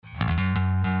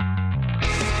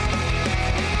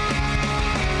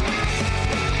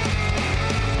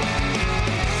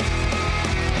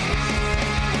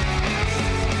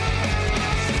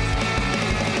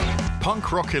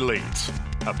Rock Elite,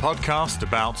 a podcast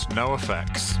about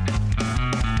NoFX.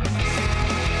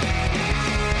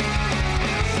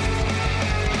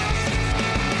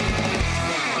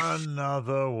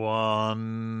 Another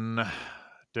one.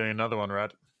 Doing another one,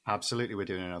 Rad. Absolutely, we're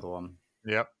doing another one.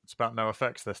 Yep, it's about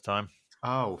NoFX this time.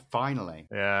 Oh, finally.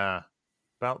 Yeah,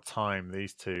 about time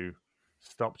these two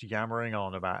stopped yammering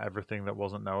on about everything that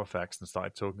wasn't NoFX and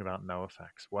started talking about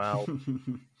NoFX. Well,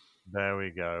 there we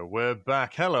go. We're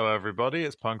back. Hello, everybody.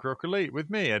 It's Punk Rock Elite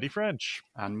with me, Eddie French.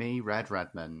 And me, Red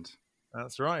Redmond.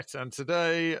 That's right. And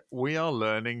today we are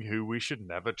learning who we should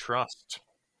never trust.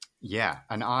 Yeah,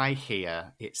 and I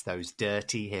hear it's those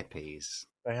dirty hippies.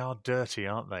 They are dirty,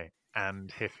 aren't they?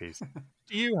 And hippies.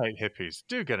 Do you hate hippies?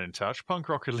 Do get in touch.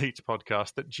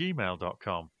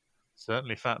 punkrockelitepodcast@gmail.com.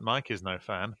 Certainly Fat Mike is no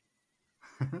fan.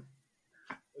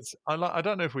 I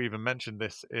don't know if we even mentioned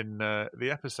this in the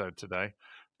episode today,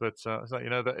 but you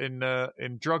know that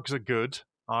in Drugs Are Good,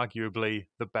 arguably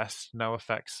the best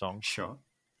NoFX song. Sure.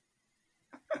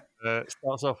 It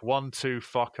starts off 1, 2,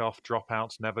 fuck off, drop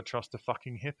out, never trust a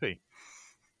fucking hippie.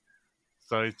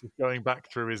 So he's just going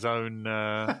back through his own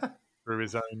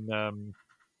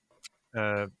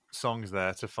songs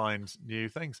there to find new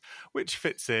things, which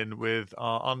fits in with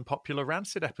our unpopular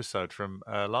Rancid episode from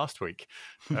last week,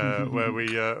 where we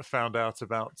found out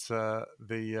about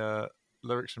the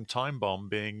lyrics from Time Bomb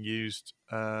being used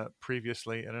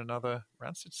previously in another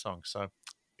Rancid song. So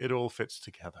it all fits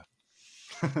together.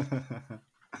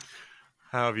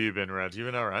 How have you been, Red? You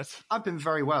been all right? I've been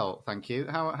very well, thank you.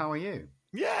 How are you?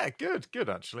 Yeah, good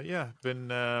actually. Yeah, been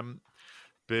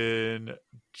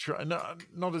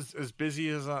not as busy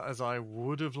as I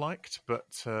would have liked, but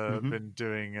been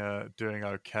doing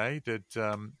okay. Did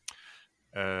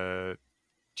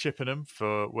Chippenham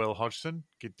for Will Hodgson.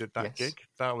 Did that gig.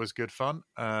 That was good fun.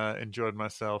 Enjoyed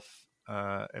myself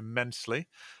immensely,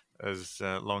 as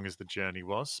long as the journey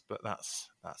was. But that's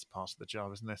part of the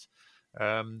job, isn't it?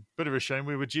 Bit of a shame.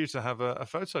 We were due to have a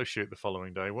photo shoot the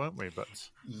following day, weren't we? But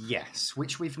yes,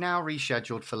 which we've now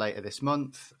rescheduled for later this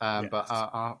month. Yes. But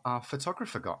our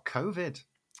photographer got COVID,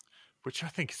 which I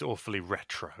think is awfully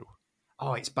retro.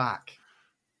 Oh, it's back!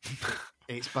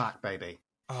 It's back, baby.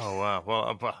 Oh wow!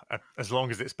 Well, as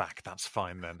long as it's back, that's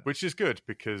fine then. Which is good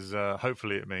because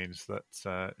hopefully it means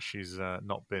that she's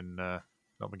not been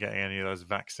getting any of those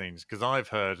vaccines, because I've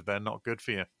heard they're not good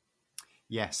for you.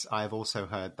 Yes, I've also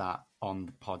heard that on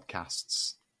the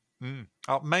podcasts.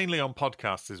 Mainly on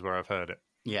podcasts is where I've heard it.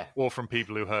 Yeah. Or from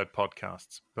people who heard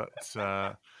podcasts. But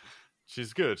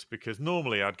she's good, because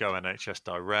normally I'd go NHS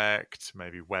Direct,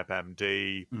 maybe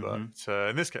WebMD. But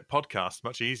in this case, podcast,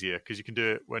 much easier because you can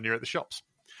do it when you're at the shops.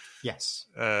 Yes.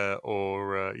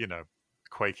 Or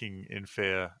quaking in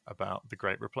fear about the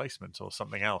Great Replacement or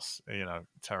something else,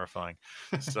 terrifying.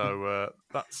 So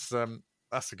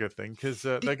that's a good thing, because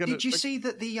they're going to... Did you see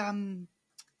that the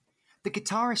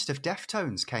guitarist of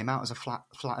Deftones came out as a flat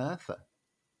earther?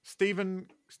 Stephen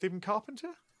Carpenter?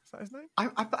 Is that his name?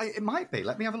 It might be.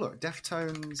 Let me have a look.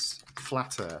 Deftones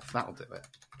Flat Earth. That'll do it.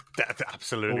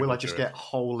 Absolutely. Or will I just get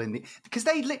Hole in the... Because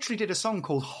they literally did a song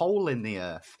called Hole in the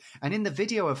Earth. And in the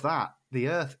video of that, the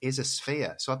Earth is a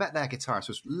sphere. So I bet their guitarist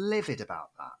was livid about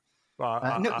that.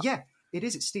 It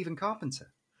is. It's Stephen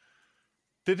Carpenter.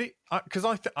 Did he? Because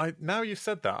I now you've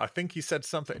said that, I think he said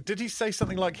something. Did he say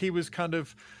something like he was kind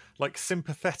of like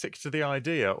sympathetic to the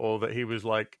idea, or that he was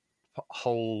like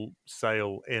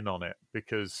wholesale in on it?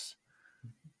 Because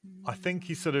I think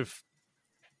he sort of...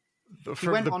 He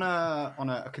went on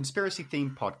a conspiracy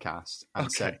themed podcast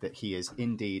and said that he is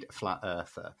indeed a flat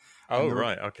earther. Oh,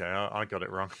 right. Okay. I got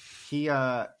it wrong.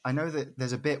 I know that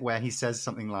there's a bit where he says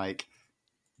something like,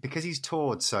 because he's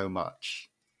toured so much,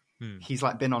 he's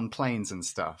like been on planes and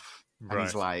stuff. And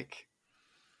he's like,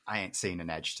 I ain't seen an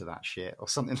edge to that shit, or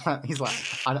something like. He's like,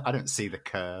 I don't see the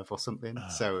curve or something.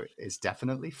 So it's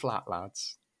definitely flat,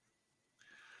 lads.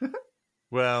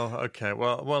 Well, okay.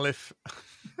 Well, if...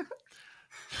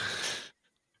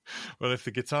 Well, if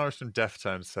the guitarist from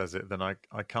Deftones says it, then I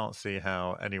can't see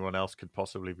how anyone else could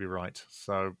possibly be right.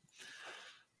 So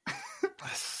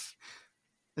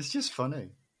it's just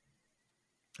funny.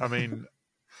 I mean,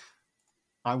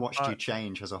 I watched you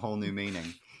change has a whole new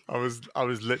meaning. I was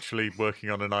literally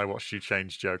working on an I watched you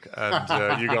change joke,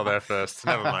 and you got there first.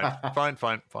 Never mind.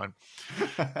 Fine.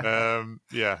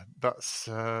 That's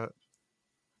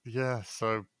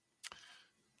So,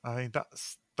 I mean,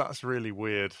 that's really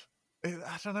weird.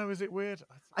 I don't know. Is it weird?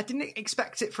 I didn't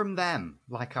expect it from them.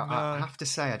 Like I have to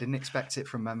say, I didn't expect it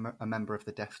from a member of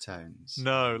the Deftones.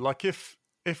 No, like if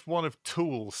one of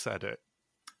Tool said it,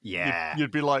 Yeah.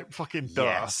 You'd be like, fucking duh.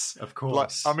 Yes, of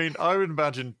course. Like, I mean, I would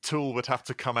imagine Tool would have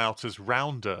to come out as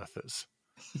round earthers.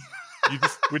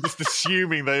 We're just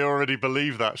assuming they already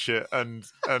believe that shit, and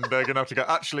they're going to have to go,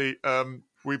 actually,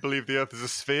 we believe the Earth is a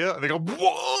sphere. And they go,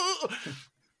 what?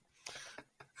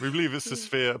 We believe it's a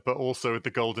sphere, but also with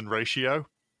the golden ratio.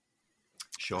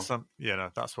 Sure.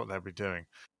 That's what they'll be doing.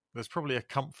 There's probably a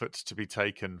comfort to be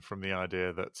taken from the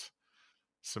idea that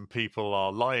some people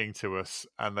are lying to us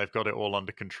and they've got it all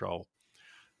under control.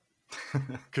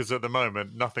 Because at the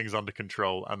moment, nothing's under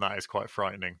control, and that is quite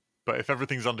frightening. But if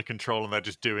everything's under control and they're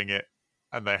just doing it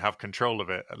and they have control of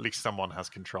it, at least someone has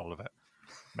control of it.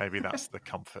 Maybe that's the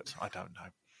comfort. I don't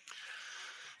know.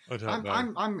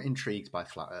 I'm intrigued by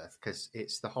Flat Earth because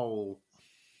it's the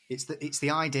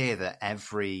idea that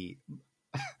every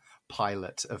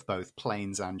pilot of both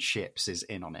planes and ships is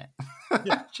in on it.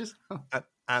 Yeah.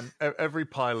 and every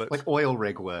pilot, like oil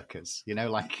rig workers,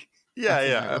 like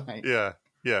yeah.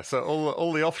 So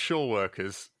all the offshore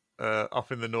workers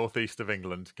up in the northeast of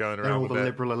England going around. They're all the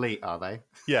liberal elite, are they?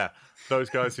 Yeah, those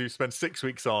guys who spend 6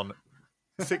 weeks on,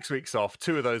 6 weeks off.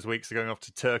 2 of those weeks are going off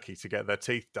to Turkey to get their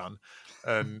teeth done,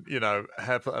 and and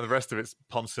the rest of it's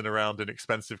poncing around in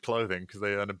expensive clothing because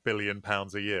they earn £1 billion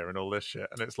a year and all this shit.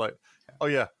 And it's like, oh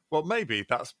yeah, well maybe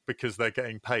that's because they're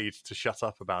getting paid to shut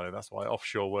up about it. That's why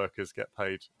offshore workers get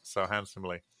paid so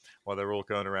handsomely while they're all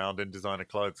going around in designer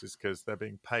clothes, is because they're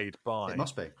being paid by. It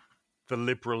must be the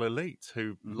liberal elite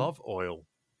who love oil.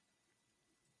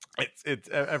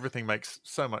 Everything makes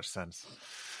so much sense.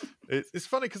 It's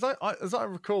funny because as I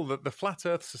recall, that the Flat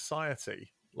Earth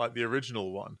Society, like the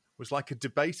original one, was like a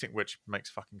debating, which makes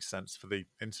fucking sense for the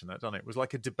internet, doesn't it? It was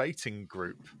like a debating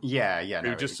group. Yeah.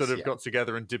 Who just sort of got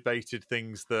together and debated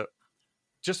things that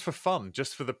just for fun,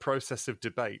 just for the process of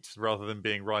debate, rather than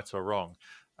being right or wrong.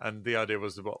 And the idea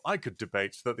was, well, I could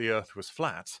debate that the Earth was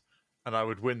flat, and I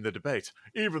would win the debate,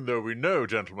 even though we know,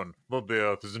 gentlemen, that the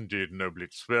Earth is indeed an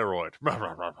oblate spheroid.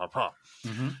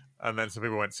 Mm-hmm. And then some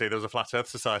people went, see, there was a Flat Earth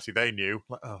Society. They knew.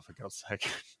 Like, oh, for God's sake.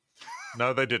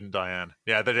 No, they didn't, Diane.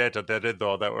 Yeah, they did,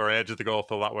 though. They were edge of the goal,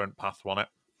 that won't path on it.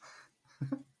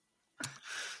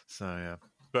 So, yeah.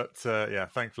 But,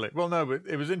 thankfully. Well, no,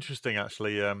 it was interesting,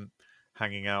 actually,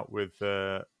 hanging out with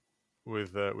Will,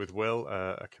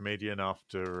 a comedian,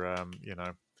 after,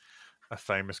 a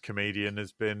famous comedian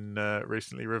has been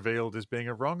recently revealed as being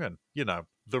a wrong-un.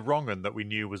 The wrong-un that we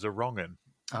knew was a wrong-un.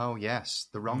 Oh, yes,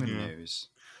 the wrong-un news.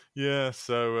 Yeah,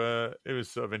 so it was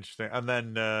sort of interesting. And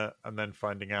then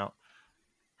finding out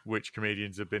which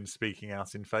comedians have been speaking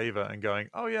out in favour and going,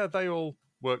 oh, yeah, they all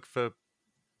work for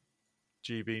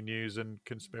GB News and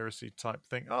conspiracy type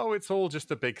thing. Oh, it's all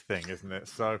just a big thing, isn't it?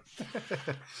 So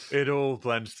it all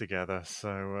blends together.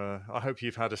 So I hope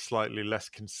you've had a slightly less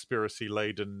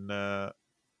conspiracy-laden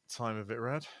time of it,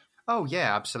 Rad. Oh,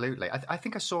 yeah, absolutely. I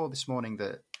think I saw this morning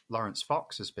that Lawrence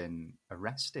Fox has been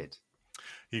arrested.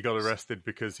 He got arrested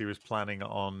because he was planning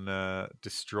on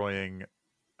destroying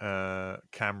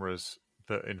cameras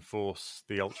that enforce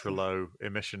the ultra-low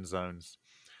emission zones.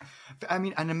 I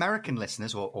mean, and American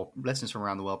listeners or listeners from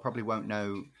around the world probably won't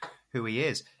know who he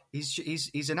is.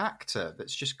 He's an actor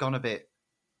that's just gone a bit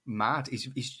mad.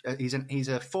 He's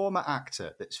a former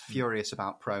actor that's furious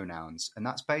about pronouns, and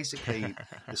that's basically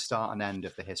the start and end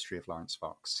of the history of Lawrence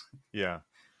Fox. Yeah.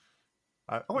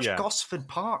 I watched Gosford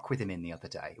Park with him in the other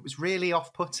day. It was really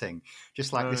off-putting,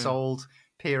 just like this old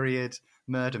period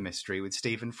murder mystery with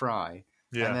Stephen Fry.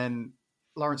 Yeah. And then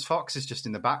Lawrence Fox is just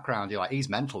in the background. You're like, he's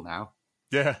mental now.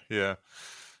 Yeah.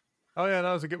 Oh yeah,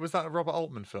 that was a good. Was that a Robert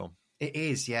Altman film? It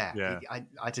is, yeah.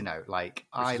 I don't know, like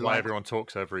why everyone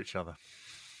talks over each other.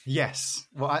 Yes,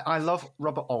 well, I love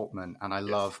Robert Altman and I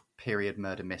love period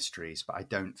murder mysteries, but I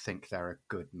don't think they're a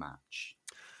good match.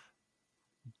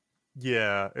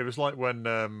 Yeah, it was like when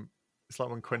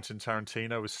Quentin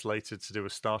Tarantino was slated to do a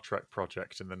Star Trek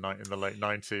project in the late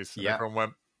 90s, and everyone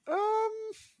went,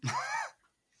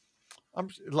 I'm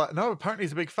like, no, apparently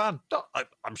he's a big fan.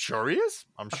 I'm sure he is.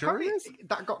 He is.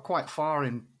 That got quite far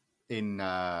in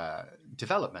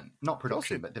development, not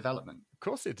production, but development. Of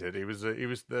course it did. He was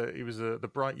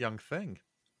the bright young thing.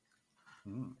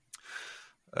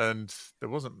 And there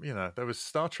wasn't, there was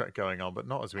Star Trek going on, but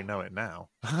not as we know it now.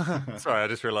 Sorry, I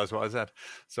just realised what I said.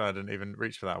 Sorry, I didn't even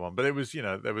reach for that one. But it was,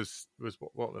 there was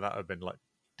what would that have been, like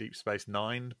Deep Space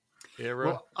Nine era?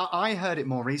 Well, I heard it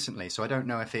more recently, so I don't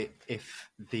know if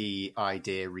the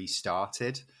idea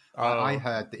restarted. I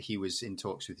heard that he was in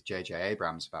talks with J.J.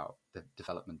 Abrams about the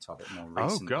development of it more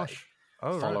recently. Oh gosh!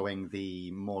 Following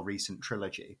the more recent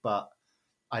trilogy, but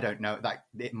I don't know that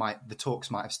the talks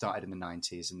might have started in the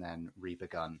 90s and then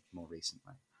re-begun more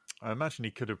recently. I imagine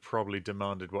he could have probably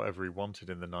demanded whatever he wanted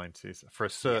in the 90s. For a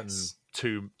certain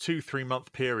 2-3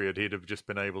 month period, he'd have just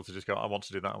been able to just go, I want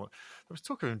to do that. There was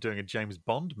talk of him doing a James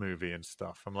Bond movie and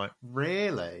stuff. I'm like,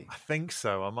 really? I think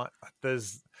so. I'm like,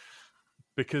 because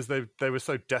they were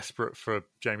so desperate for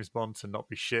James Bond to not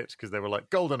be shit, because they were like,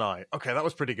 GoldenEye, okay, that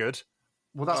was pretty good.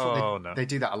 Well, that's what they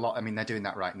do that a lot. I mean, they're doing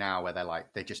that right now, where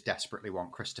they just desperately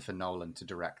want Christopher Nolan to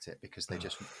direct it because they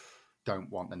just don't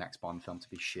want the next Bond film to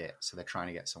be shit. So they're trying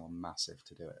to get someone massive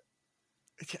to do it.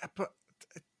 Yeah, but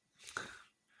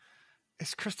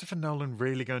is Christopher Nolan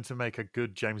really going to make a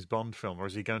good James Bond film, or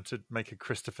is he going to make a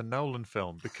Christopher Nolan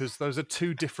film? Because those are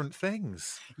two different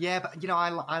things. Yeah, but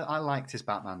I liked his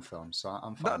Batman film, so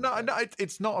I'm fine. No,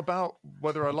 it's not about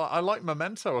whether I like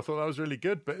Memento. I thought that was really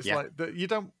good, but it's like that you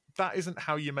don't. That isn't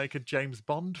how you make a James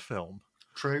Bond film.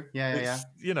 True. Yeah.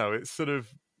 You know, it's sort of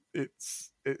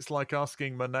it's like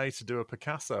asking Monet to do a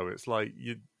Picasso. It's like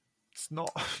it's not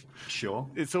sure.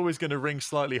 It's always going to ring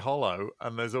slightly hollow,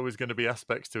 and there's always going to be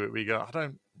aspects to it where you go, I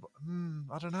don't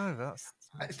know.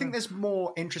 I think there's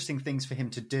more interesting things for him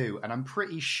to do, and I'm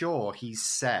pretty sure he's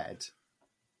said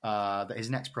that his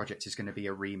next project is going to be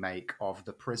a remake of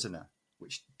The Prisoner,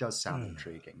 which does sound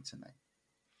intriguing to me.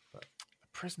 But The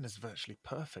Prisoner's virtually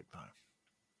perfect, though.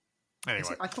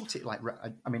 Anyway, I thought it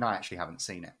I mean, I actually haven't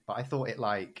seen it, but I thought it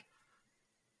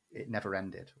never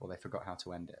ended, or they forgot how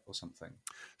to end it, or something.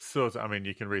 So, I mean,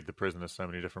 you can read The Prisoner so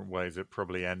many different ways. It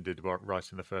probably ended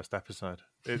right in the first episode.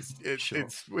 It's sure.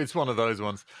 it's one of those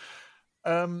ones.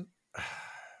 I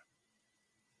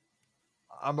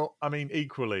mean,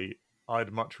 equally,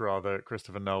 I'd much rather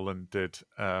Christopher Nolan did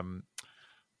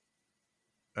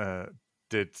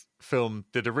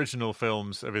original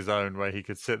films of his own, where he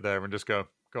could sit there and just go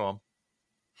on.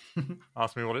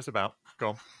 Ask me what it's about. Go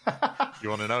on. You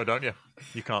want to know, don't you?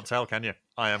 You can't tell, can you?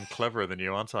 I am cleverer than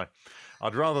you, aren't I?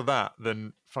 I'd rather that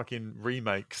than fucking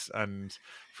remakes and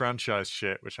franchise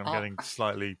shit, which I'm getting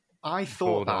slightly. I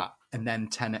thought that, and then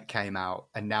Tenet came out,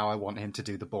 and now I want him to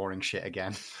do the boring shit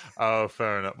again. Oh,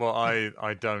 fair enough. Well, do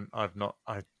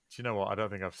you know what? I don't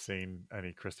think I've seen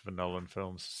any Christopher Nolan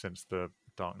films since the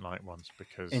Dark Knight ones,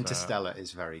 because Interstellar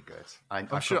is very good. I'm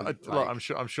sure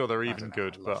they're even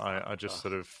good, but I just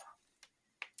sort of.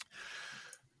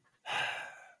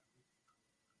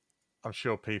 I'm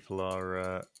sure people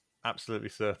are absolutely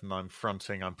certain I'm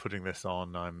putting this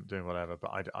on, I'm doing whatever,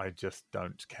 but I just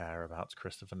don't care about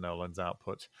Christopher Nolan's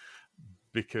output,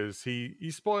 because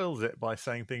he spoils it by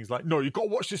saying things like, no, you've got to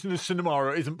watch this in the cinema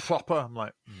or it isn't proper. I'm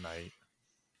like, mate,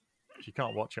 if you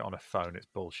can't watch it on a phone, it's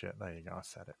bullshit. There you go, I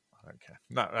said it. I don't care.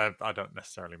 No, I don't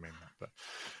necessarily mean that, but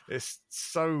it's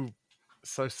so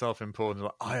self-important.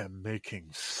 Like, I am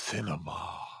making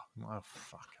cinema. Oh,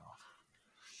 fuck off.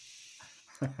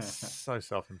 So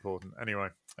self-important. Anyway,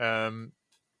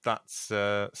 that's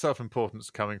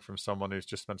self-importance coming from someone who's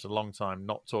just spent a long time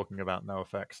not talking about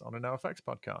NoFX on a NoFX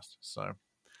podcast. So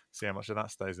see how much of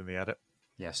that stays in the edit.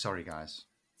 Yeah, sorry, guys.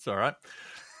 It's all right.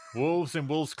 Wolves in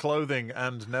wolves' clothing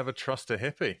and Never Trust a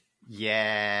Hippie.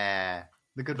 Yeah.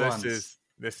 The good ones.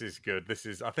 This is good.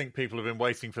 I think people have been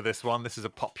waiting for this one. This is a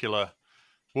popular.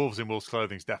 Wolves in Wolves'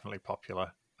 Clothing is definitely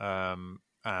popular, and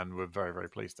we're very, very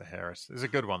pleased to hear it. It's a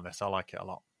good one. This, I like it a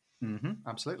lot. Mm-hmm,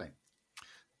 absolutely.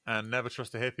 And Never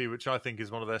Trust a Hippie, which I think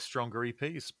is one of their stronger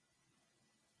EPs.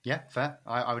 Yeah, fair.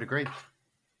 I would agree.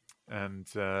 And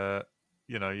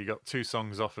you got 2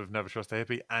 songs off of Never Trust a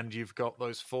Hippie, and you've got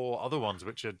those 4 other ones,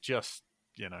 which are just.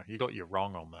 You got your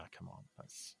wrong on there. Come on,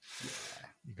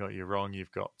 you got your wrong.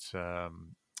 You've got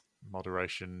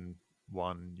Moderation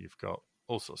 1. You've got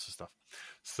all sorts of stuff.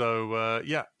 So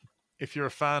if you're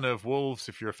a fan of Wolves,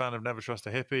 if you're a fan of Never Trust a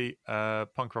Hippie,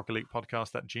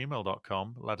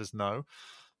 punkrockelitepodcast@gmail.com. Let us know.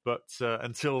 But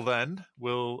until then,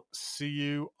 we'll see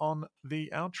you on the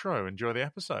outro. Enjoy the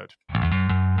episode.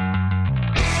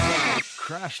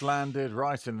 Crash landed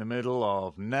right in the middle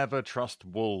of Never Trust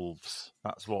Wolves.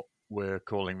 That's what we're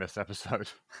calling this episode.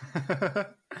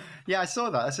 Yeah, I saw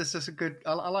that. It's just a good.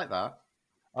 I like that.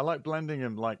 I like blending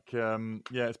them. Like,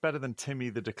 it's better than Timmy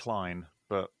the Decline,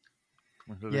 but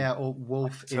yeah, or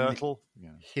Wolf like Turtle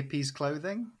in hippies'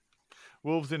 clothing.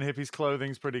 Wolves in hippies' clothing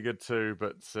is pretty good too,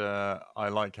 but I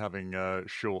like having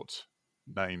short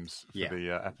names for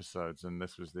the episodes, and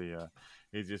this was the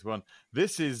easiest one.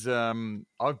 This is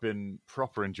I've been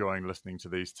proper enjoying listening to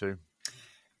these two.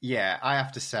 Yeah, I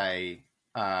have to say.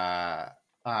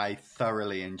 I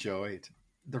thoroughly enjoyed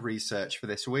the research for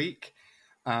this week.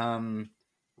 I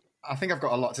think I've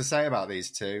got a lot to say about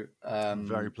these two. I'm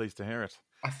very pleased to hear it.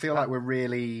 I feel like we're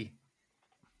really,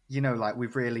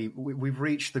 we've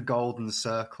reached the golden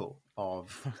circle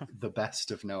of the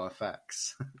best of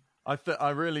NoFX. I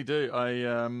really do.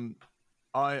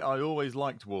 I always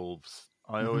liked Wolves.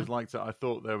 I always liked it. I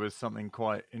thought there was something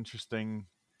quite interesting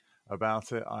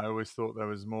about it. I always thought there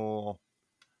was more.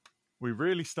 We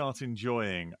really start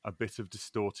enjoying a bit of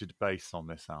distorted bass on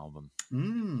this album.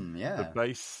 Yeah. The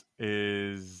bass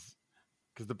is...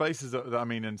 Because the bass is, I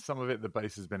mean, and some of it, the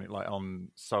bass has been like on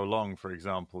So Long, for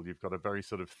example, you've got a very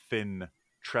sort of thin,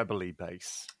 trebly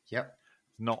bass. Yep.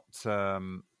 Not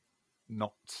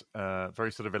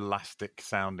very sort of elastic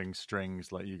sounding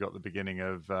strings like you got the beginning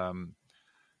of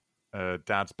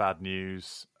Dad's Bad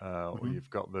News, or you've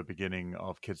got the beginning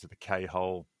of Kids of the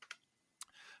K-Hole.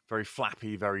 Very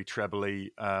flappy, very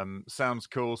trebly. Sounds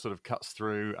cool, sort of cuts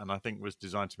through, and I think was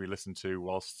designed to be listened to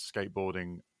whilst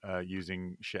skateboarding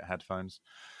using shit headphones.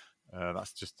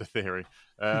 That's just the theory.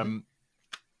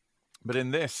 But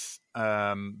in this,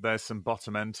 there's some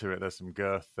bottom end to it. There's some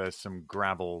girth. There's some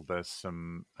gravel. There's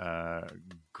some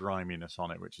griminess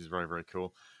on it, which is very, very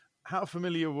cool. How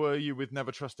familiar were you with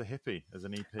Never Trust a Hippie as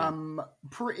an EP?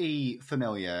 Pretty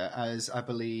familiar, as I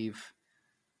believe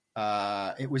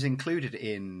it was included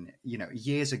in,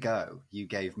 years ago, you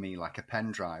gave me like a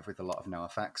pen drive with a lot of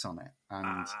NoFX on it.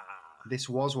 And this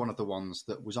was one of the ones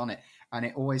that was on it. And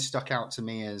it always stuck out to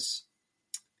me as...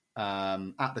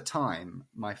 at the time,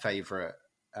 my favorite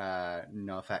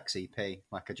NoFX EP.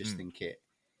 Like, I just think it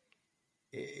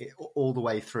all the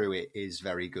way through it is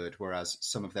very good. Whereas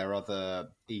some of their other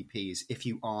EPs, if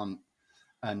you aren't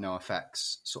a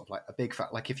NoFX sort of like a big fan,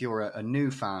 like if you're a new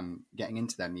fan getting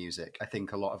into their music, I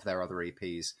think a lot of their other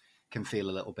EPs can feel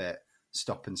a little bit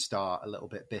stop and start, a little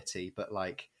bit bitty. But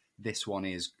like this one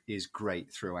is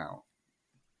great throughout.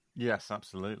 Yes,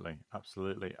 absolutely,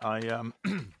 absolutely. I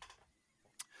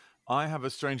have a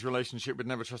strange relationship with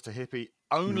Never Trust a Hippie,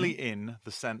 only in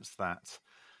the sense that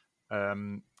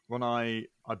when I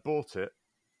bought it,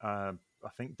 I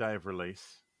think day of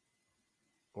release,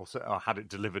 or so, I had it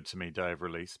delivered to me day of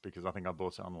release because I think I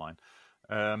bought it online.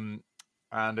 And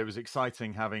it was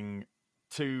exciting having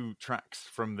 2 tracks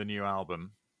from the new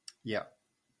album. Yeah.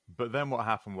 But then what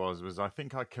happened was I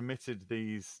think I committed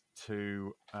these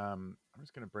to... I'm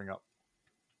just going to bring up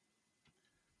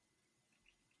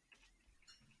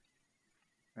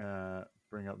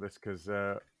this because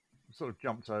sort of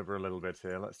jumped over a little bit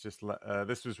here. Let's just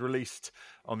this was released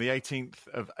on the 18th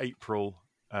of April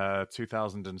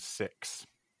 2006.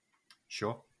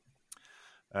 Sure.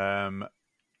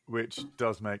 Which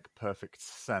does make perfect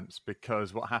sense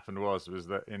because what happened was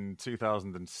that in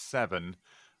 2007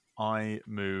 I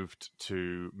moved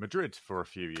to Madrid for a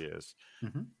few years,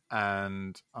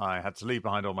 and I had to leave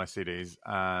behind all my CDs,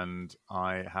 and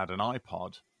I had an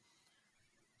iPod.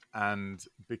 And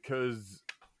because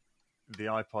the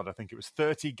iPod, I think it was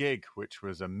 30 gig, which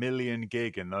was 1 million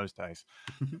gig in those days.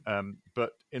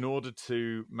 But in order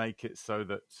to make it so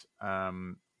that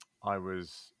I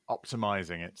was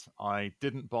optimizing it, I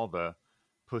didn't bother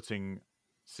putting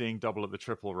Seeing Double at the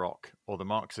Triple Rock or the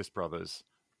Marxist Brothers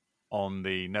on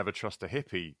the Never Trust a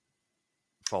Hippie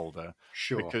folder,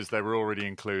 because they were already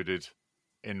included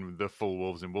in the full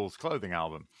Wolves in Wolves Clothing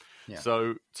album. Yeah.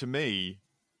 So to me,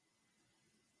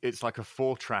 it's like a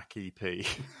 4-track EP.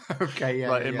 Okay,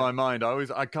 yeah. Like in my mind, I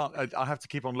have to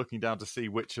keep on looking down to see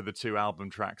which of the 2 album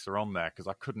tracks are on there because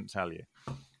I couldn't tell you.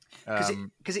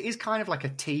 Because it is kind of like a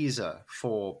teaser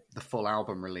for the full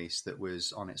album release that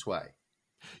was on its way.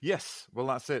 Yes, well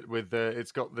that's it. With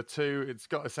it's got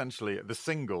essentially the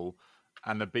single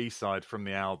and the B-side from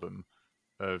the album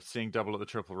of Seeing Double at the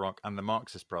Triple Rock and the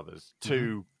Marxist Brothers,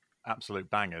 2 absolute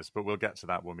bangers. But we'll get to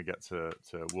that when we get to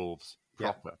Wolves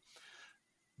proper. Yeah.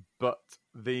 But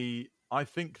I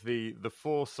think the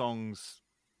 4 songs.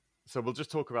 So we'll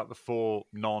just talk about the 4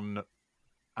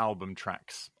 non-album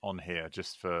tracks on here,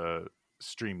 just for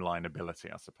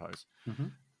streamlinability, I suppose.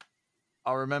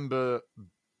 I remember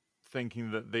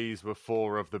thinking that these were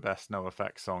 4 of the best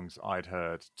NoFX songs I'd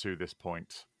heard to this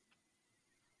point.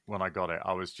 When I got it,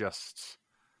 I was just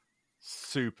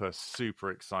super,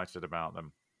 super excited about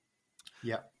them.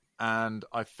 Yeah, and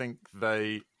I think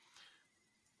I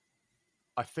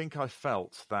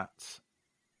felt that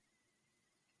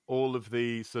all of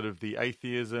the sort of the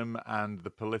atheism and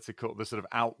the sort of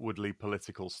outwardly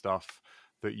political stuff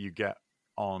that you get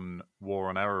on War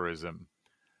on Errorism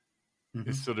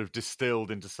is sort of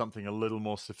distilled into something a little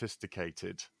more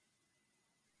sophisticated.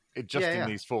 In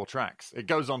these 4 tracks. It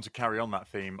goes on to carry on that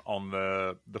theme on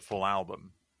the full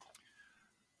album.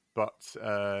 But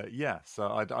so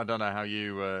I don't know how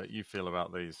you feel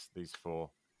about these 4.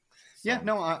 Yeah,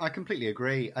 no, I completely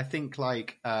agree. I think,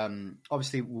 like,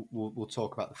 obviously we'll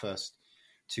talk about the first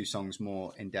 2 songs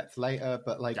more in depth later,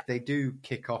 but like they do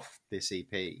kick off this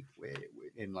EP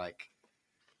in like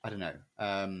I don't know.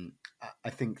 I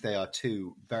think they are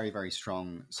two very, very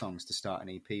strong songs to start an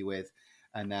EP with.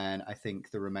 And then I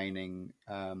think the remaining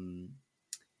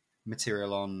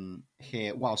material on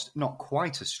here, whilst not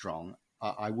quite as strong,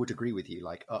 I would agree with you.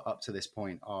 Like, up to this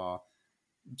point are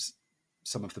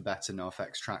some of the better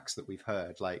NoFX tracks that we've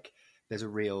heard. Like, there's a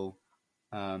real,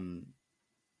 at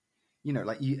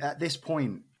this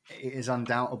point, it is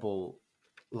undoubtable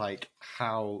like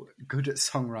how good at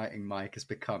songwriting Mike has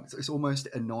become. It's almost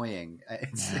annoying.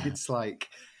 It's like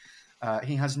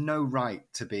he has no right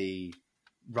to be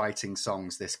writing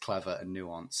songs this clever and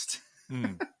nuanced.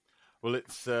 Well,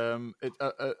 it's a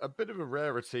bit of a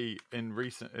rarity in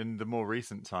the more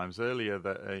recent times.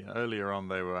 Earlier on,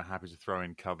 they were happy to throw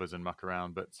in covers and muck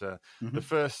around, but the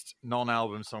first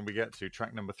non-album song we get to,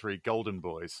 track number 3, "Golden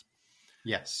Boys,"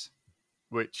 yes.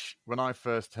 Which, when I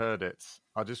first heard it,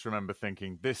 I just remember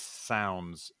thinking, this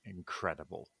sounds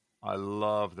incredible. I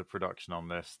love the production on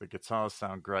this. The guitars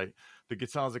sound great. The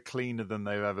guitars are cleaner than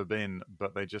they've ever been,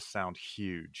 but they just sound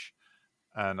huge.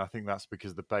 And I think that's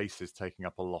because the bass is taking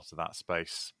up a lot of that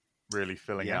space, really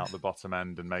filling out the bottom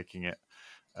end and making it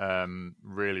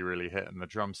really, really hit. And the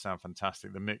drums sound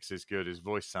fantastic. The mix is good. His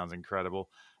voice sounds incredible.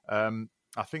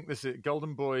 I think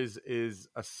Golden Boys is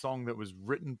a song that was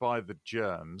written by the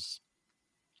Germs.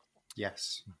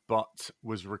 Yes. But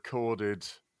was recorded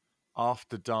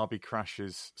after Darby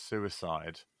Crash's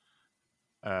suicide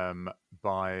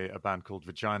by a band called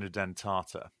Vagina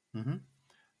Dentata. Mm-hmm.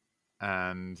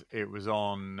 And it was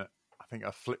on, I think,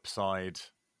 a Flipside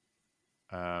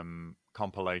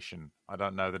compilation. I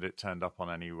don't know that it turned up on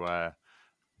anywhere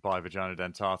by Vagina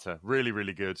Dentata. Really,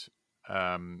 really good.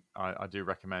 I do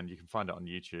recommend. You can find it on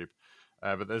YouTube.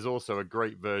 But there's also a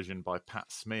great version by Pat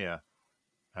Smear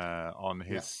on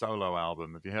his solo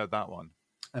album. Have you heard that one?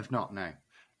 I've not, no.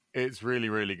 It's really,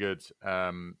 really good.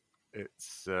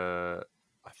 It's I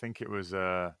think it was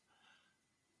a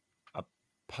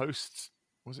post.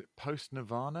 Was it post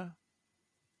Nirvana?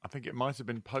 I think it might have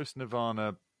been post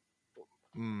Nirvana.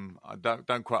 I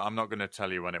don't quite. I'm not going to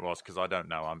tell you when it was because I don't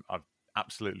know. I've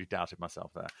absolutely doubted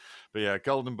myself there. But yeah,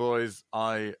 Golden Boys.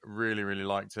 I really, really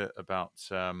liked it about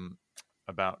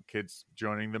kids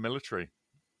joining the military.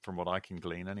 From what I can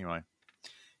glean, anyway.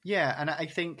 Yeah, and I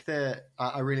think that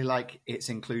I really like its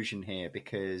inclusion here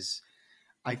because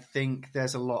I think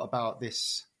there's a lot about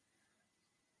this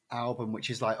album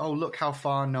which is like, oh, look how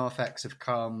far NoFX have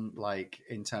come, like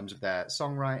in terms of their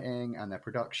songwriting and their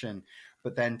production.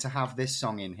 But then to have this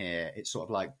song in here, it's sort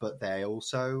of like, but they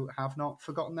also have not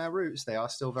forgotten their roots. They are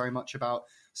still very much about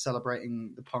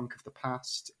celebrating the punk of the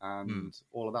past and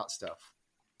all of that stuff.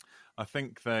 I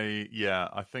think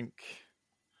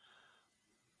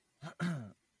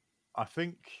I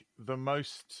think the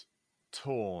most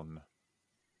torn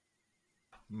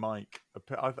Mike,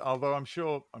 although I'm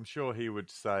sure he would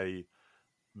say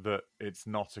that it's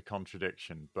not a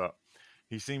contradiction, but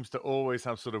he seems to always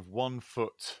have sort of one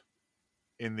foot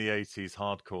in the 80s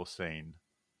hardcore scene.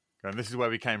 And this is where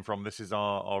we came from. This is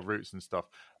our roots and stuff.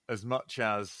 As much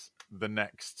as the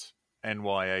next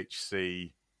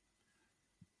NYHC,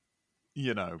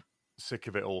 sick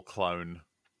of it all clone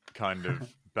kind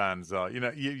of bands are,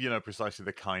 you know precisely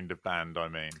the kind of band I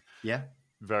mean. Yeah.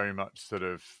 Very much sort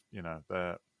of,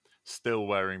 they're still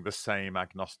wearing the same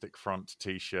Agnostic Front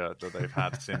T-shirt that they've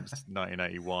had since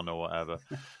 1981 or whatever,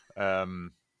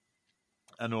 and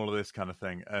all of this kind of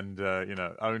thing. And,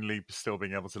 only still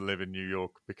being able to live in New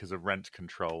York because of rent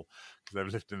control, because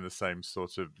they've lived in the same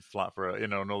sort of flat for,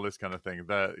 and all this kind of thing.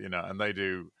 They're, and they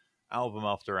do album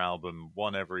after album,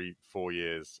 one every 4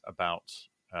 years about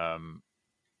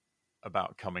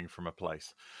coming from a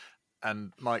place.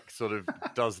 And Mike sort of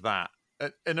does that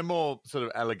in a more sort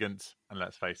of elegant and,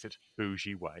 let's face it,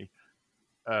 bougie way.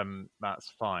 That's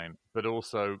fine. But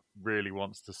also really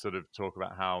wants to sort of talk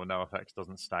about how NoFX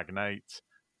doesn't stagnate.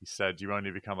 He said you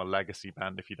only become a legacy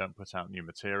band if you don't put out new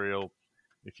material.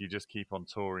 If you just keep on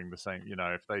touring the same,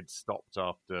 if they'd stopped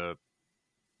after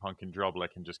Punk in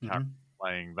Drublic and just kept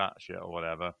playing that shit or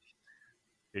whatever,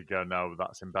 he'd go, no,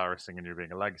 that's embarrassing and you're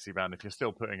being a legacy band. If you're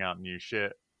still putting out new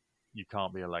shit, you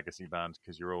can't be a legacy band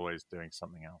because you're always doing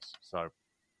something else. So,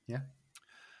 yeah,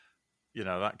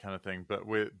 that kind of thing. But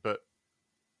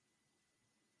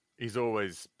he's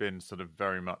always been sort of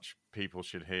very much people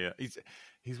should hear.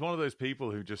 He's one of those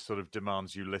people who just sort of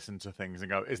demands you listen to things and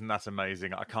go, isn't that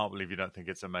amazing? I can't believe you don't think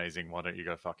it's amazing. Why don't you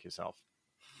go fuck yourself?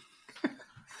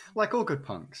 Like all good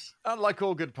punks. Like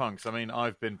all good punks. I mean,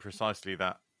 I've been precisely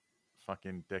that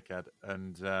fucking dickhead,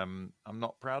 and I'm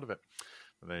not proud of it.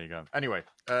 But there you go. Anyway,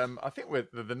 I think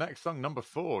the next song, number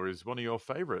 4, is one of your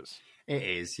favourites. It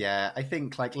is, yeah. I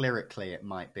think like lyrically, it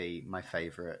might be my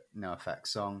favourite NoFX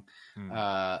song.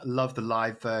 Love the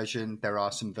live version. There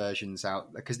are some versions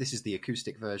out because this is the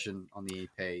acoustic version on the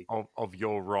EP of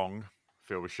You're Wrong. I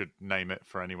feel we should name it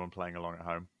for anyone playing along at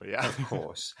home. But yeah, of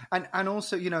course, and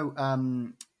also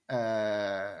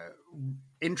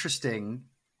interesting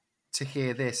to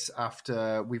hear this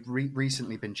after we've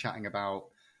recently been chatting about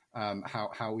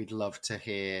how we'd love to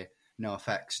hear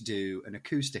NoFX do an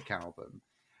acoustic album.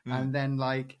 And then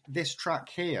like this track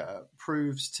here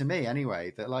proves to me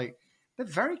anyway that like they're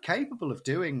very capable of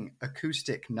doing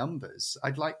acoustic numbers.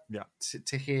 I'd like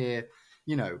to hear,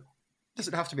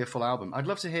 doesn't have to be a full album. I'd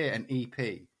love to hear an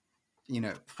EP,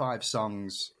 5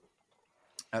 songs,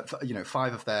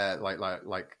 5 of their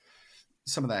like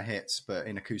some of their hits, but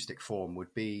in acoustic form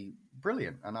would be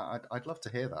brilliant. And I'd love to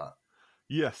hear that.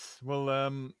 Yes. Well,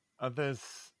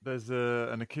 there's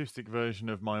an acoustic version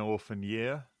of My Orphan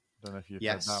Year. Don't know if you've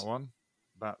heard that one.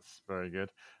 That's very good.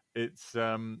 It's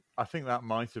I think that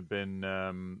might have been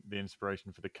the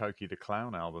inspiration for the Cokie the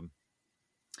Clown album.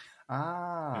 In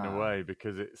a way,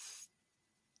 because it's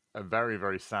a very,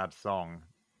 very sad song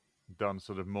done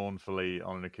sort of mournfully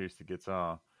on an acoustic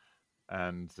guitar.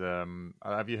 And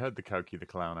have you heard the Cokie the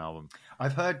Clown album?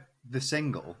 I've heard the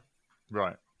single.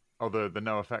 Right. Oh, the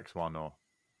NoFX one, or?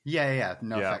 Yeah.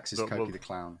 NoFX is Cokie the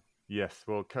Clown. Yes,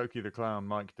 well, Cokie the Clown,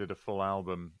 Mike did a full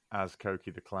album as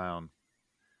Cokie the Clown.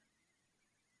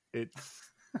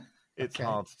 It's okay.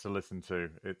 Hard to listen to.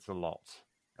 It's a lot.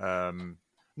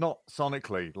 Not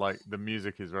sonically, like the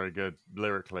music is very good.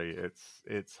 Lyrically,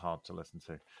 it's hard to listen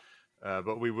to.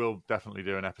 But we will definitely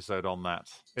do an episode on that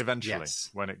eventually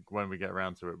when we get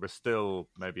around to it. We're still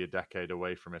maybe a decade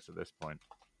away from it at this point.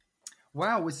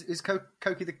 Wow, is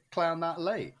Cokie the Clown that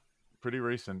late? Pretty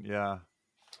recent, yeah.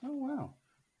 Oh wow.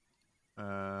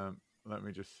 Let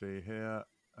me just see here.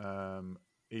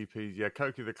 EPs. Yeah,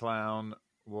 Cokie the Clown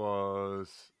was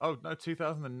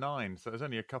 2009. So it was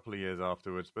only a couple of years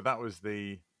afterwards. But that was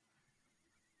the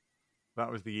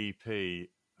EP,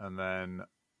 and then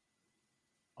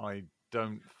I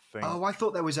don't think. Oh, I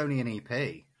thought there was only an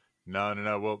EP.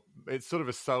 No. Well, it's sort of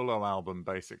a solo album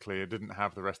basically. It didn't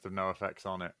have the rest of NoFX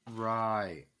on it.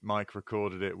 Right. Mike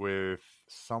recorded it with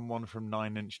someone from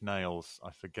Nine Inch Nails. I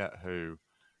forget who.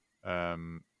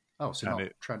 So not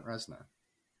Trent Reznor.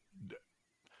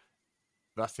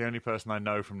 That's the only person I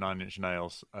know from Nine Inch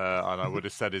Nails, and I would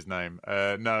have said his name.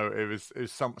 No, it was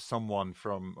someone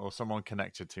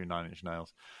connected to Nine Inch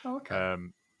Nails. Oh, okay.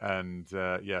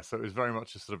 So it was very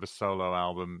much a sort of a solo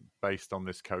album based on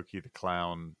this Cokie the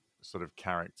Clown sort of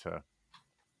character.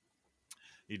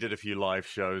 He did a few live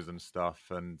shows and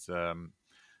stuff, and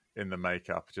in the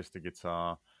makeup, just a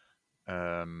guitar.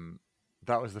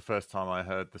 That was the first time I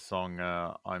heard the song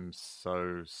I'm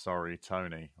So Sorry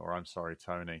Tony, or I'm Sorry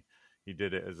Tony. He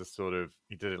did it as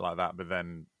he did it like that, but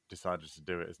then decided to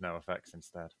do it as NoFX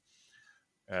instead.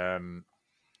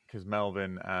 Because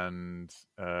Melvin and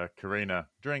Karina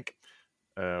Drink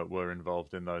were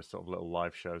involved in those sort of little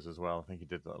live shows as well. I think he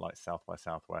did that like South by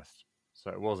Southwest.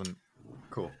 So it wasn't...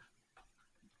 Cool.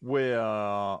 We're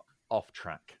off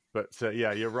track. But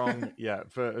you're wrong.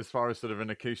 For as far as sort of an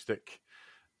acoustic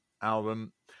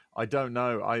album, I don't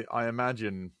know. I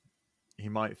imagine he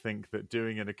might think that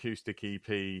doing an acoustic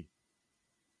EP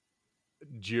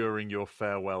during your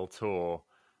farewell tour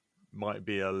might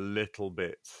be a little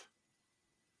bit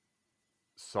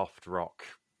soft rock,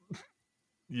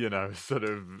 sort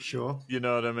of. Sure. You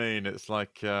know what I mean? It's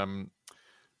like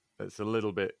it's a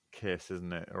little bit Kiss,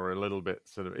 isn't it? Or a little bit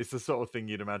sort of. It's the sort of thing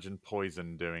you'd imagine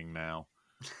Poison doing now.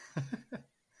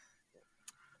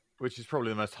 Which is probably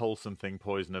the most wholesome thing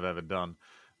Poison have ever done,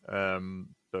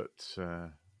 but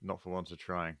not for want of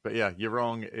trying. But yeah, You're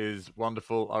Wrong is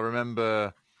wonderful. I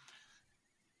remember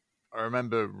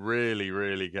really,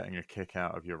 really getting a kick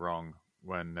out of You're Wrong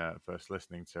when first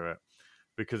listening to it,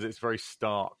 because it's very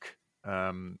stark.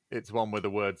 It's one where the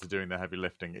words are doing the heavy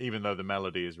lifting, even though the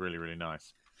melody is really, really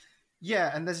nice. Yeah,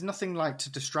 and there's nothing like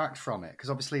to distract from it, because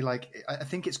obviously, like, I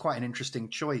think it's quite an interesting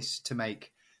choice to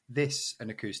make this an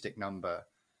acoustic number.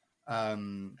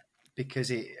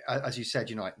 Because it, as you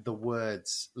said, like the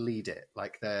words lead it.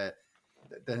 Like they're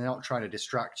not trying to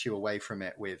distract you away from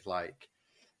it with like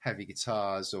heavy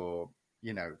guitars or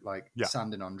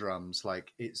sanding on drums.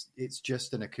 Like it's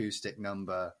just an acoustic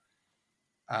number.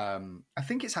 I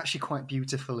think it's actually quite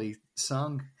beautifully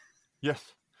sung.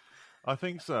 Yes, I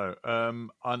think so.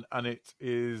 And it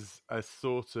is a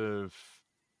sort of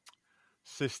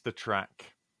sister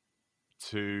track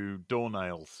to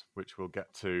Doornails, which we'll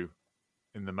get to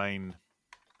in the main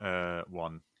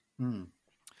one.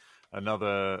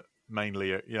 another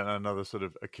another sort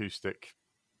of acoustic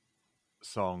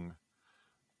song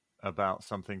about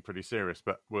something pretty serious.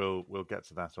 But we'll get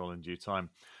to that all in due time.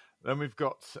 Then we've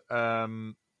got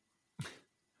the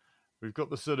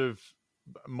sort of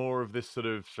more of this sort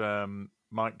of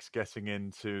Mike's getting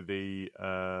into the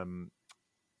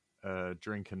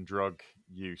drink and drug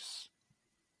use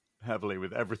heavily,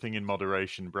 with everything in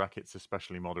moderation, brackets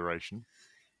especially moderation.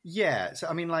 Yeah, so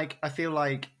I mean, like, I feel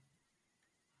like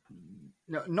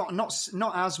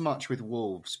not as much with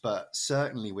Wolves, but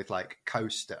certainly with like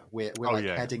Coaster, we're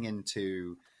heading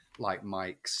into like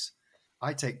Mike's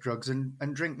I take drugs and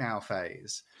drink now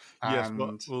phase. Yes,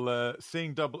 well,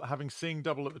 seeing double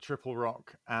at the Triple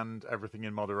Rock and everything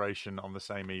in moderation on the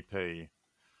same EP.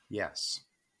 Yes,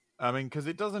 I mean, because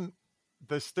it doesn't.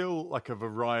 There's still like a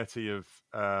variety of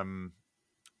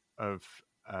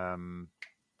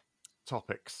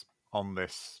topics on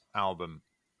this album,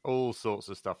 all sorts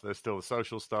of stuff. There's still the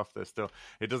social stuff.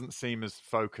 It doesn't seem as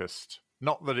focused.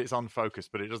 Not that it's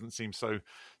unfocused, but it doesn't seem so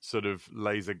sort of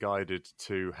laser guided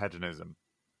to hedonism.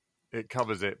 It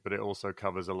covers it, but it also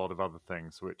covers a lot of other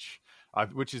things, which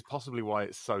is possibly why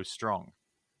it's so strong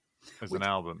as an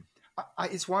album.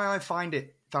 It's why I found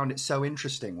it so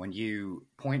interesting when you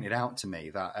pointed out to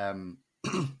me that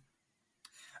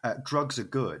 "Drugs Are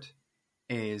Good"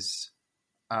 is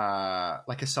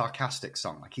like a sarcastic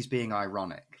song. Like, he's being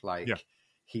ironic. Like,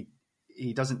 he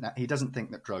doesn't think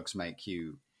that drugs make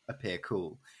you appear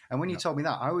cool. And when you told me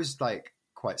that, I was like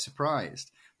quite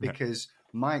surprised, because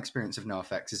my experience of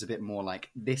NoFX is a bit more like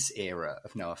this era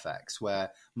of NoFX,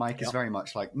 where Mike is very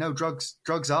much like, no, drugs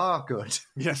are good.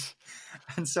 Yes.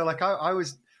 And so like I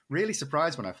was really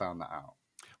surprised when I found that out.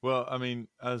 Well, I mean,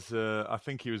 as I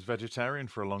think he was vegetarian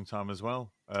for a long time as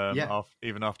well.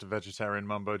 Even after vegetarian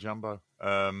mumbo jumbo.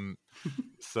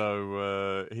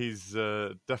 So he's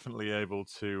definitely able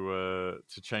to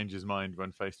change his mind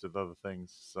when faced with other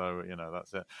things. So,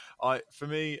 that's it. For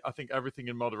me, I think everything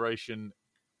in moderation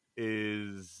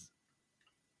is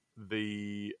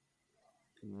the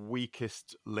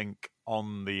weakest link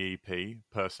on the EP,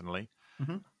 personally.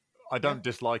 Mm-hmm. I don't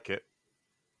dislike it.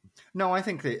 No, I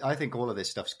think all of this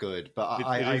stuff's good, but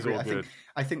I agree.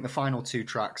 I think the final two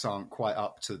tracks aren't quite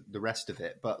up to the rest of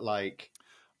it, but like,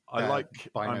 bad.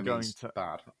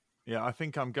 Yeah, I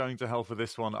think I'm going to hell for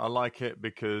this one. I like it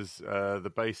because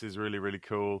the bass is really, really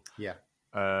cool. Yeah.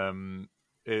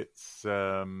 It's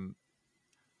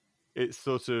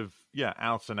sort of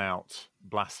out and out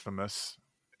blasphemous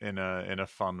in a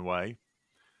fun way,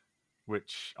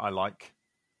 which I like.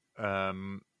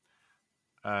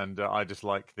 And I just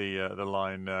like the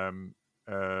line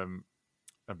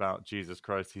about Jesus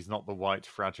Christ. He's not the white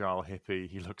fragile hippie.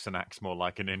 He looks and acts more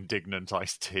like an indignant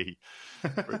iced tea,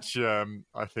 which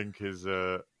I think is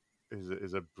a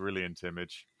brilliant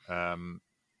image.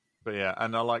 But yeah,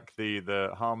 and I like the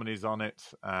harmonies on it,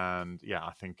 and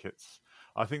I think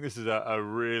this is a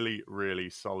really,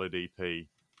 really solid EP,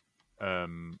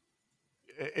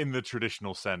 in the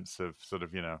traditional sense of sort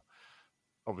of,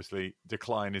 obviously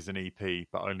Decline is an EP,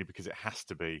 but only because it has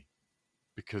to be,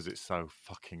 because it's so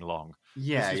fucking long.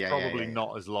 Yeah, this is probably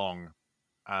not as long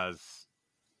as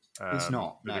it's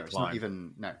not. No, Decline. It's not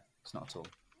even. No, it's not at all.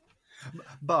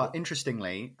 But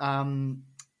interestingly,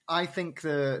 I think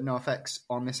the NoFX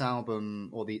on this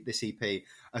album, or this EP,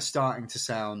 are starting to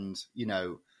sound,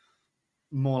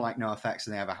 more like NoFX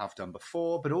than they ever have done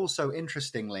before. But also,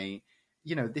 interestingly,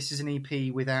 this is an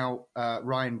EP without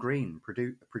Ryan Green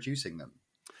producing them.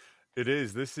 It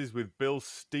is. This is with Bill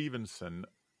Stevenson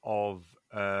of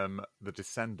The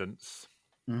Descendants,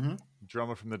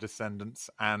 drummer from The Descendants,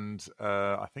 and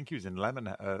I think he was in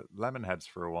Lemonheads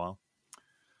for a while.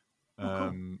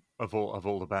 Cool. Of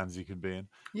all the bands you could be in,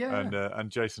 and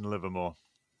Jason Livermore,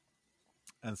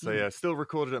 and so still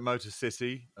recorded at Motor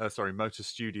Studios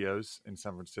in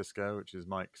San Francisco, which is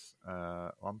Mike's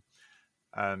one,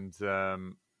 and it's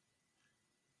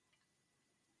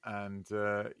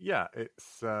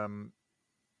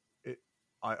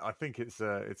I think it's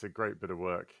a great bit of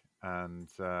work, and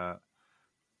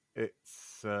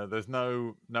it's there's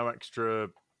no extra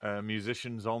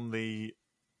musicians on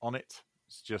it.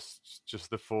 It's just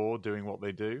the four doing what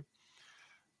they do.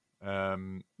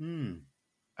 And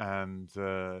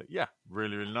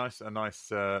really, really nice. A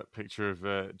nice picture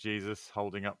of Jesus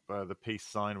holding up the peace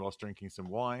sign whilst drinking some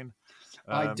wine.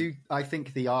 I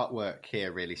think the artwork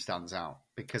here really stands out,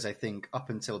 because I think up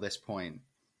until this point,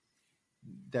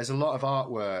 there's a lot of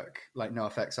artwork, like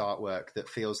NoFX artwork, that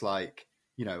feels like,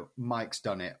 Mike's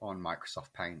done it on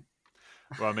Microsoft Paint.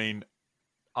 Well, I mean,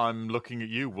 I'm looking at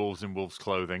you, Wolves in Wolves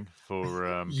clothing,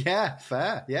 for yeah,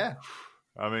 fair, yeah.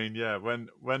 I mean, yeah. When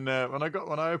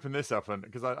I opened this up, and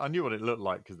because I knew what it looked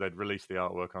like because they'd released the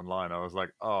artwork online, I was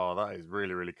like, oh, that is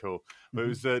really really cool. But it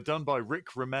was done by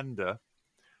Rick Remender,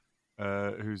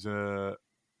 who's a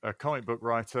comic book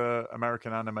writer,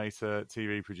 American animator,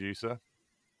 TV producer.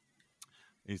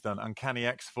 He's done Uncanny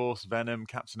X-Force, Venom,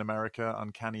 Captain America,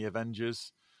 Uncanny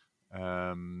Avengers.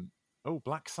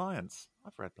 Black Science.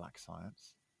 I've read Black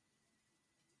Science.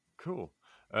 Cool.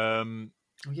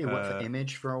 He worked for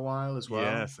Image for a while as well.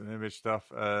 Yes, and Image stuff.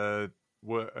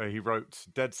 He wrote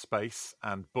Dead Space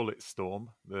and Bulletstorm,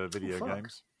 the video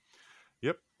games.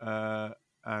 Yep.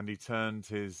 And he turned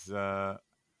his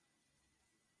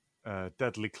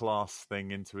Deadly Class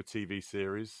thing into a TV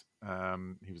series.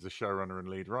 He was the showrunner and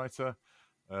lead writer.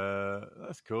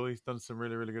 That's cool. He's done some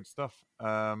really, really good stuff.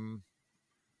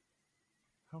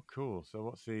 How cool. So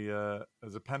what's he...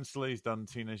 as a penciler, he's done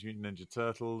Teenage Mutant Ninja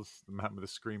Turtles, The Man with a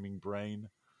Screaming Brain.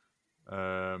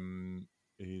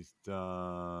 He's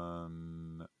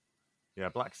done... Yeah,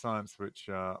 Black Science, which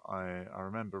I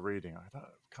remember reading. I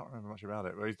can't remember much about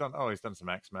it. But he's done some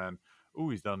X-Men.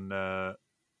 He's done...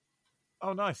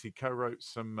 nice. He co-wrote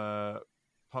some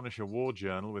Punisher War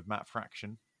Journal with Matt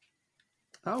Fraction.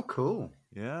 Oh, cool.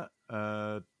 Yeah.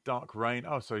 Dark Reign.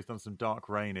 Oh, so he's done some Dark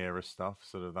Reign era stuff,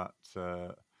 sort of that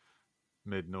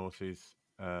mid-noughties,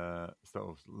 sort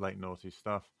of late noughties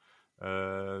stuff.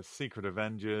 Secret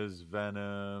Avengers,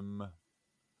 Venom,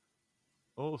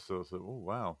 all sorts of... Oh,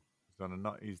 wow.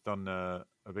 He's done a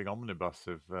big omnibus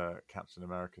of Captain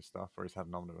America stuff, or he's had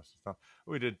an omnibus of stuff.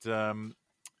 We did...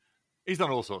 he's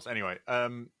done all sorts. Anyway,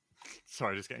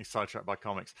 sorry, just getting sidetracked by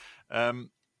comics.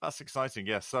 That's exciting.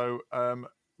 Yeah, so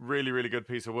really, really good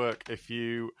piece of work. If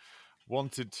you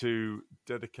wanted to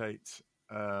dedicate...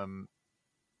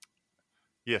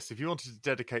 if you wanted to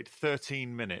dedicate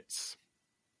 13 minutes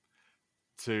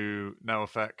to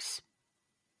NoFX,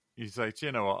 you say, do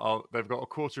you know what, they've got a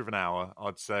quarter of an hour.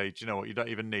 I'd say, do you know what, you don't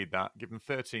even need that. Give them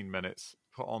 13 minutes,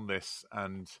 put on this,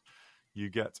 and you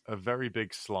get a very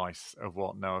big slice of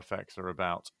what NoFX are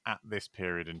about at this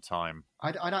period in time.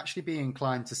 I'd actually be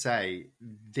inclined to say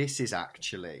this is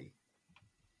actually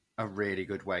a really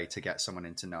good way to get someone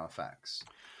into NoFX.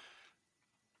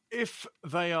 If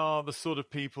they are the sort of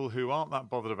people who aren't that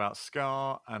bothered about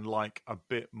ska and like a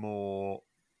bit more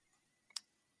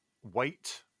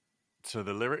weight to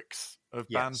the lyrics of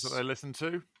bands that they listen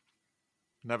to,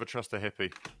 never trust a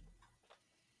hippie.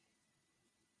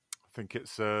 I think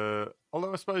it's...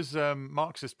 although I suppose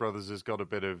Marxist Brothers has got a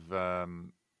bit of...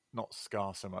 not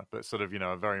ska so much, but sort of,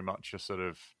 very much a sort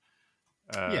of...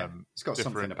 it's got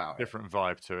something about different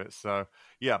vibe to it. So,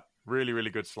 yeah, really, really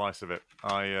good slice of it.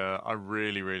 I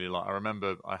really, really like... I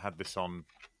remember I had this on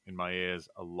in my ears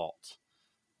a lot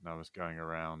when I was going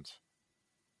around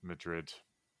Madrid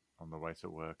on the way to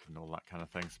work and all that kind of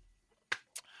things.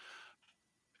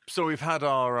 So we've had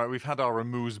our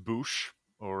amuse-bouche,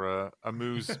 or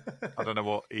amuse... I don't know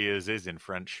what ears is in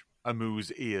French.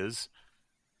 Amuse ears.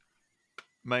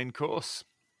 Main course.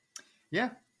 Yeah,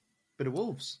 bit of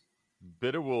wolves.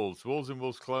 Bit of wolves. Wolves in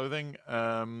wolves clothing.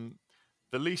 The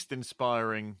least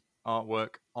inspiring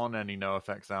artwork on any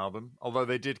NoFX album, although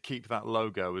they did keep that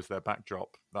logo as their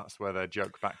backdrop. That's where their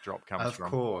joke backdrop comes from.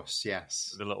 Of course,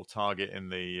 yes. The little target in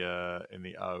the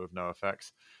O of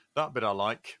NoFX. That bit I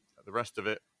like. The rest of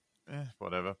it,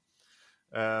 whatever.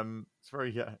 It's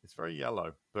very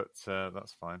yellow, but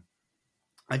that's fine.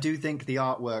 I do think the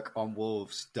artwork on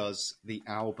Wolves does the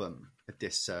album a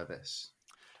disservice.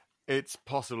 It's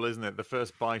possible, isn't it? The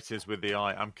first bite is with the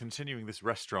eye. I'm continuing this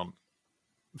restaurant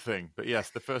thing, but yes,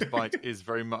 the first bite is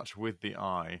very much with the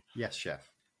eye. Yes, chef.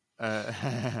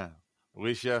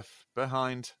 Oui, chef,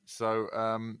 behind. So,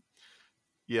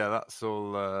 that's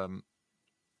all.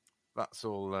 That's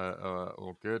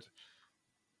all good.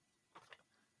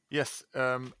 Yes,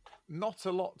 not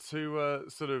a lot to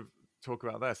sort of talk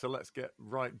about there. So let's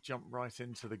jump right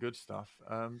into the good stuff.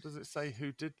 Does it say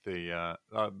who did the?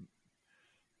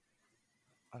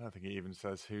 I don't think it even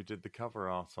says who did the cover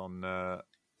art on.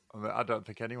 I don't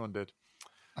think anyone did.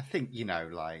 I think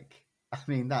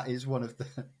that is one of the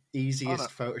easiest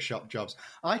Photoshop jobs.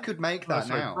 I could make that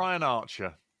now. Brian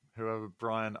Archer, whoever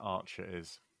Brian Archer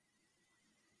is.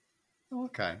 Oh,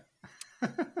 okay. So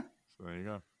there you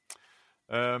go.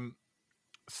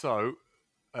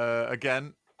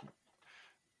 Again,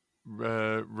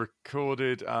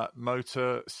 recorded at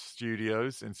Motor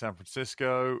Studios in San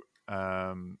Francisco.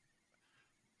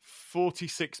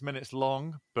 46 minutes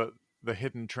long, but the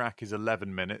hidden track is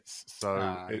 11 minutes,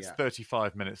 so it's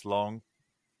 35 minutes long.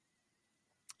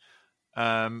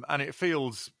 And it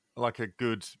feels like a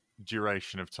good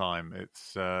duration of time.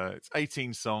 It's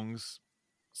 18 songs,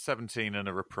 17 and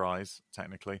a reprise,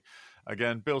 technically.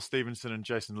 Again, Bill Stevenson and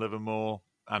Jason Livermore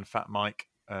and Fat Mike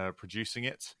producing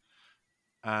it.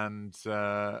 And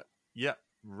yeah,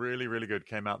 really, really good.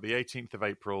 Came out the 18th of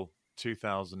April,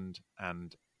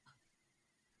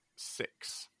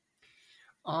 2006.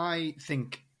 I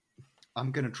think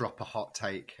I'm going to drop a hot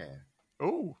take here.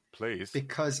 Oh, please.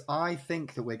 Because I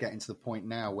think that we're getting to the point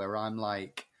now where I'm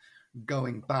like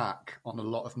going back on a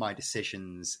lot of my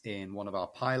decisions in one of our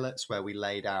pilots where we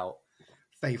laid out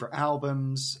favorite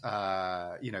albums,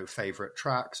 favorite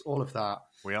tracks, all of that.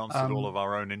 We answered all of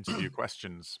our own interview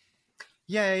questions.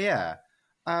 Yeah.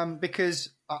 Because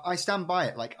I stand by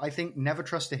it. Like, I think Never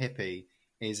Trust a Hippie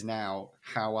is now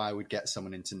how I would get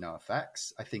someone into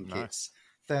NoFX. I think it's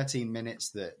 13 minutes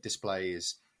that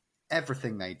displays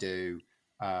everything they do.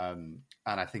 And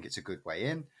I think it's a good way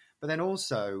in. But then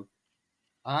also,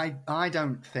 I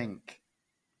don't think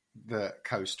that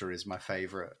Coaster is my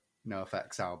favorite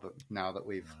NoFX album now that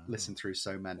we've listened through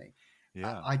so many.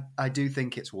 Yeah. I do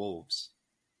think it's Wolves.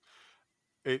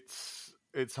 It's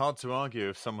hard to argue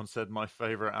if someone said my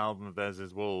favorite album of theirs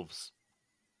is Wolves.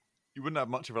 You wouldn't have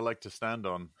much of a leg to stand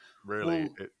on, really.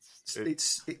 Well,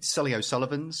 it's Sully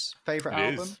O'Sullivan's favorite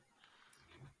album.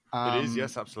 It is,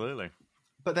 yes, absolutely.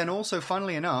 But then also,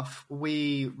 funnily enough,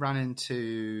 we ran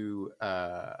into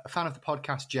a fan of the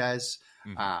podcast, Jez,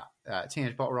 at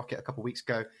Teenage Bottle Rocket a couple of weeks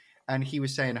ago, and he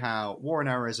was saying how War and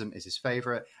Errorism is his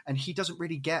favorite, and he doesn't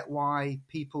really get why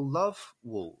people love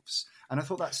Wolves. And I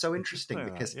thought that's so interesting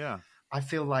because I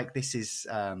feel like this has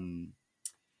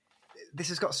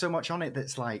got so much on it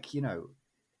that's like,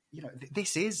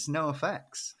 this is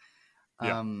NoFX.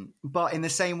 Yeah. But in the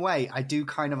same way, I do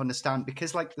kind of understand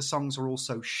because like the songs are all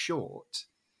so short.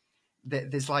 There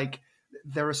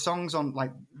are songs on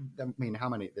how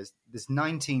many? There's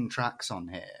 19 tracks on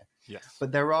here. Yes.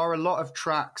 But there are a lot of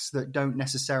tracks that don't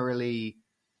necessarily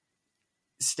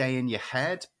stay in your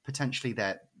head. Potentially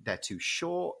they're too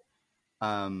short.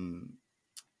 I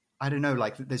don't know,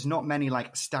 like there's not many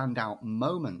like standout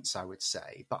moments, I would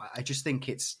say, but I just think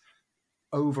it's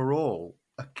overall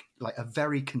a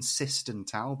very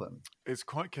consistent album. It's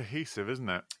quite cohesive, isn't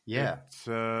it? Yeah.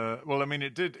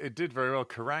 It did very well.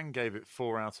 Kerrang gave it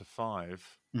 4 out of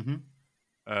 5,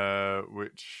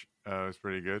 which was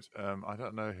pretty good. I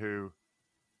don't know who.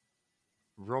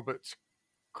 Robert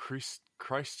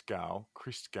Christgau.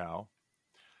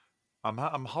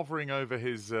 I'm hovering over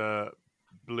his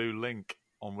blue link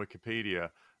on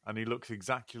Wikipedia, and he looks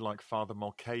exactly like Father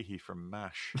Mulcahy from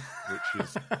MASH, which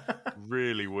is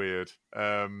really weird.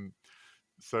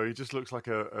 So he just looks like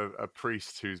a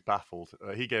priest who's baffled.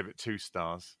 He gave it 2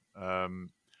 stars.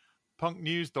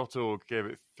 Punknews.org gave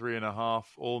it 3.5.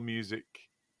 AllMusic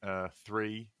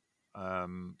 3. I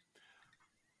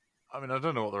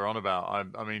don't know what they're on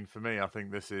about. For me, I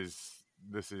think this is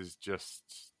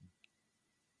just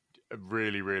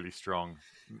really, really strong.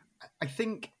 I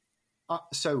think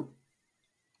so.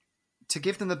 To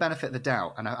give them the benefit of the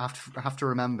doubt, and I have to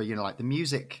remember, the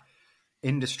music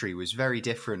industry was very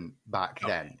different back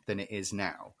then than it is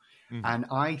now. Mm-hmm. And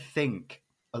I think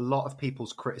a lot of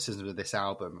people's criticism of this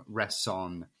album rests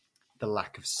on the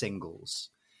lack of singles.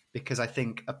 Because I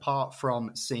think apart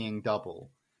from Seeing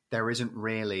Double, there isn't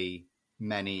really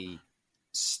many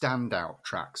standout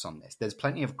tracks on this. There's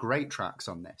plenty of great tracks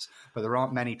on this, but there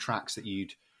aren't many tracks that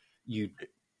you'd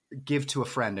give to a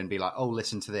friend and be like, oh,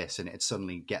 listen to this, and it'd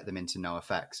suddenly get them into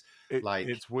NoFX.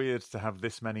 It's weird to have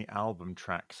this many album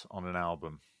tracks on an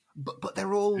album. But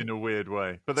they're all... in a weird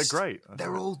way. But they're great.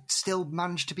 They're all still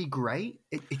managed to be great.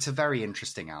 It's a very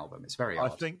interesting album. It's very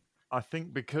odd. I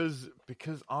think because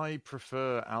I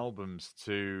prefer albums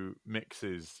to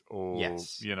mixes or, and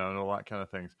all that kind of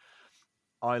things,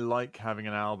 I like having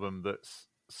an album that's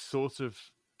sort of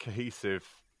cohesive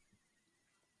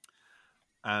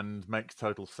and makes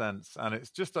total sense, and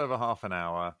it's just over half an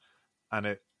hour,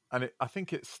 and I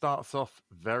think it starts off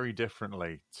very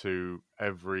differently to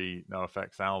every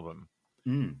NoFX album.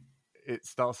 It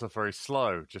starts off very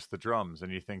slow, just the drums,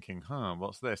 and you're thinking,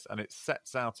 what's this? And it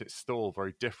sets out its stall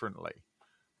very differently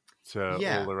to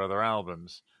all their other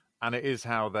albums, and it is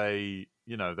how they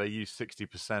use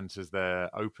 60% as their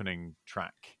opening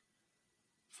track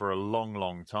for a long,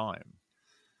 long time.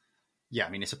 Yeah,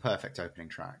 it's a perfect opening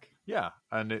track. Yeah,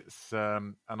 and it's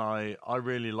and I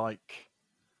really like.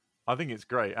 I think it's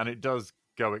great, and it does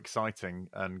go exciting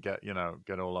and get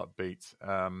all upbeat.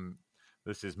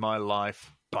 This is my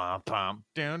life, bam, bam,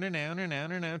 down and down and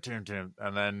down and down,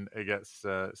 and then it gets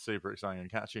super exciting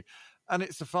and catchy. And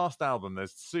it's a fast album.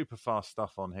 There's super fast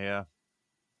stuff on here.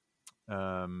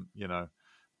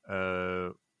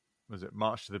 was it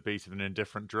March to the Beat of an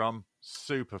Indifferent Drum?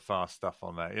 Super fast stuff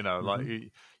on there. Like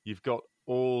you've got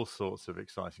all sorts of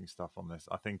exciting stuff on this.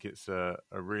 I think it's a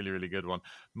really, really good one.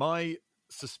 My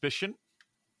suspicion,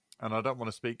 and I don't want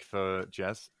to speak for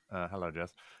Jez. Hello,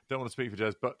 Jez. Don't want to speak for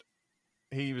Jez, but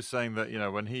he was saying that,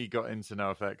 when he got into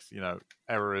NoFX,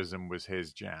 Errorism was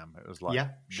his jam. It was like,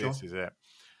 this is it.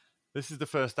 This is the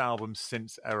first album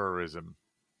since Errorism.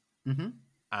 Mm-hmm.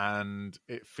 And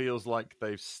it feels like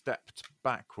they've stepped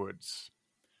backwards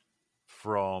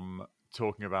from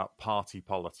talking about party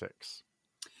politics.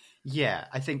 Yeah,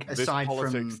 I think aside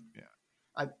from...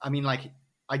 Yeah. I mean, like,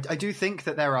 I do think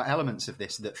that there are elements of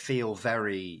this that feel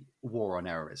very War on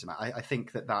Errorism. I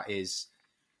think that is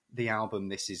the album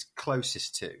this is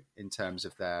closest to in terms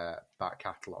of their back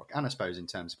catalogue, and I suppose in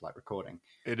terms of like recording.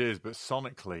 It is, but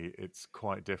sonically it's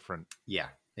quite different. Yeah,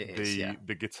 it is.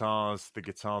 The guitars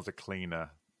are cleaner.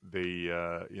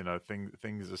 The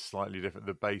things are slightly different.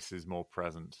 The bass is more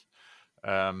present,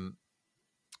 and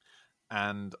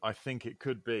I think it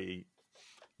could be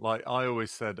like I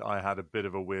always said. I had a bit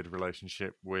of a weird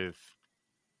relationship with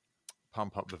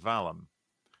Pump Up the Vallum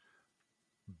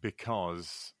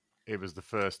because it was the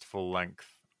first full length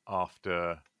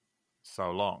after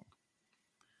so long.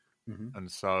 Mm-hmm.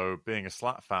 And so being a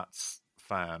Slatfats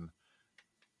fan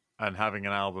and having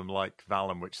an album like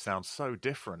Vallum, which sounds so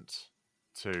different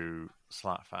to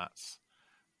Slatfats,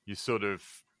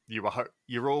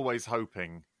 you're always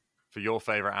hoping for your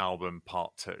favorite album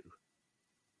part 2.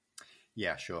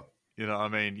 Yeah, sure. You know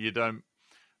what I mean?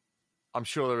 I'm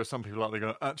sure there are some people out there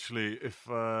going, actually, if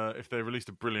they released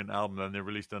a brilliant album and they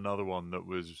released another one that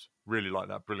was really like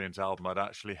that brilliant album, I'd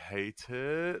actually hate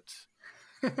it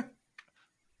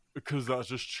because that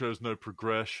just shows no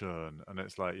progression. And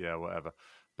it's like, yeah, whatever.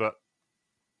 But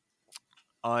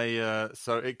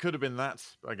so it could have been that.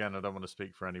 Again, I don't want to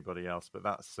speak for anybody else, but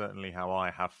that's certainly how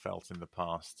I have felt in the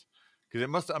past. Because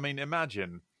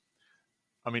imagine.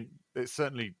 I mean, it's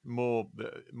certainly more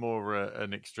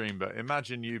an extreme, but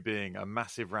imagine you being a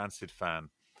massive Rancid fan.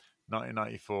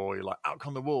 1994, you're like, Out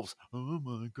Come the Wolves. Oh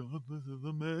my God, this is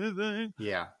amazing.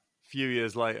 Yeah. A few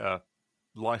years later,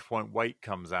 Life Won't Wait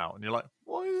comes out, and you're like,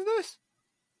 what is this?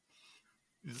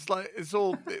 It's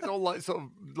all like sort of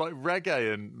like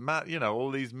reggae and mad, all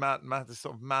these mad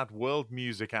sort of mad world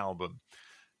music album.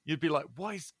 You'd be like,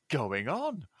 what is going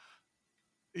on?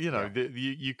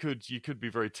 You could be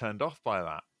very turned off by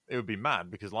that. It would be mad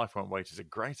because Life Won't Wait is a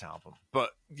great album,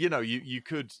 but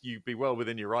you'd be well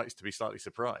within your rights to be slightly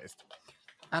surprised.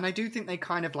 And I do think they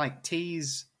kind of like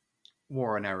tease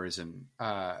War on Errorism.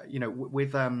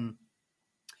 With I'm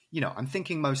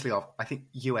thinking mostly of I think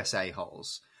USA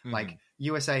Holes. Mm-hmm. Like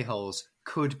USA Holes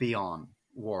could be on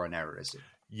War on Errorism.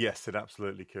 Yes, it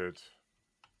absolutely could.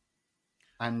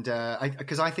 And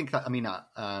because I think that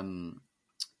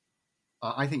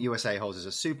I think USA Holes is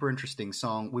a super interesting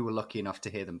song. We were lucky enough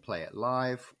to hear them play it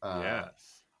live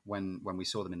when we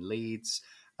saw them in Leeds.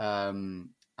 And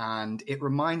it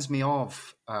reminds me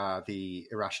of the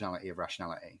Irrationality of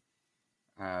Rationality,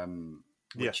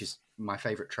 which is my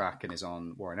favorite track and is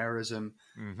on War on Errorism.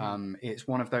 Mm-hmm. It's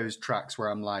one of those tracks where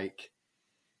I'm like,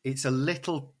 it's a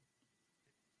little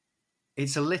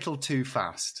too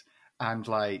fast. And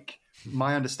like,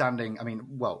 my understanding,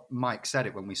 Mike said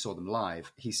it when we saw them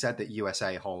live. He said that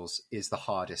USA Holes is the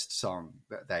hardest song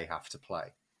that they have to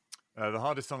play. The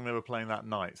hardest song they were playing that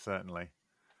night, certainly.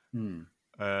 Hmm.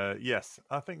 Yes,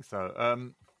 I think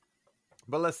so.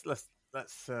 But let's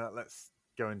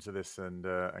go into this and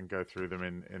go through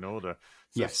them in order.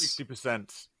 So yes,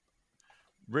 60%,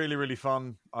 really, really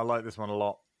fun. I like this one a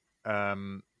lot.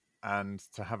 And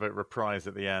to have it reprise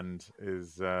at the end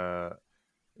is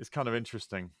kind of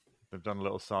interesting. They've done a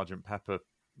little Sgt. Pepper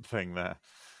thing there.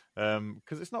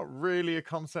 Because it's not really a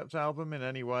concept album in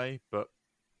any way, but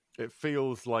it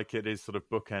feels like it is sort of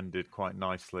bookended quite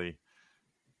nicely.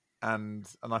 And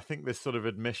I think this sort of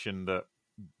admission that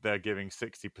they're giving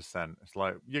 60%, it's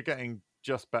like, you're getting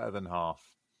just better than half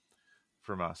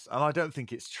from us. And I don't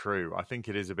think it's true. I think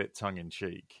it is a bit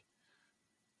tongue-in-cheek.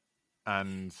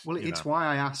 And well, it's why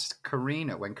I asked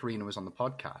Karina when Karina was on the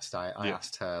podcast. I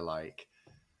asked her, like...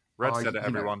 Red said it,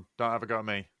 everyone. Don't have a go at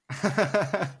me.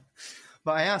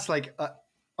 But I asked, like,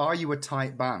 are you a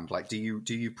tight band? Like, do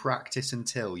you practice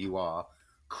until you are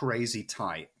crazy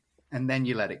tight and then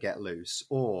you let it get loose?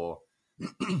 Or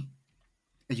are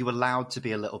you allowed to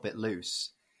be a little bit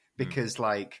loose? Because,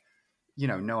 like,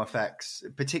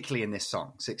 NoFX, particularly in this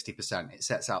song, 60%, it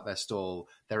sets out their stall.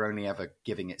 They're only ever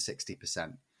giving it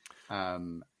 60%.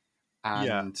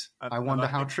 And I wonder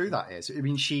how true that is. I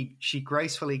mean, she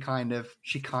gracefully kind of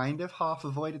half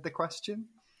avoided the question.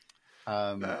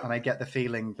 And I get the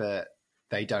feeling that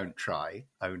they don't try.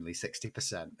 Only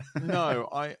 60%. No,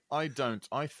 I don't.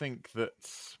 I think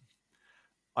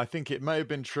it may have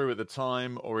been true at the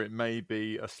time, or it may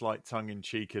be a slight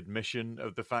tongue-in-cheek admission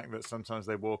of the fact that sometimes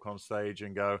they walk on stage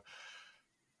and go,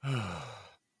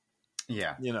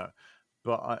 yeah,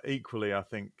 But equally, I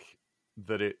think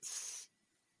that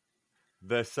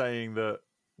they're saying that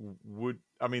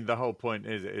the whole point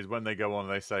is when they go on,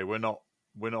 they say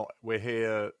we're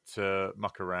here to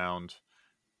muck around.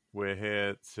 We're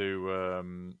here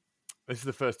to. This is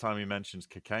the first time he mentions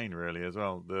cocaine, really, as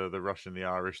well. The Russian, the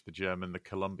Irish, the German, the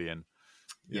Colombian.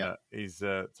 He's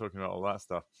talking about all that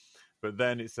stuff. But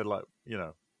then it said, like,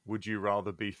 would you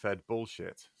rather be fed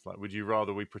bullshit? It's like, would you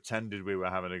rather we pretended we were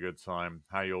having a good time?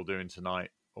 How you all doing tonight?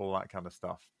 All that kind of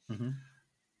stuff. Mm-hmm.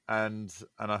 And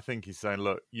I think he's saying,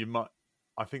 look, you might.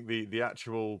 I think the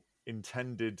actual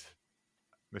intended.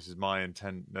 This is my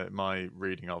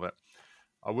reading of it.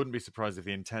 I wouldn't be surprised if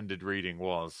the intended reading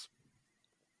was,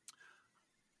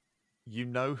 you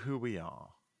know who we are.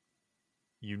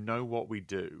 You know what we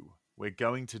do. We're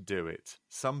going to do it.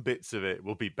 Some bits of it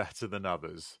will be better than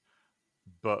others,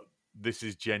 but this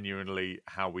is genuinely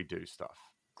how we do stuff.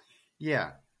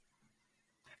 Yeah.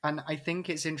 And I think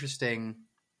it's interesting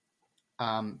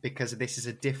because this is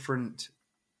a different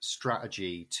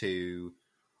strategy to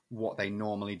what they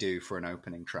normally do for an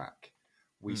opening track.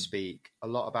 We speak a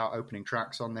lot about opening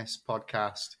tracks on this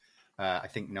podcast. I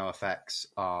think NoFX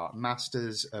are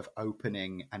masters of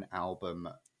opening an album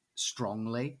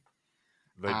strongly.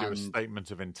 They do a statement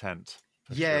of intent.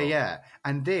 Yeah, sure. yeah.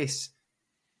 And this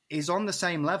is on the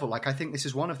same level. Like, I think this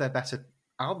is one of their better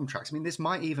album tracks. I mean, this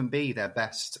might even be their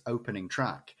best opening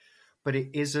track, but it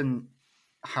isn't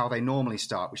how they normally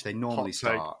start, which they normally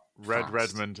start Red fast.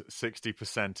 Redmond,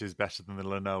 60% is better than the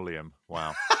Linoleum.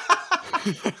 Wow.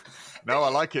 No, I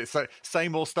like it. So, say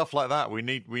more stuff like that. We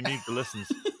need the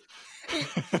listens.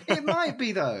 It might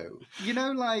be though,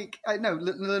 like I know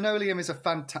Linoleum is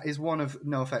is one of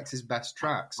NoFX's best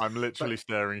tracks. I'm literally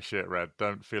staring shit, Red.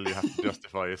 Don't feel you have to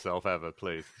justify yourself ever,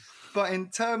 please. But in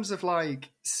terms of,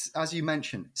 like, as you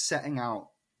mentioned, setting out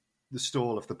the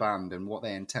stall of the band and what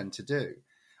they intend to do,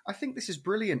 I think this is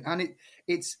brilliant, and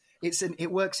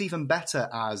it works even better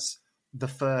as the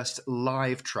first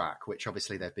live track, which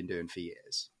obviously they've been doing for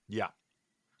years. Yeah,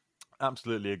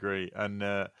 absolutely agree. And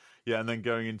and then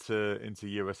going into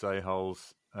USA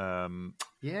Holes,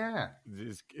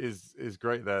 is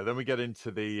great there. Then we get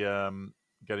into the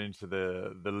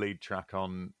lead track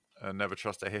on Never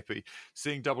Trust a Hippie.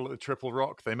 Seeing Double at the Triple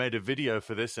Rock, they made a video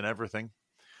for this and everything.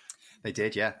 They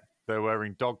did, yeah. They're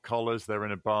wearing dog collars. They're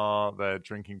in a bar. They're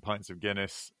drinking pints of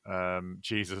Guinness.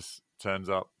 Jesus turns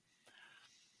up.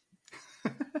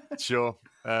 Sure.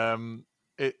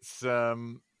 It's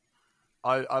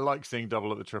I like seeing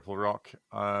Double at the Triple Rock.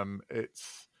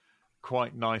 It's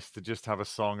quite nice to just have a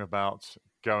song about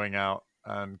going out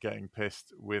and getting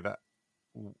pissed with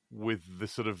the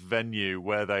sort of venue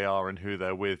where they are and who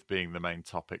they're with being the main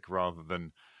topic, rather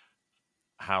than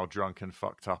how drunk and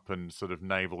fucked up and sort of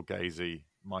navel-gazy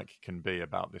Mike can be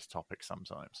about this topic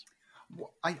sometimes.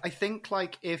 I think,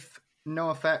 like, if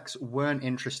NoFX weren't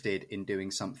interested in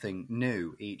doing something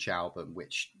new each album,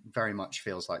 which very much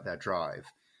feels like their drive,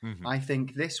 I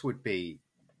think this would be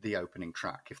the opening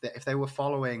track. If they were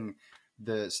following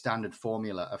the standard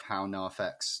formula of how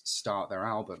NoFX start their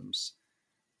albums,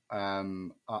 I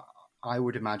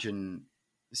would imagine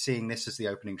seeing this as the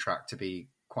opening track to be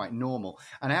quite normal.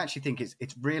 And I actually think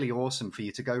it's really awesome for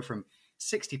you to go from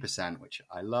 60%, which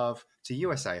I love, to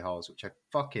USA Holes, which I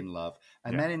fucking love,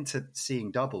 and then into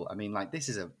Seeing Double. I mean, like, this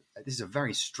is a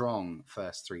very strong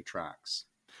first three tracks.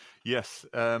 Yes,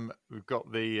 we've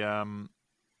got the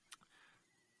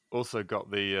also got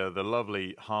the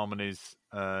lovely harmonies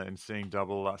in Seeing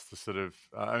Double. That's the sort of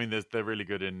they're really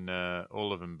good in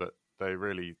all of them, but they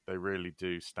really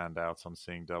do stand out on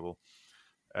Seeing Double.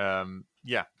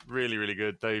 Really, really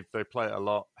good. They play it a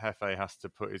lot. Hefe has to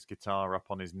put his guitar up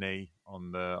on his knee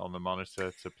on the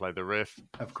monitor to play the riff.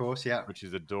 Of course, yeah. Which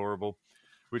is adorable.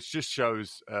 Which just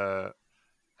shows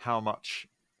how much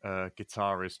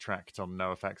guitar is tracked on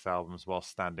NoFX albums while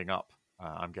standing up.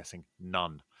 I'm guessing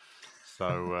none.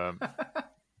 So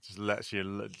just lets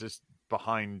you just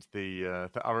behind the.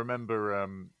 I remember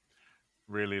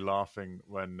really laughing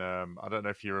when I don't know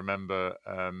if you remember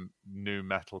nu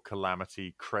metal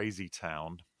calamity Crazy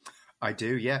Town. I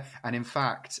do, yeah. And in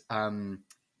fact,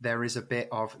 there is a bit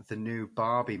of the new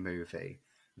Barbie movie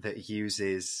that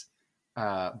uses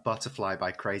Butterfly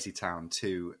by Crazy Town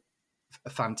to a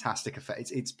fantastic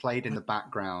effect. It's played in the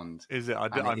background. Is it?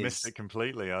 I missed it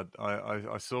completely.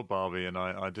 I saw Barbie and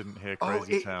I didn't hear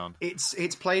Crazy Town.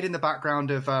 It's played in the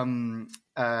background of when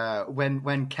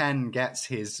Ken gets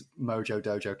his Mojo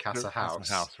Dojo Casa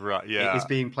house. Right? Yeah, it is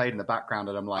being played in the background,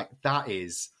 and I'm like, that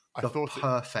is the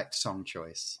perfect song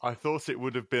choice. I thought it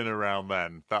would have been around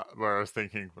then. That where I was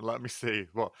thinking. Let me see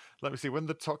when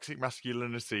the toxic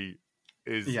masculinity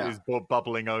is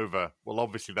bubbling over. Well,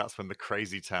 obviously that's when the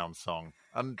Crazy Town song.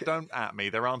 And don't at me,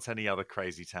 there aren't any other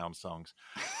Crazy Town songs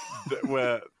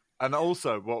where. And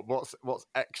also, what's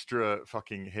extra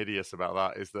fucking hideous about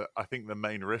that is that I think the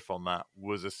main riff on that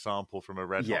was a sample from a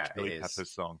Red Hot Chili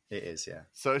Peppers song. It is, yeah.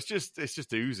 So it's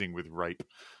just oozing with rape.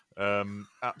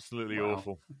 Absolutely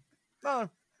awful. No,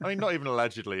 I mean not even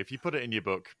allegedly. If you put it in your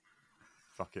book,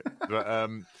 fuck it. But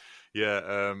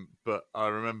but I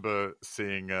remember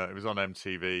seeing it was on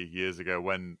MTV years ago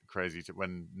when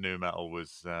nu metal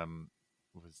was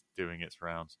doing its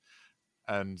rounds,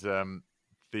 and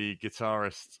the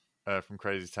guitarist from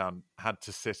Crazy Town had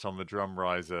to sit on the drum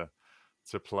riser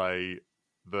to play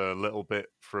the little bit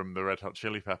from the Red Hot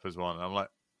Chili Peppers one. And I'm like,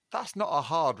 that's not a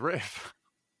hard riff.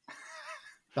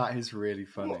 That is really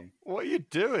funny. What are you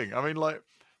doing? I mean, like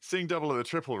seeing Double at the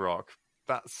Triple Rock.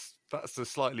 That's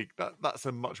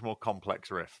a much more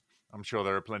complex riff. I'm sure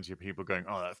there are plenty of people going,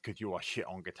 "Oh, that's because you are shit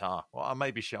on guitar." Well, I may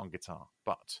be shit on guitar,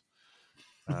 but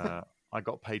I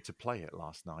got paid to play it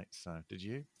last night. So did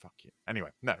you? Fuck you. Anyway,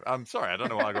 no, I'm sorry. I don't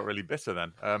know why I got really bitter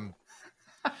then.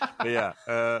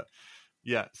 But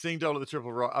yeah. Seeing Double at the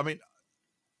Triple Rock. I mean,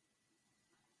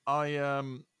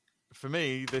 for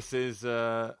me, this is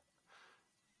an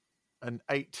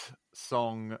 8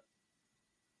 song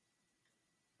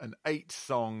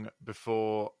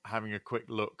before having a quick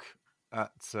look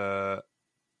at my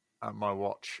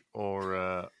watch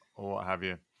or what have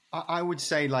you. I would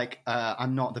say, like,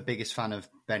 I'm not the biggest fan of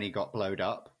Benny Got Blowed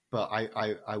Up, but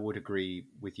I would agree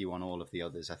with you on all of the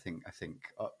others. I think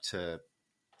up to,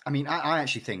 I mean, I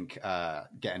actually think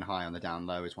Getting High on the Down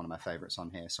Low is one of my favorites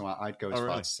on here. So I'd go as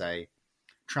far to say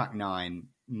track 9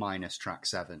 minus track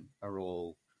 7 are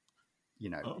all,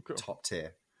 cool. Top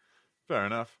tier. Fair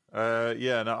enough. I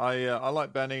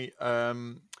like Benny. I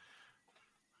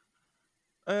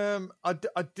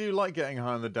do like Getting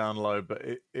High on the Down Low, but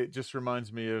it just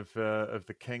reminds me of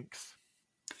the Kinks.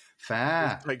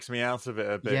 Fair. It takes me out of it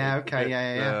a bit. Yeah, okay,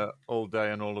 yeah. All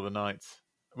day and all of the nights,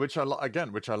 which I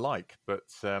like, but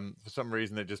for some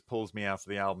reason it just pulls me out of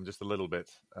the album just a little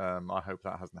bit. I hope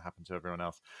that hasn't happened to everyone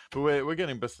else. But we're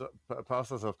getting past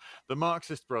ourselves. The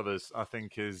Marxist Brothers, I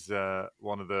think, is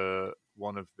one of the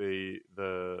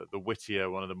wittier,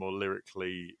 one of the more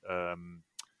lyrically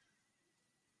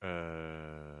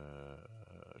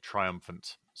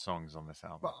triumphant songs on this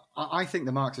album. Well, I think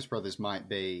the Marxist Brothers might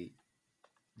be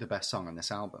the best song on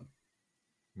this album.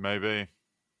 Maybe.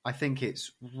 I think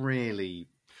it's really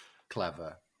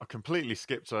clever. I completely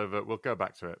skipped over. We'll go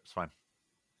back to it. It's fine.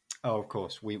 Oh, of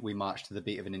course. We march to the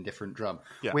beat of an indifferent drum.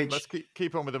 Yeah, let's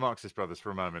keep on with the Marxist Brothers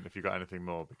for a moment if you've got anything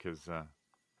more, because...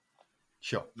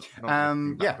 Sure.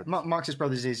 Marxist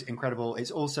Brothers is incredible.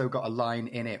 It's also got a line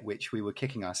in it which we were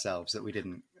kicking ourselves that we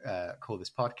didn't call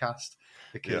this podcast,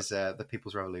 because the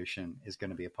People's Revolution is going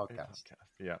to be a podcast.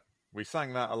 Yeah. We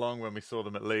sang that along when we saw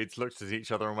them at Leeds, looked at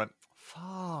each other and went,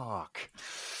 fuck.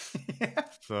 Yeah.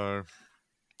 So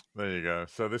there you go.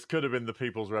 So this could have been the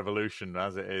People's Revolution.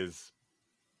 As it is,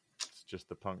 it's just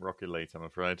the punk rock elite, I'm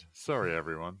afraid. Sorry,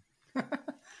 everyone.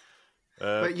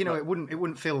 But it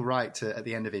wouldn't feel right to, at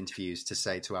the end of interviews, to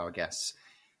say to our guests,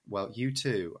 "Well, you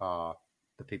two are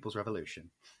the People's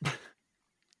Revolution."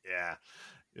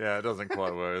 Yeah, it doesn't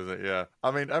quite work, is it? Yeah,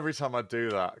 I mean, every time I do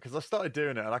that, because I started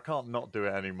doing it and I can't not do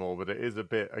it anymore. But it is a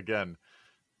bit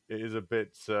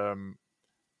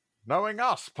knowing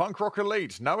us, punk rock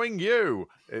elite, knowing you.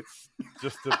 It's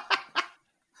just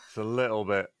it's a little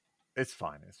bit. It's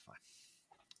fine.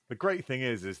 The great thing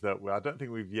is that I don't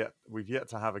think we've yet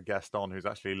to have a guest on who's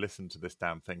actually listened to this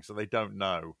damn thing, so they don't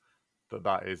know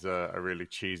that is a really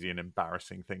cheesy and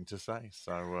embarrassing thing to say.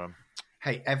 So,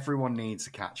 hey, everyone needs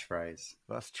a catchphrase.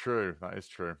 That's true. That is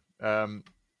true.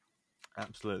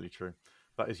 Absolutely true.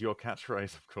 That is your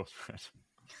catchphrase, of course, Red.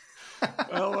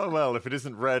 well. If it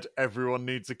isn't Red, everyone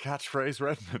needs a catchphrase,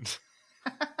 Redmond.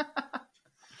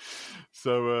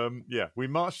 So, we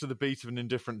march to the beat of an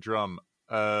indifferent drum.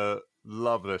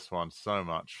 Love this one so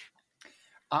much.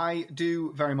 I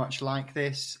do very much like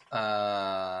this.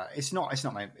 It's not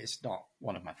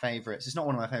one of my favorites. It's not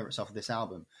one of my favorites off of this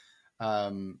album.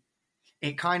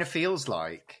 It kind of feels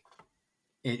like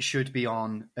it should be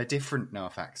on a different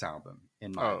NoFX album.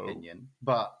 in my opinion.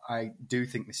 But I do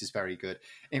think this is very good.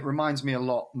 It reminds me a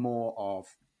lot more of,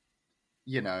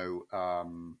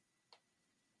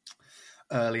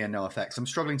 earlier NoFX. I'm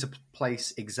struggling to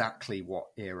place exactly what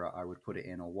era I would put it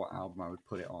in or what album I would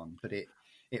put it on, but it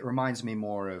reminds me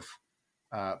more of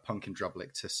Punk in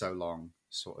Drublic to So Long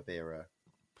sort of era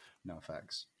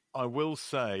NoFX. I will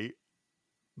say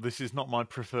this is not my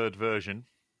preferred version.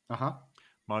 Uh-huh.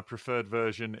 My preferred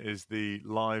version is the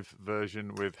live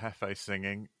version with Hefe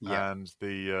singing and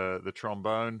the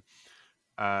trombone,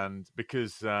 and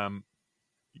because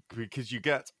you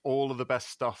get all of the best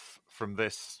stuff from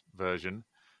this version,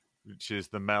 which is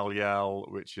the Mel yell,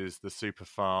 which is the super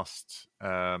fast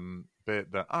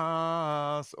bit, the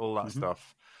ahs, all that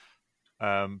stuff.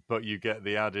 But you get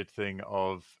the added thing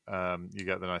of you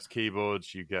get the nice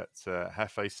keyboards, you get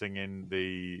Hefe singing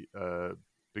the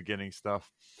beginning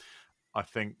stuff. I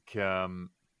think, and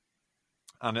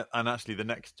actually the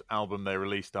next album they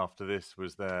released after this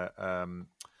was their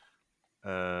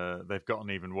They've Gotten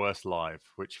Even Worse Live,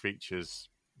 which features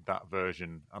that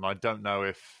version. And I don't know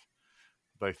if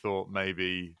they thought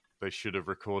maybe they should have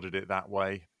recorded it that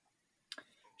way,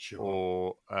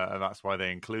 or and that's why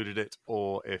they included it,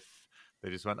 or if they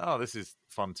just went, oh, this is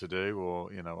fun to do, or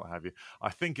what have you.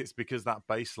 I think it's because that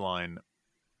bass line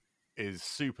is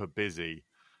super busy.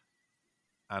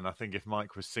 And I think if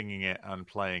Mike was singing it and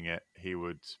playing it, he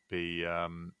would be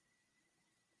in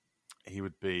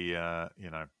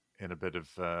a bit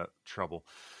of trouble.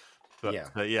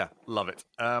 But yeah, love it.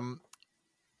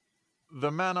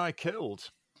 The Man I Killed.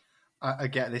 I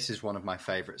get this is one of my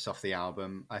favourites off the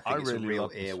album. I think it's really a real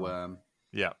earworm.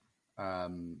 Yeah.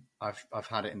 I've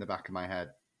had it in the back of my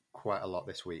head quite a lot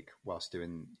this week whilst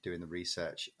doing the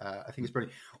research. I think it's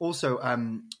brilliant. Also,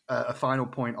 a final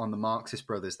point on the Marxist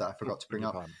Brothers that I forgot to bring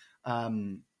up.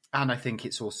 And I think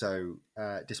it's also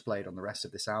displayed on the rest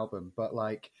of this album. But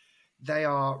they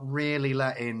are really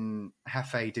letting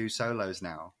Hefe do solos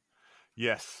now.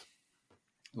 Yes.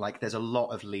 There's a lot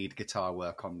of lead guitar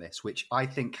work on this, which I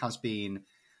think has been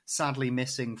sadly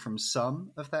missing from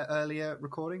some of their earlier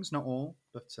recordings. Not all,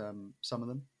 but some of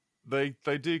them. They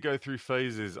do go through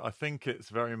phases. I think it's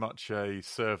very much a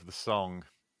serve the song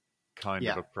kind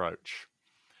of approach.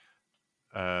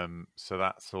 So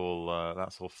that's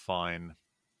all fine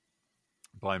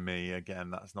by me. Again,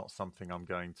 that's not something I'm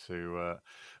going to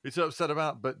be so upset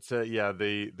about. But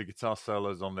the guitar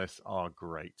solos on this are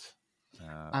great.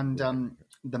 And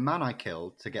The Man I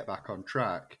Killed, to get back on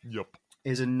track,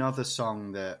 is another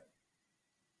song that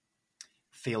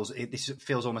feels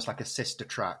almost like a sister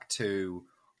track to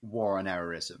War on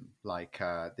Errorism.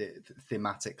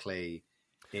 Thematically,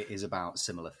 it is about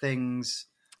similar things.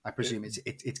 I presume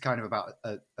it's kind of about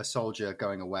a soldier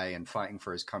going away and fighting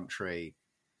for his country.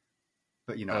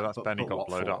 But that's Benny Got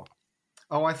Blowed Up.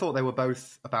 Oh, I thought they were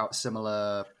both about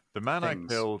similar. The Man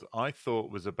things. I Killed, I thought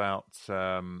was about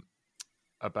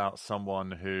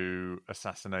someone who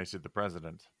assassinated the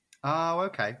president. Oh,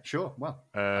 okay, sure. Well,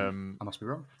 I must be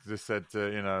wrong. They said,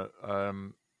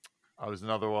 I was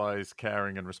an otherwise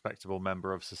caring and respectable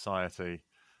member of society,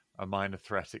 a minor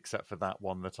threat except for that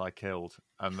one that I killed.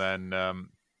 And then,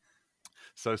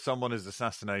 so someone is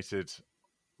assassinated,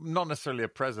 not necessarily a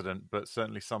president, but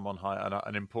certainly someone high,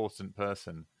 an important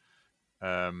person.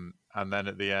 And then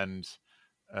at the end,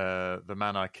 the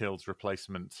Man I Killed's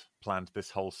replacement planned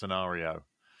this whole scenario.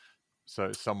 So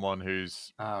it's someone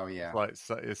who's so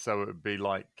it would be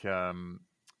like the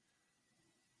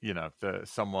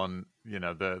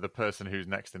person who's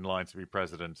next in line to be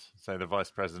president. Say the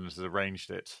vice president has arranged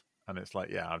it, and it's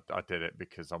like, I did it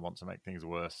because I want to make things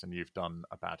worse, and you've done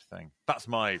a bad thing. That's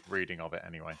my reading of it,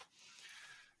 anyway.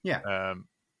 Yeah.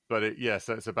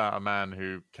 So it's about a man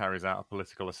who carries out a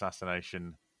political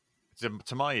assassination.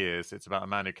 To my ears, it's about a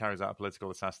man who carries out a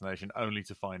political assassination only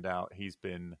to find out he's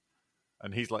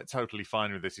totally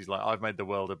fine with this. He's like, I've made the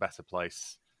world a better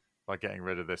place by getting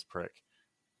rid of this prick.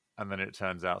 And then it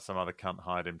turns out some other cunt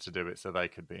hired him to do it so they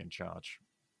could be in charge.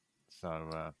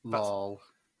 So, lol.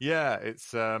 Yeah,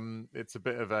 it's a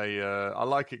bit of a. I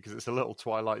like it because it's a little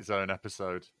Twilight Zone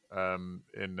episode in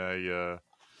a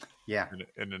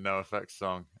NoFX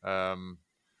song. I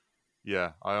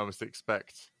almost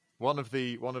expect one of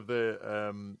the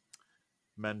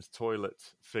men's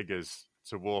toilet figures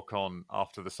to walk on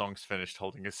after the song's finished,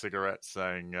 holding a cigarette,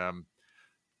 saying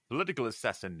 "political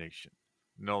assassination."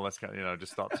 No, let's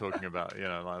just start talking about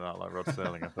like that, like Rod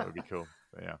Serling. I thought it would be cool.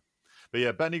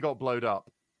 But Benny Got Blowed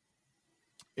Up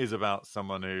is about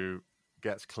someone who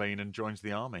gets clean and joins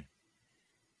the army.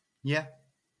 Yeah.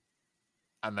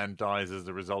 And then dies as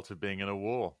a result of being in a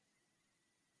war.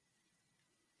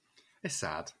 It's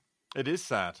sad. It is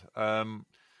sad.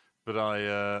 but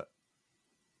I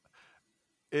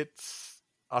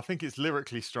think it's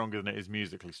lyrically stronger than it is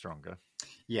musically stronger.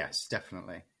 Yes,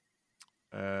 definitely.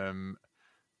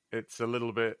 It's a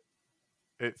little bit.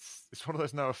 It's one of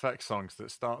those NoFX songs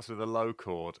that starts with a low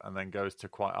chord and then goes to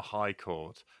quite a high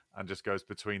chord and just goes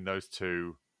between those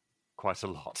two quite a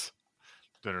lot.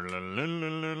 It's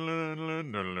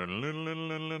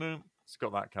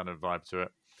got that kind of vibe to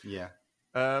it. Yeah.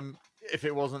 If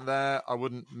it wasn't there, I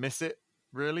wouldn't miss it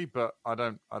really, but I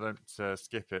don't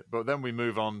skip it. But then we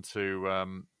move on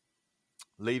to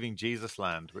Leaving Jesus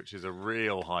Land, which is a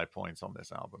real high point on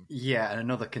this album. Yeah, and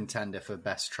another contender for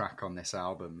best track on this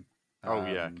album. Oh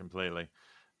yeah, completely.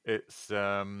 It's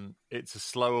a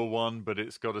slower one, but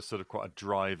it's got a sort of quite a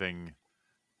driving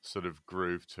sort of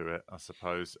groove to it, I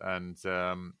suppose. And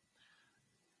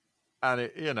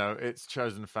it, it's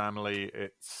Chosen Family.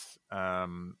 It's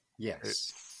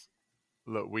yes.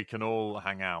 Look, we can all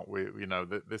hang out.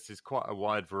 This is quite a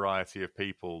wide variety of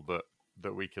people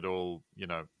that we could all,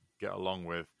 get along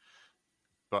with.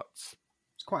 But it's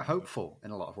quite hopeful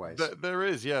in a lot of ways. There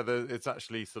is, yeah. It's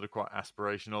actually sort of quite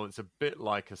aspirational. It's a bit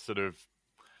like it's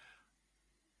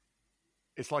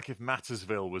like if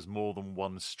Mattersville was more than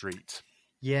one street.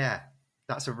 Yeah,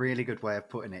 that's a really good way of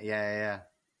putting it. Yeah.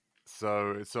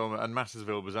 So and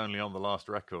Mattersville was only on the last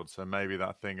record, so maybe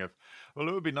that thing of, well,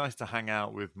 it would be nice to hang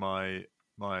out with my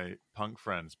punk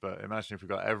friends, but imagine if we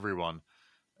got everyone.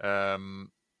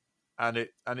 And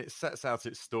it sets out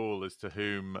its stall as to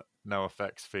whom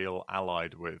NoFX feel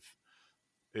allied with.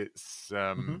 It's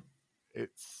I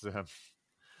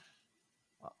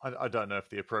don't know if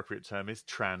the appropriate term is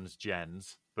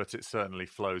transgens, but it certainly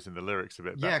flows in the lyrics a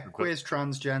bit better. Yeah, queers,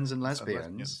 transgens, and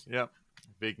lesbians. Yeah,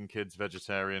 vegan kids,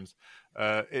 vegetarians.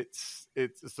 It's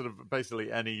sort of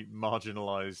basically any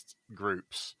marginalised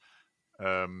groups.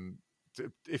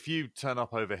 If you turn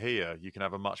up over here, you can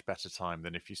have a much better time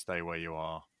than if you stay where you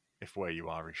are. If where you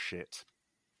are is shit.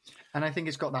 And I think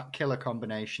it's got that killer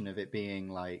combination of it being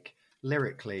like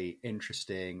lyrically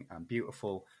interesting and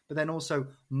beautiful, but then also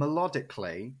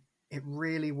melodically, it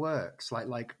really works.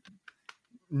 Like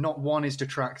not one is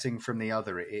detracting from the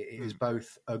other. It is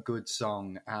both a good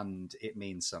song and it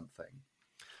means something.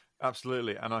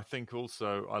 Absolutely. And I think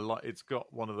also it's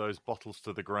got one of those bottles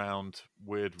to the ground,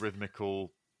 weird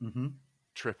rhythmical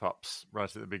trip ups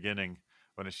right at the beginning.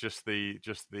 When it's just the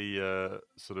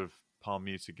sort of palm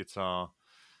muted guitar,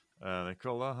 they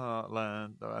call the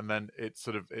Heartland, and then it's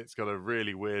got a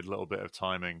really weird little bit of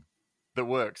timing that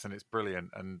works, and it's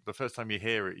brilliant. And the first time you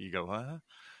hear it, you go, huh?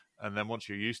 And then once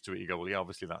you're used to it, you go, well, yeah,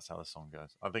 obviously that's how the song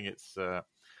goes. I think it's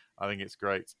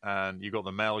great, and you got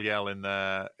the male yell in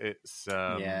there. It's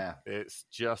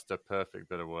just a perfect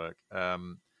bit of work.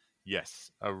 Yes,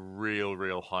 a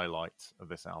real highlight of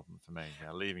this album for me.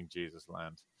 Yeah, Leaving Jesus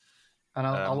Land. And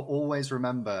I'll always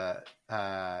remember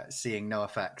seeing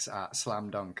NoFX at Slam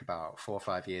Dunk about 4 or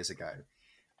 5 years ago,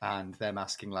 and them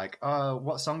asking like, "Oh,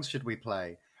 what songs should we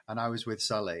play?" And I was with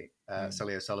Sully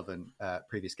O'Sullivan,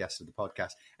 previous guest of the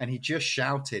podcast, and he just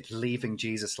shouted "Leaving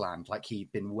Jesus Land" like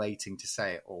he'd been waiting to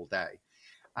say it all day,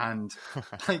 and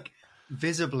like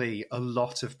visibly a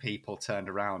lot of people turned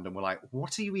around and were like,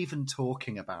 "What are you even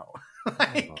talking about?"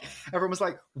 Everyone was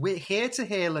like, "We're here to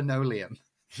hear Linoleum."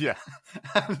 Yeah.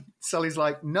 And Sully's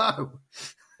like, no.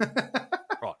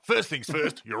 Right. First things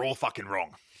first, you're all fucking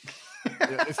wrong.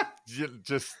 It's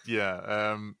just,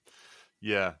 yeah.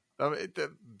 Yeah. I mean,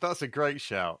 that's a great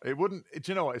shout. It wouldn't,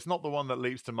 do you know what? It's not the one that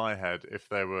leaps to my head if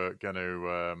they were going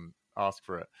to ask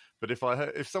for it. But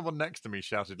if someone next to me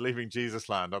shouted "Leaving Jesus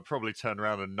Land," I'd probably turn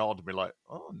around and nod and be like,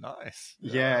 oh, nice.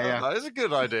 Yeah. That is a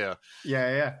good idea.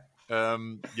 Yeah.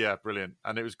 Yeah, brilliant.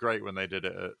 And it was great when they did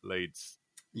it at Leeds.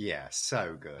 Yeah,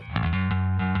 so good.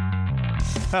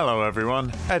 Hello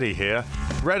everyone, Eddie here.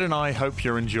 Red and I hope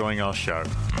you're enjoying our show.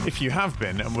 If you have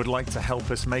been and would like to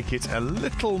help us make it a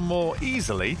little more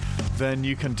easily, then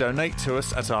you can donate to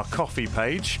us at our Ko-fi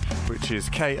page, which is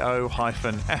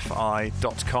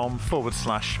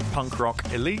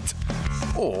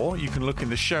ko-fi.com/punkrockelite, or you can look in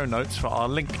the show notes for our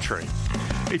link tree.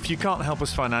 If you can't help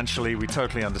us financially, we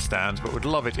totally understand, but would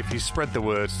love it if you spread the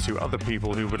word to other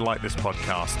people who would like this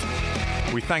podcast.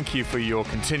 We thank you for your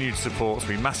continued support.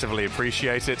 We massively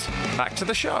appreciate it. Back to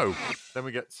the show. Then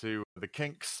we get to the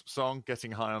Kinks song,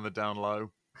 "Getting High on the Down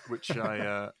Low," which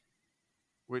I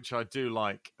do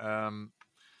like.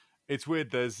 It's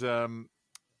weird. There's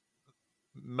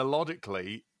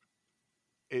melodically,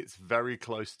 it's very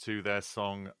close to their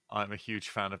song "I'm a Huge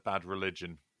Fan of Bad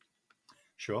Religion."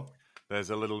 Sure. There's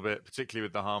a little bit, particularly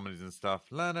with the harmonies and stuff.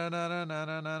 That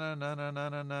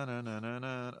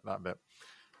bit.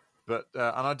 But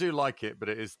and I do like it, but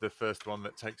it is the first one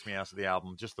that takes me out of the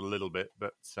album just a little bit.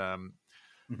 But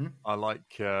I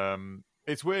like.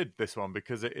 It's weird, this one,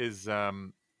 because it is.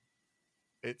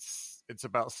 It's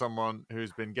about someone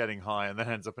who's been getting high and then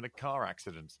ends up in a car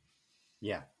accident.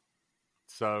 Yeah.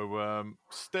 So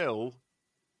still,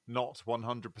 not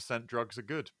 100% drugs are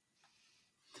good.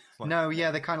 Like, no,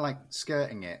 yeah, they're kind of like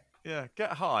skirting it. Yeah,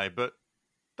 get high, but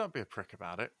don't be a prick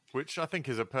about it. Which I think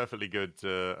is a perfectly good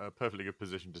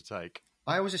position to take.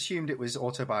 I always assumed it was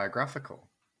autobiographical,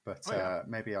 but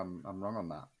maybe I'm wrong on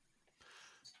that.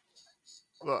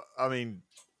 Well, I mean,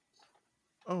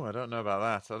 I don't know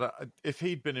about that. If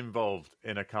he'd been involved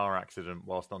in a car accident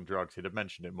whilst on drugs, he'd have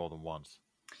mentioned it more than once.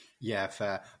 Yeah,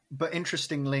 fair. But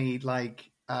interestingly, like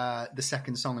the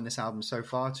second song on this album so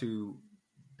far to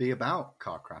be about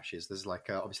car crashes. There's like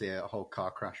obviously a whole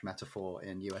car crash metaphor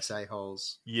in USA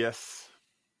Holes. Yes.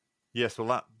 Well,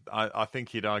 that I think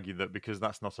he'd argue that because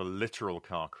that's not a literal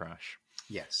car crash.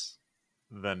 Yes.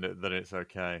 Then it's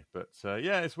okay. But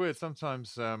it's weird.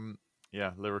 Sometimes,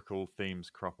 lyrical themes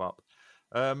crop up.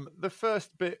 The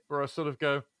first bit where I sort of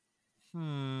go,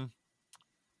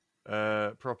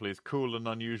 properly is Cool and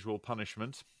Unusual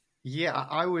Punishment. Yeah,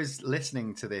 I was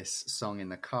listening to this song in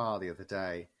the car the other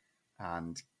day,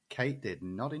 and Kate did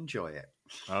not enjoy it.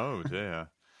 Oh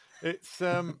dear. It's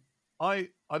I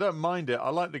don't mind it. I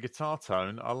like the guitar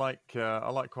tone. I like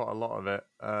quite a lot of it.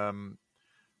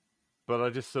 But I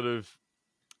just sort of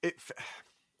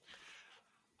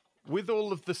with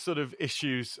all of the sort of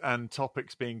issues and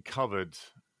topics being covered,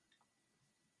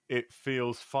 it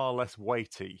feels far less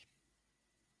weighty.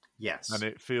 Yes. And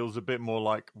it feels a bit more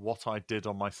like what I did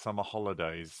on my summer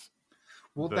holidays.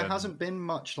 Well, there hasn't been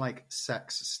much like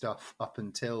sex stuff up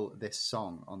until this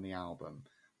song on the album.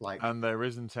 And there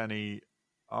isn't any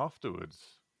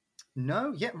afterwards.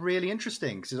 No, yet really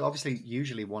interesting, because it's obviously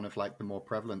usually one of like the more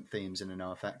prevalent themes in an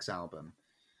NoFX album.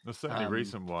 There's certainly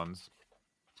recent ones.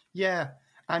 Yeah,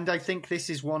 and I think this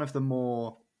is one of the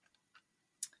more,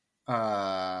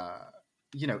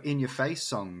 in-your-face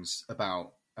songs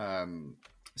about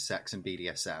sex and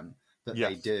BDSM that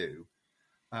they do.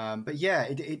 But yeah,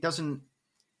 it doesn't.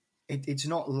 It's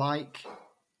not like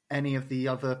any of the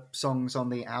other songs on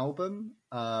the album.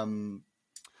 My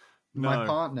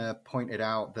partner pointed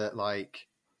out that, like,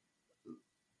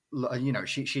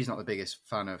 she's not the biggest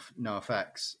fan of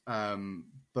NoFX,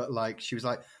 but like she was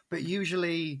like, but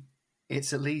usually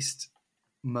it's at least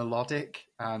melodic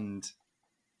and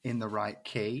in the right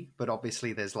key. But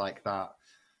obviously there's like that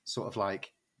sort of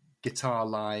like guitar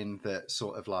line that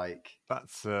sort of like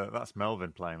that's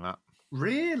Melvin playing that.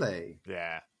 Really?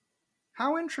 Yeah.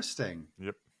 How interesting.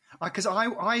 Yep. Because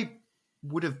I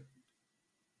would have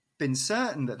been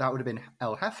certain that would have been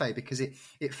El Jefe, because it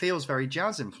feels very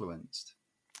jazz influenced.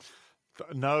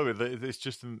 No, it's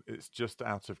just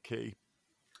out of key.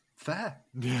 Fair.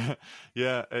 Yeah.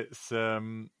 It's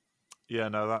that's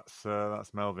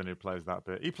Melvin who plays that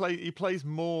bit. He plays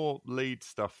more lead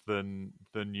stuff than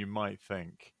you might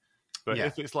think. But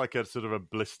if it's like a sort of a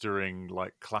blistering,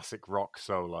 like classic rock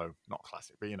solo, not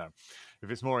classic, but if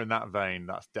it's more in that vein,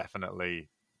 that's definitely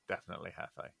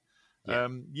Jefe.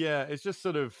 Yeah. It's just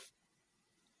sort of,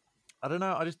 I don't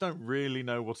know. I just don't really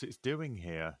know what it's doing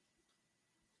here.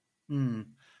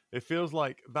 It feels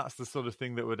like that's the sort of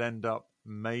thing that would end up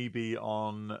maybe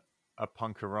on a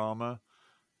Punkorama,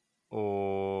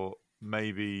 or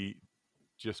maybe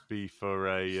just be for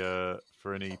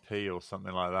an EP or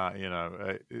something like that.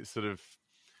 It's sort of,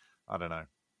 I don't know.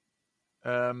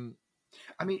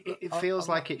 I mean, it feels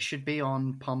like it should be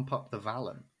on Pump Up the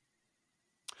Valen.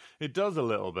 It does a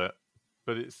little bit,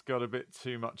 but it's got a bit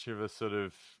too much of a sort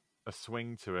of a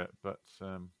swing to it. But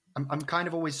I'm kind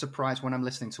of always surprised when I'm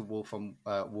listening to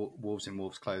Wolves in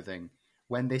Wolves Clothing.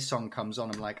 When this song comes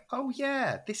on, I'm like, oh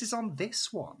yeah, this is on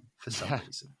this one for some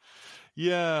reason.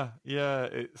 Yeah,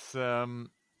 it's and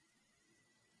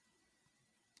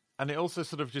it also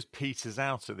sort of just peters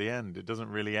out at the end. It doesn't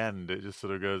really end. It just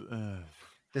sort of goes. Ugh.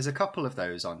 There's a couple of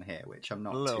those on here which I'm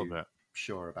not too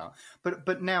sure about.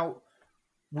 But now,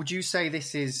 would you say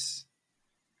this is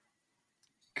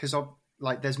because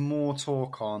like there's more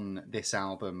talk on this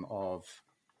album of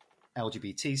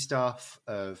LGBT stuff,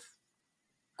 of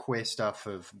queer stuff,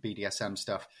 of BDSM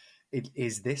stuff.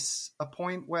 Is this a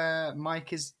point where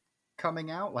Mike is coming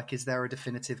out? Like, is there a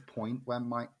definitive point where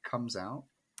Mike comes out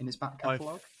in his back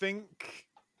catalogue?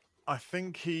 I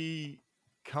think he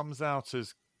comes out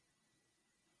as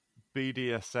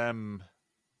BDSM,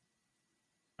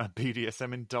 a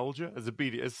BDSM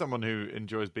indulger, as someone who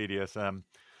enjoys BDSM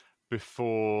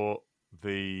before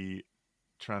the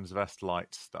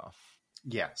transvestite stuff.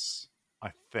 Yes, I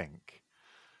think.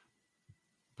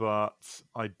 but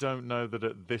I don't know that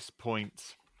at this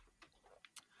point.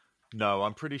 No,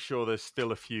 I'm pretty sure there's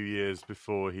still a few years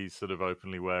before he's sort of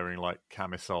openly wearing like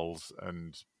camisoles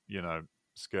and,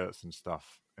 skirts and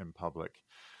stuff in public.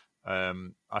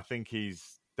 I think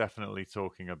he's definitely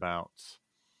talking about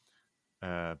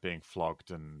being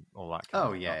flogged and all that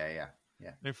kind of stuff.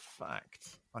 Yeah. In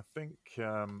fact, I think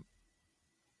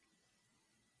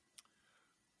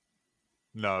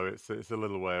no, it's a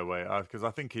little way away because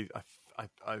I think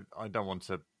I don't want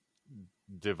to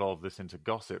devolve this into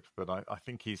gossip, but I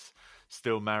think he's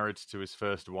still married to his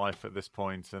first wife at this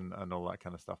point and all that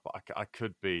kind of stuff. But I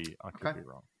could be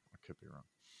wrong. I could be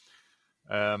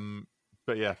wrong.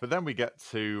 But then we get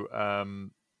to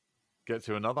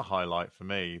another highlight for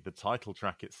me, the title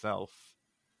track itself,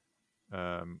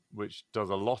 which does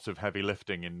a lot of heavy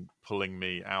lifting in pulling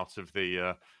me out of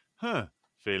the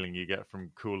feeling you get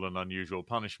from Cool and Unusual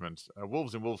Punishment.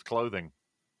 Wolves in Wolves Clothing,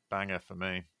 banger for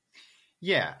me.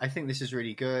 Yeah, I think this is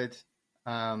really good.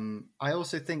 I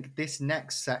also think this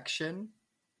next section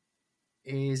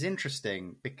is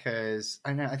interesting because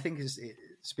I think it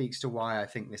speaks to why I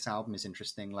think this album is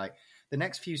interesting. Like the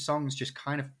next few songs just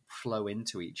kind of flow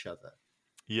into each other.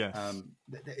 Yes.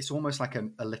 It's almost like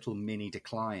a little mini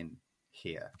decline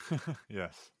here.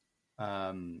 Yes.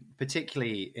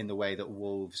 Particularly in the way that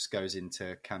Wolves goes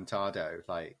into Cantado,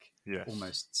 like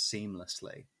almost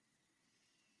seamlessly.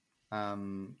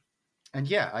 And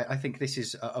yeah, I think this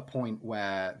is a point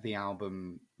where the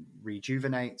album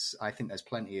rejuvenates. I think there's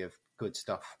plenty of good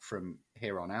stuff from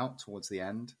here on out towards the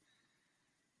end.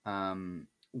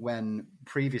 When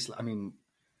previously,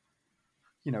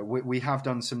 we have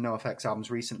done some NoFX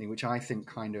albums recently, which I think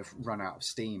kind of run out of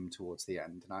steam towards the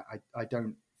end. And I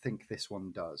don't think this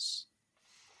one does.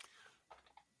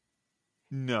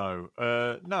 No,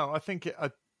 I think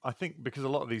because a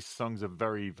lot of these songs are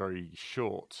very, very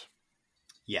short.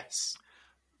 Yes.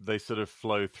 They sort of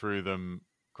flow through them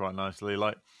quite nicely.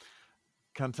 Like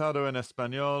Cantado en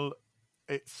Español,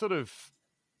 it's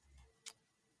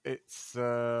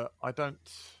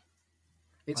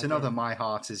another My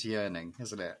Heart is Yearning,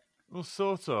 isn't it? Well,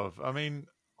 sort of. I mean,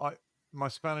 my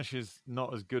Spanish is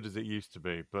not as good as it used to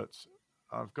be, but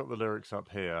I've got the lyrics up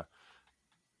here.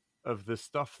 Of the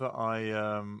stuff that I,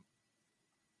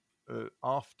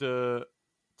 after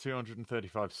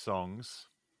 235 songs,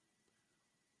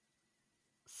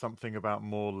 something about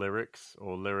more lyrics,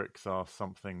 or lyrics are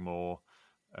something more.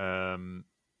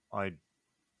 I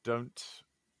don't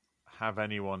have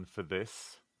anyone for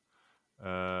this.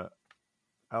 El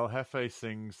Jefe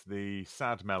sings the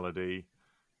sad melody,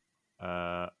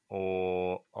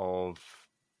 or of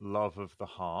Love of the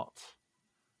Heart.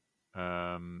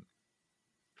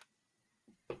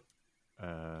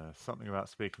 Something about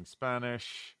speaking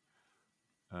Spanish.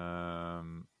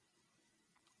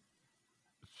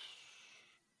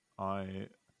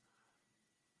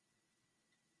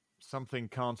 Something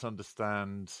can't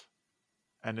understand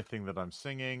anything that I'm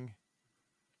singing.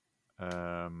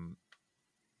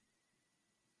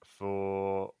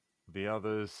 For the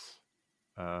others,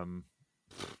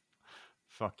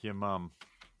 fuck your mum.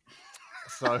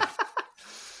 So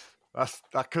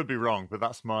that could be wrong, but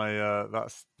that's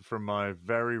that's from my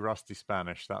very rusty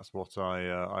Spanish. That's what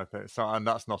I think. So, and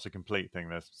that's not a complete thing.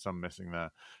 There's some missing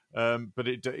there. But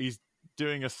he's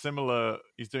doing a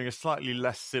slightly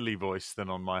less silly voice than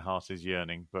on My Heart Is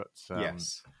Yearning. But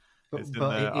yes. But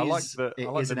it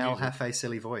is an El Jefe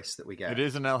silly voice that we get. It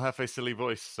is an El Jefe silly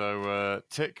voice. So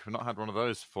tick. We've not had one of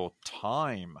those for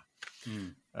time.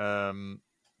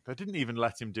 They didn't even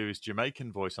let him do his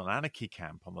Jamaican voice on Anarchy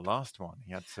Camp on the last one.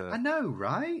 He had to. I know,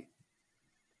 right?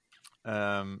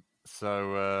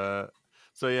 So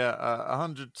yeah,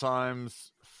 100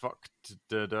 times fucked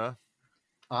dada.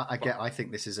 I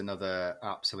think this is another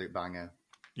absolute banger.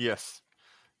 Yes,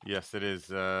 it is.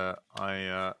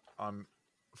 I'm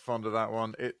fond of that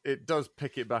one. It does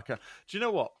pick it back up. Do you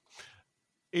know what?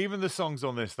 Even the songs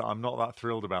on this that I'm not that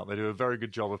thrilled about, they do a very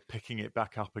good job of picking it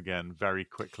back up again very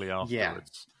quickly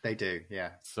afterwards. Yeah, they do. Yeah.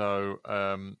 So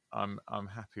I'm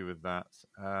happy with that.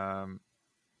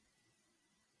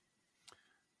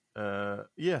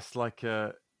 Yes, like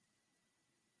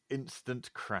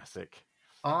instant classic.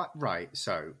 Right.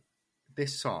 So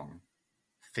this song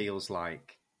feels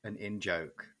like an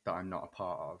in-joke that I'm not a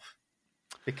part of,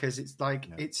 because it's like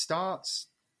it starts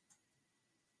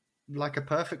like a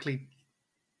perfectly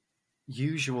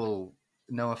usual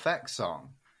NoFX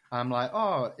song. I'm like,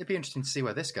 oh, it'd be interesting to see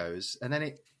where this goes, and then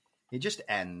it just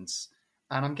ends.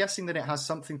 And I'm guessing that it has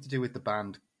something to do with the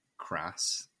band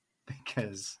Crass,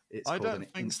 because it's. I don't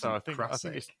think so.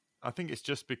 I think it's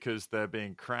just because they're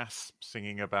being crass,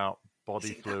 singing about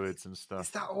body fluids and stuff. Is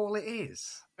that all it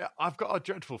is? I've got a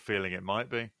dreadful feeling it might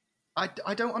be. I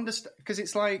don't understand, because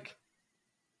it's like,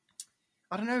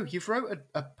 I don't know, you've wrote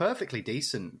a perfectly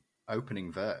decent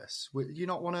opening verse. Would you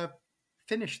not want to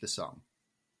finish the song?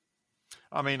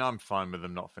 I mean, I'm fine with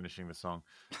them not finishing the song.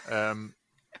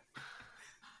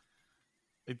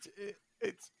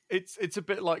 It's a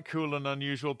bit like Cruel and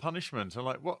Unusual Punishment. I'm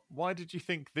like, what? Why did you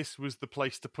think this was the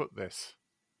place to put this?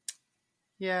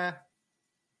 Yeah,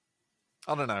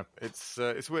 I don't know.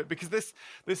 It's weird because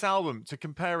this album, to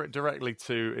compare it directly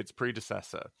to its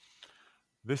predecessor,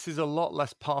 this is a lot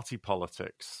less party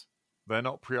politics. They're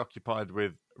not preoccupied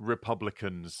with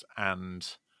Republicans and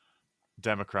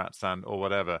Democrats or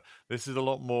whatever. This is a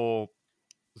lot more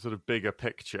sort of bigger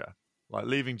picture. Like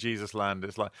Leaving Jesus Land,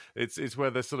 it's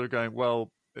where they're sort of going,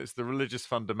 well, it's the religious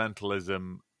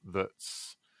fundamentalism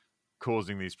that's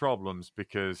causing these problems,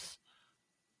 because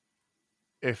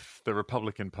if the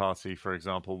Republican Party, for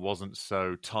example, wasn't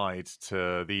so tied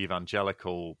to the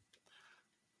evangelical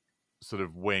sort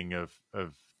of wing of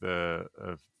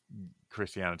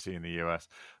Christianity in the US,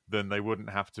 then they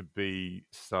wouldn't have to be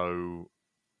so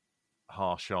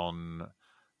harsh on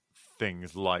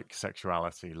things like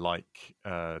sexuality, like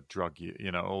drug use,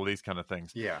 all these kind of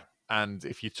things. Yeah. And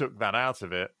if you took that out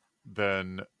of it,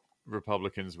 then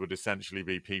Republicans would essentially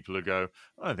be people who go,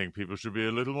 I think people should be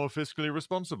a little more fiscally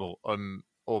responsible.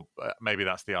 Or maybe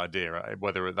that's the idea. Right?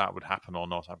 Whether that would happen or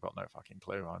not, I've got no fucking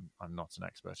clue. I'm not an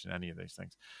expert in any of these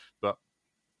things. But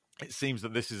it seems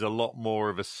that this is a lot more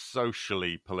of a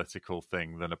socially political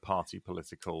thing than a party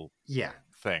political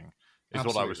thing, is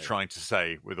Absolutely. what I was trying to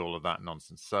say with all of that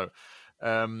nonsense. So,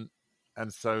 and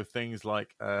so things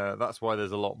like, that's why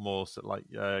there's a lot more, like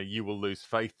You Will Lose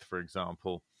Faith, for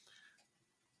example,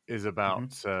 is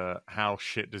about how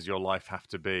shit does your life have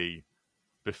to be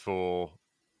before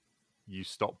you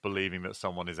stop believing that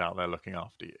someone is out there looking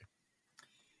after you.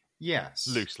 Yes.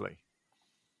 Loosely.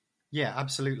 Yeah,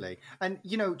 absolutely. And,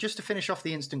 just to finish off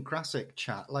the Instant Classic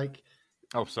chat, like...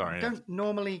 Oh, sorry. You don't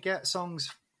normally get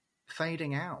songs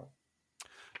fading out.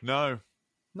 No.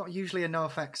 Not usually a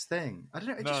NoFX thing. I don't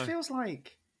know. It just feels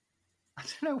like... I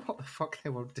don't know what the fuck they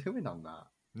were doing on that.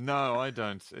 No, I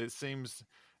don't. It seems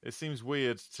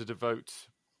weird to devote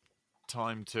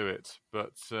time to it,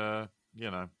 but,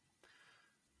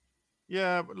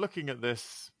 Yeah, looking at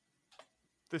this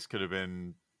could have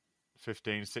been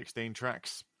 15, 16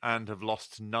 tracks and have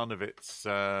lost none of its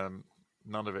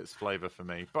flavour for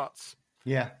me. But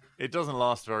yeah, it doesn't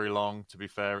last very long, to be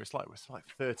fair. It's like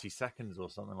 30 seconds or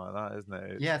something like that, isn't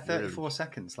it? It's 34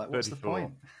 seconds. Like, what's 34. The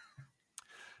point?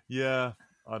 Yeah,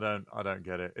 I don't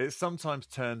get it. It sometimes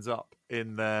turns up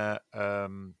in their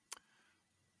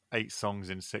 8 songs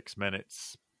in 6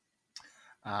 minutes.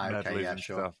 Okay, yeah,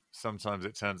 sure. Stuff. Sometimes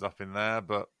it turns up in there,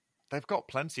 but they've got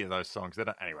plenty of those songs. They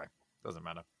don't, anyway. Doesn't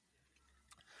matter.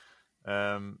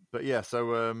 But yeah,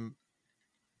 so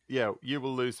You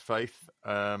Will Lose Faith.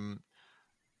 I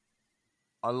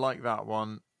like that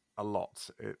one a lot.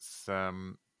 It's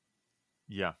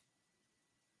yeah,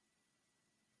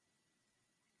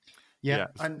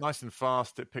 it's nice and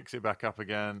fast. It picks it back up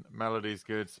again. Melody's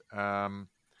good.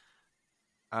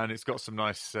 And it's got some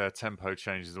nice tempo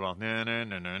changes as well. No, no,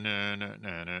 no, no, no, no,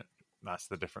 no. That's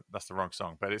the wrong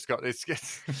song, but it's got those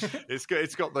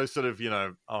sort of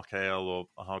RKL or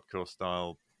hardcore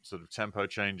style sort of tempo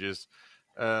changes.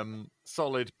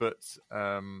 Solid, but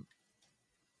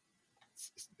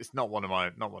it's not one of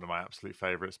my absolute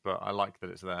favorites. But I like that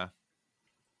it's there.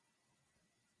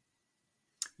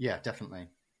 Yeah, definitely.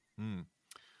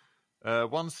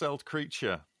 One-Celled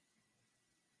Creature.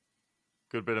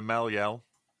 Good bit of Mel Yell.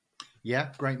 Yeah,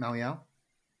 great Mel Yell.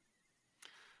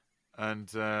 And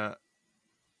I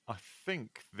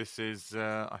think this is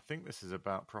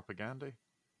about Propaganda.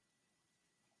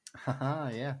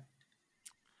 Yeah.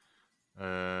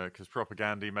 Because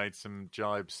Propaganda made some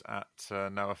jibes at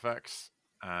NoFX,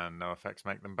 and NoFX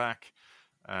make them back,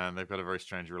 and they've got a very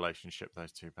strange relationship,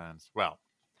 those two bands. Well,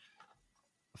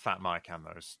 Fat Mike and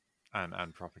those.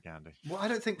 And Propaganda. Well, I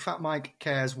don't think Fat Mike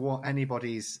cares what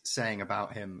anybody's saying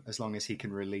about him as long as he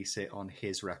can release it on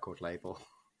his record label.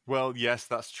 Well, yes,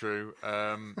 that's true.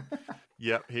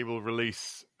 Yep, he will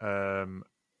release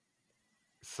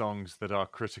songs that are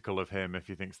critical of him if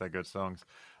he thinks they're good songs.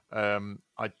 I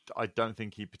don't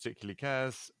think he particularly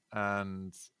cares,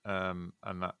 and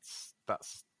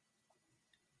that's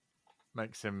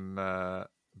makes him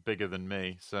bigger than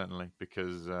me, certainly,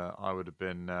 because I would have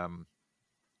been.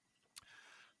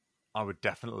 I would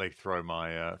definitely throw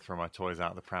my toys out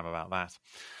of the pram about that,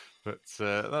 but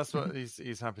that's what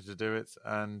he's happy to do it.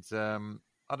 And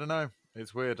I don't know.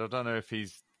 It's weird. I don't know if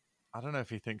he's I don't know if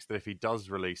he thinks that if he does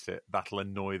release it, that'll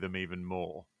annoy them even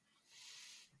more.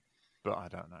 But I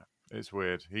don't know. It's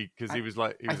weird. I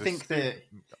think that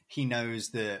he knows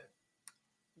that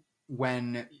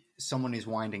when someone is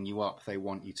winding you up, they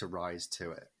want you to rise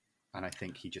to it, and I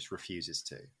think he just refuses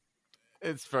to.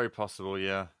 It's very possible,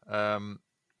 yeah.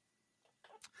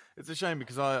 It's a shame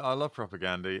because I love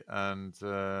Propagandhi, and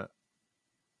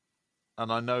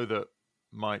I know that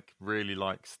Mike really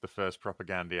likes the first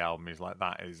Propagandhi album. He's like,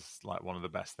 that is like one of the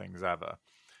best things ever.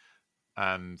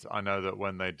 And I know that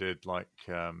when they did like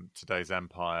Today's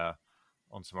Empire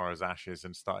on Tomorrow's Ashes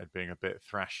and started being a bit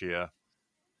thrashier, a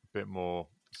bit more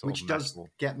sort Which of does metal.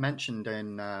 get mentioned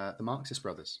in the Marxist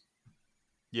Brothers.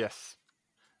 Yes.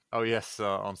 Oh, yes,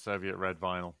 on Soviet Red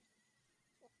vinyl.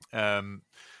 And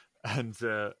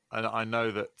I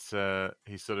know that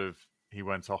he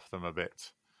went off them a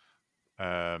bit.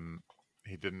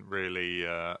 He didn't really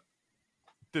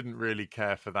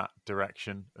care for that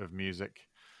direction of music,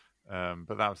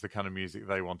 but that was the kind of music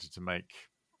they wanted to make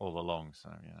all along. So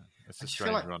yeah, it's a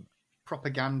strange one.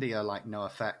 Propagandhi are like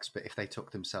NoFX, but if they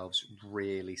took themselves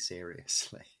really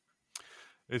seriously.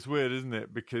 It's weird, isn't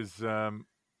it? Because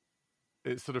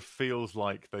it sort of feels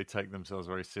like they take themselves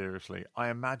very seriously. I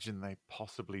imagine they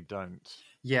possibly don't.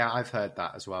 Yeah, I've heard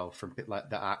that as well from like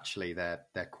that. Actually,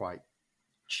 they're quite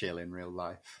chill in real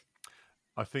life.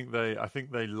 I think they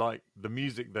like the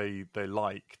music they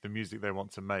like, the music they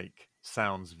want to make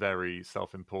sounds very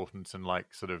self-important and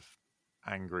like sort of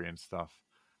angry and stuff.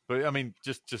 But I mean,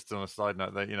 just on a side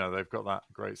note, they've got that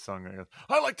great song that goes,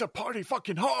 I like to party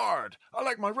fucking hard. I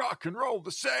like my rock and roll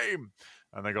the same.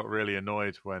 And they got really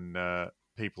annoyed when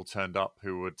people turned up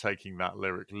who were taking that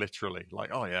lyric literally,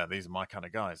 like, oh yeah, these are my kind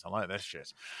of guys. I like this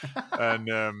shit.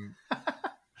 And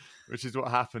which is what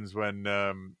happens when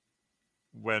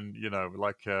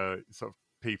sort of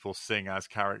people sing as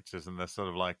characters, and they're sort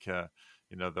of like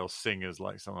they'll sing as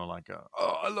like someone like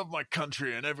oh, I love my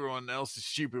country and everyone else is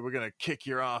stupid, we're gonna kick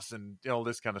your ass and all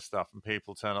this kind of stuff, and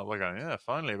people turn up like going, yeah,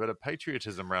 finally a bit of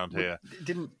patriotism around here.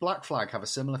 Didn't Black Flag have a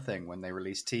similar thing when they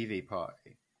released TV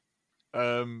Party?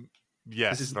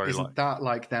 Yes, isn't that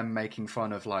like them making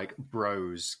fun of like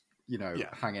bros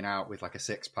hanging out with like a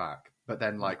six-pack, but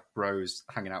then like bros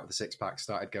hanging out with a six-pack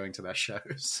started going to their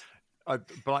shows?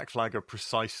 Black Flag are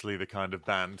precisely the kind of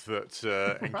band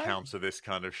that encounter this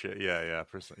kind of shit. Yeah,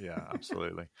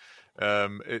 absolutely.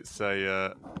 It's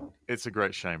a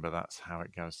great shame, but that's how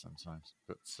it goes sometimes.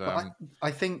 But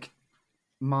I think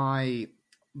my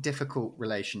difficult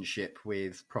relationship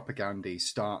with Propagandhi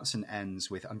starts and ends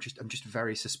with I'm just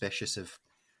very suspicious of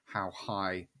how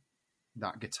high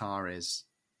that guitar is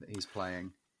that he's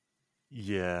playing.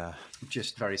 Yeah,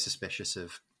 just very suspicious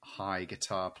of high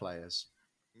guitar players.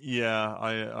 Yeah,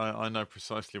 I know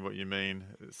precisely what you mean.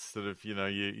 It's sort of,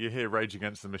 you hear Rage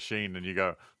Against the Machine and you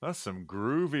go, that's some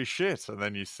groovy shit. And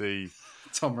then you see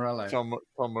Tom Morello. Tom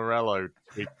Morello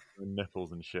tweaking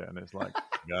nipples and shit. And it's like,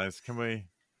 guys, can we...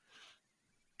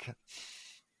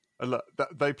 Look,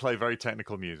 they play very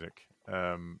technical music,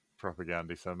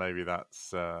 Propagandhi, so maybe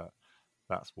that's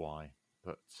why.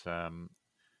 But,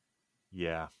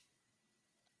 yeah.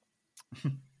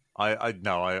 I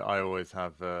always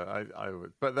have I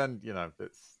would, but then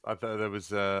there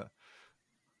was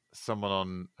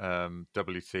someone on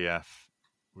WTF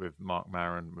with Mark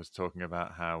Maron was talking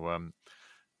about how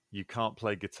you can't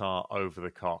play guitar over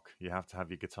the cock. You have to have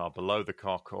your guitar below the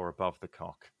cock or above the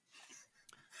cock.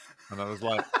 And I was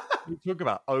like, what are you talking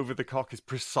about? Over the cock is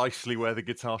precisely where the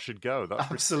guitar should go.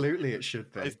 Absolutely, it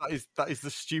should be. That is the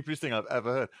stupidest thing I've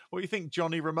ever heard. What do you think?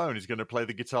 Johnny Ramone is going to play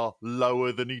the guitar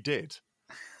lower than he did?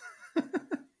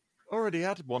 Already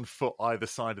had one foot either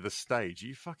side of the stage.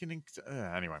 You fucking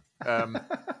anyway.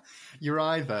 You're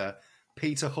either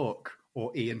Peter Hook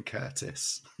or Ian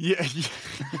Curtis. Yeah.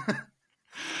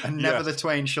 And never the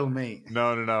twain shall meet.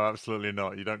 No, absolutely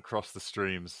not. You don't cross the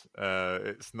streams.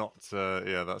 It's not.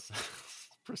 That's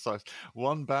precise.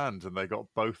 One band, and they got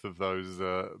both of those,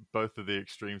 both of the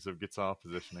extremes of guitar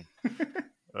positioning.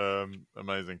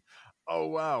 Amazing. Oh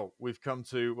wow, we've come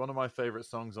to one of my favorite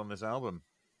songs on this album.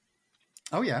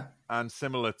 Oh, yeah. And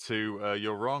similar to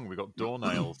You're Wrong, we got Door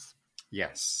Nails.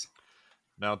 Yes.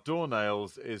 Now, Door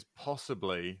Nails is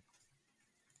possibly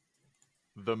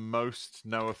the most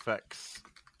NoFX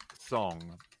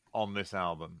song on this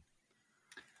album.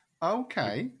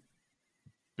 Okay.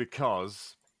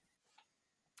 Because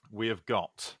we have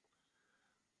got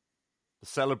the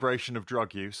celebration of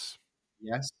drug use.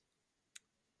 Yes.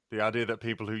 The idea that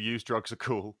people who use drugs are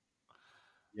cool.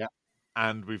 Yeah.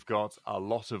 And we've got a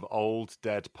lot of old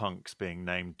dead punks being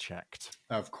name checked.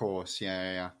 Of course,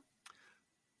 yeah.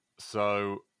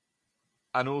 So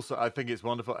And also, I think it's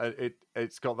wonderful.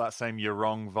 It's got that same "You're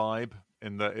Wrong" vibe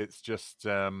in that it's just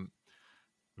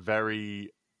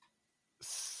very,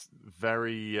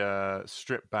 very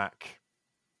stripped back.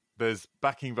 There's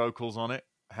backing vocals on it.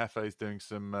 Hefe's doing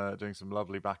some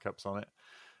lovely backups on it,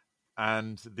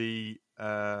 and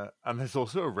there's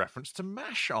also a reference to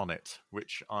MASH on it,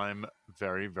 which I'm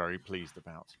very, very pleased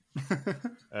about,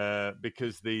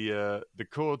 because the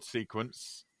chord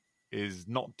sequence is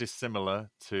not dissimilar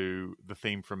to the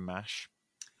theme from MASH.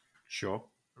 Sure.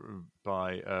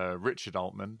 By Richard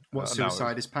Altman.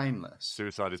 Suicide is painless.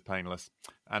 Suicide is painless.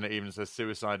 And it even says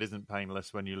suicide isn't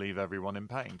painless when you leave everyone in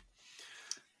pain.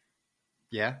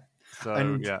 Yeah. So,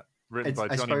 written by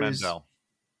Johnny Mandel.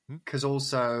 Because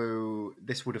also,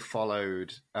 this would have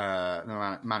followed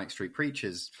the Manic Street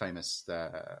Preachers' famous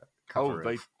cover.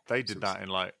 Oh, they did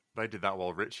that they did that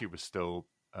while Richie was still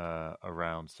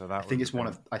around. So that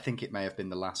I think it may have been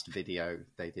the last video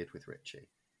they did with Richie.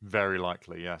 Very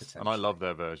likely, yes. And I love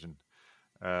their version.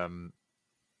 That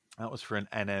was for an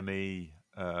NME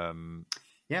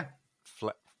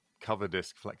cover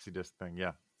disc, flexi disc thing,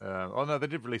 yeah. Oh no, they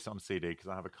did release it on CD because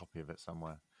I have a copy of it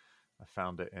somewhere. I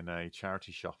found it in a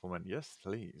charity shop and went, yes,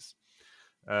 please.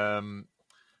 But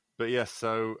yes,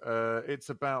 so it's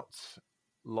about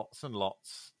lots and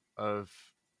lots of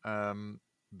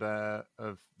their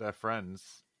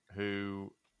friends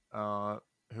who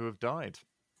have died.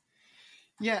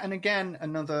 Yeah, and again,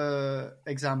 another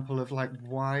example of like,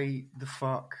 why the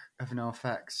fuck have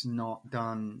NoFX not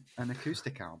done an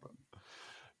acoustic album?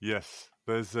 Yes,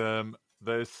 there's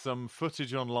some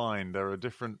footage online. There are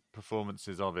different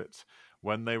performances of it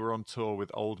when they were on tour with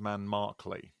Old Man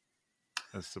Markley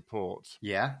as support.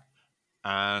 Yeah,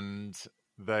 and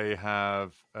they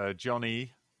have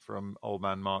Johnny from Old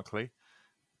Man Markley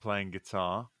playing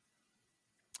guitar.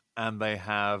 And they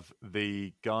have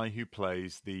the guy who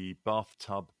plays the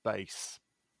bathtub bass.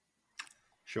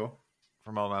 Sure.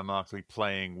 From Old Man Markley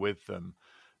playing with them.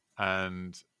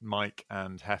 And Mike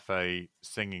and Hefe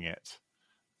singing it.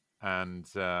 And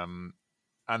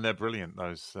they're brilliant,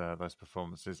 those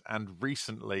performances. And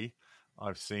recently,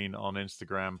 I've seen on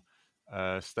Instagram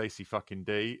Stacey fucking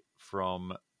D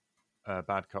from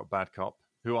Bad Cop,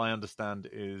 who I understand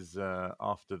is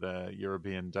after their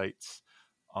European dates,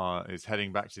 is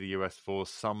heading back to the US for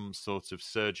some sort of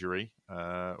surgery,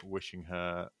 wishing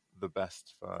her the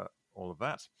best for all of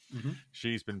that. Mm-hmm.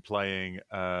 She's been playing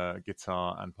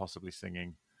guitar and possibly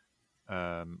singing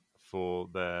for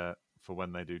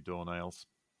when they do Door Nails.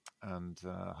 And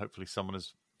hopefully someone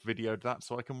has videoed that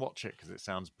so I can watch it because it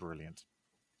sounds brilliant.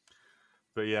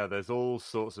 But yeah, there's all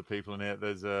sorts of people in here.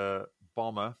 There's a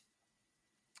Bomber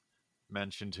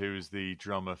mentioned who's the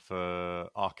drummer for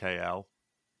RKL.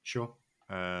 Sure.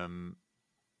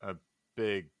 A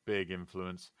big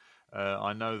influence.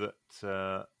 I know that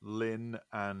Lynn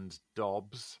and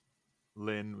Dobbs.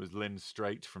 Lynn was Lynn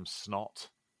Straight from Snot,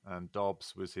 and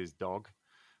Dobbs was his dog,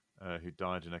 who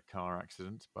died in a car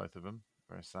accident, both of them,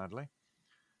 very sadly.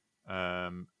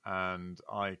 And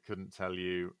I couldn't tell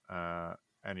you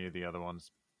any of the other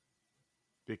ones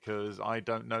because I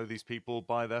don't know these people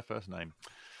by their first name,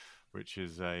 which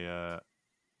is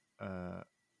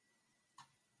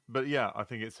but yeah, I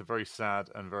think it's a very sad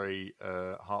and very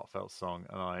heartfelt song,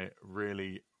 and I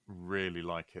really, really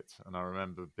like it. And I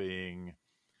remember being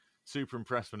super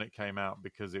impressed when it came out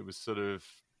because it was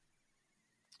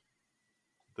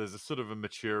there's a sort of a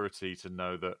maturity to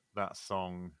know that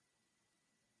song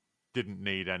didn't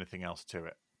need anything else to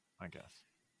it, I guess.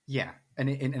 Yeah, and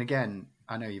again,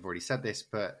 I know you've already said this,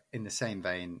 but in the same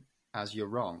vein as You're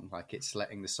Wrong, like it's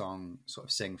letting the song sort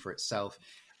of sing for itself.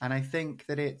 And I think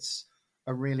that it's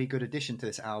a really good addition to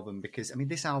this album because, I mean,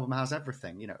 this album has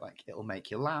everything, you know, like it'll make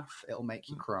you laugh, it'll make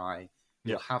you cry,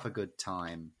 you'll have a good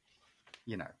time,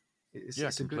 you know. It's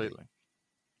completely. A goodie.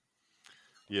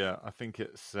 Yeah, I think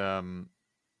it's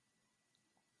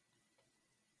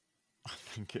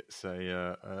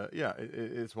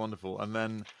it's wonderful. And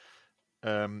then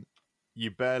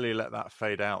you barely let that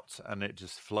fade out and it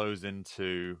just flows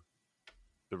into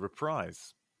the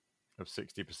reprise of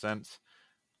 60%.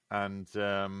 And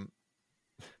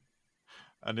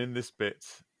and in this bit,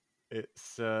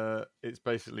 it's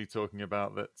basically talking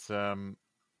about that,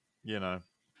 you know,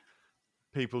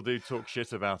 people do talk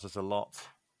shit about us a lot,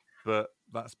 but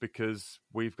that's because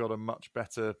we've got a much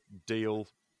better deal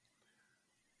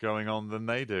going on than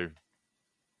they do.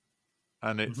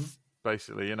 And it's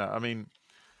basically, you know, I mean,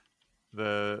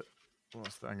 I'm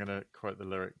going to quote the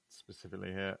lyric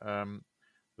specifically here.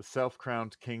 The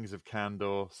self-crowned kings of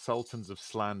candor, sultans of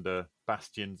slander,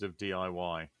 bastions of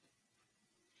DIY.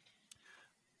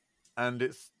 And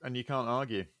you can't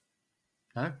argue.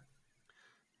 No.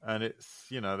 And it's,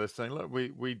 they're saying, look,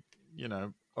 we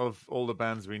of all the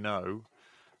bands we know,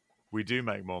 we do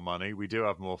make more money, we do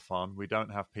have more fun, we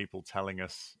don't have people telling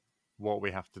us what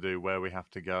we have to do, where we have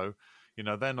to go.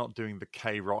 They're not doing the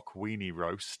K-Rock weenie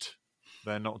roast.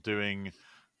 They're not doing,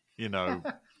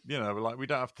 like we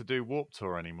don't have to do Warped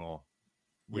Tour anymore.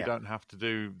 We don't have to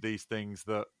do these things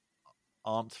that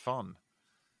aren't fun.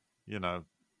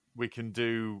 We can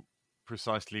do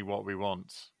precisely what we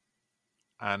want,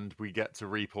 and we get to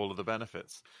reap all of the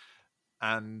benefits.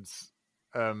 And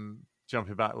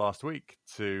jumping back last week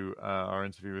to our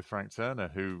interview with Frank Turner,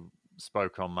 who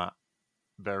spoke on that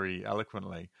very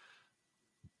eloquently,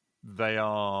 they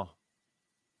are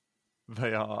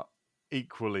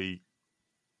equally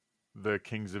the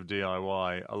kings of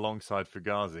DIY alongside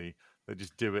Fugazi. They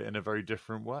just do it in a very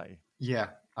different way. Yeah,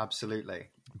 absolutely.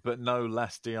 But no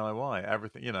less DIY.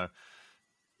 Everything,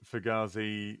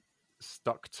 Fugazi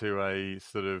stuck to a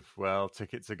sort of, well,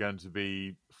 tickets are going to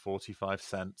be 45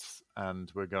 cents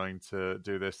and we're going to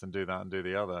do this and do that and do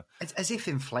the other. It's as if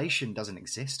inflation doesn't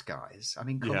exist, guys. I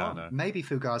mean, come on. No. Maybe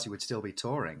Fugazi would still be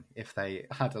touring if they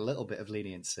had a little bit of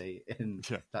leniency in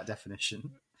that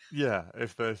definition. Yeah,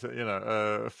 if there's,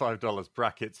 $5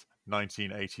 brackets,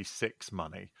 1986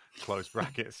 money, close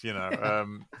brackets,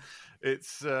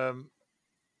 it's,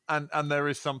 and there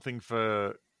is something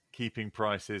for keeping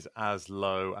prices as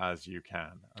low as you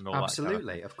can, and all absolutely,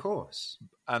 that kind of of course.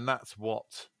 And that's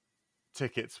what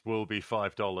tickets will be,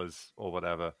 $5 or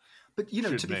whatever. But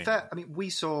to be fair, I mean, we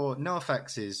saw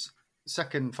NoFX's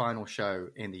second final show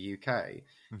in the UK.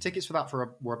 Mm-hmm. Tickets for that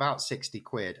were about 60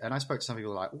 quid, and I spoke to some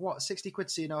people like, "What, 60 quid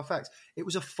to see NoFX?" It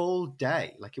was a full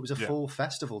day, like it was a full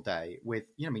festival day with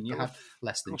you had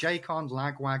Less Than J-Con,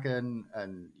 Lagwagon,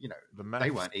 and the Mets,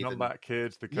 they weren't even Not That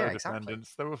Kids, the Codependents. Exactly.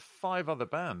 There were 5 other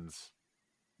bands.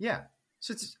 Yeah,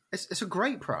 so it's a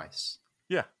great price.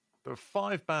 Yeah, there were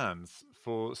 5 bands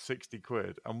for 60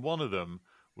 quid, and one of them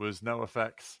was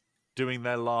NoFX doing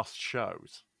their last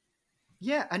shows.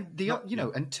 Yeah, and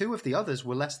and 2 of the others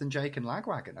were Less Than Jake and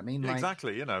Lagwagon. I mean,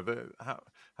 exactly. How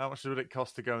much would it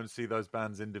cost to go and see those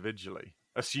bands individually,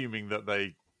 assuming that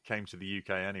they came to the UK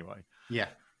anyway? Yeah,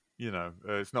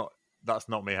 it's not. That's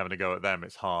not me having to go at them.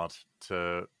 It's hard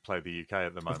to play the UK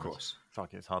at the moment. Of course,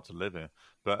 fucking, it's hard to live here.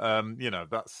 But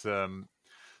that's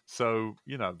so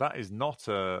that is not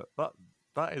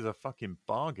that is a fucking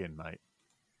bargain, mate.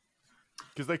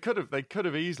 Because they could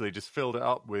have easily just filled it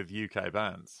up with UK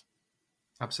bands.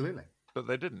 Absolutely, but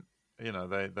they didn't.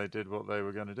 They did what they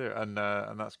were going to do, and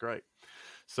that's great.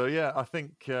 So yeah, I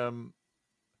think 60%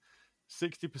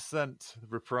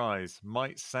 reprise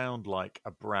might sound like a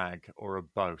brag or a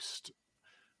boast,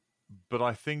 but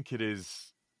I think it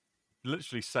is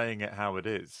literally saying it how it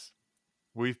is.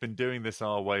 We've been doing this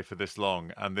our way for this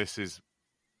long, and this is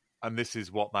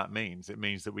what that means. It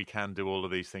means that we can do all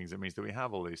of these things. It means that we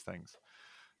have all these things,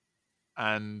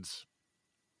 and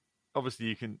obviously,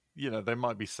 you can, they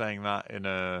might be saying that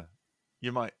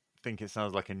you might think it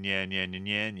sounds like a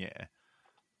yeah.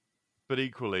 But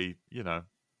equally,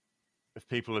 if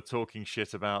people are talking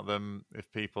shit about them, if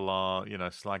people are,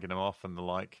 slagging them off and the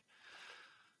like,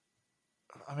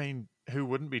 I mean, who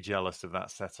wouldn't be jealous of that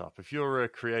setup? If you're a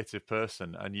creative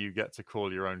person and you get to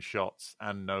call your own shots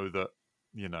and know that,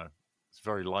 it's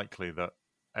very likely that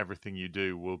everything you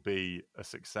do will be a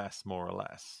success, more or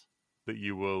less, that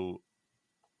you will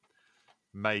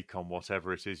make on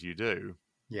whatever it is you do.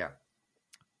 Yeah.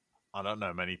 I don't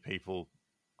know many people.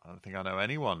 I don't think I know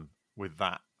anyone with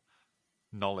that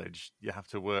knowledge. You have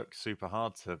to work super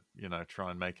hard to,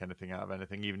 try and make anything out of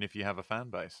anything, even if you have a fan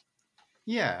base.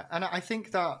 Yeah. And I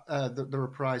think that the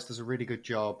Reprise does a really good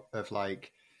job of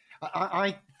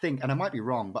I think, and I might be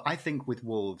wrong, but I think with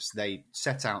Wolves, they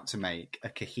set out to make a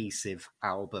cohesive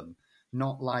album,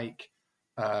 not like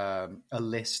a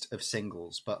list of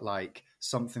singles, but like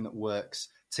something that works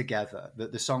together,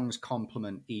 that the songs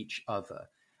complement each other.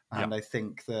 And I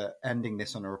think that ending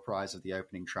this on a reprise of the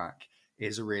opening track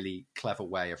is a really clever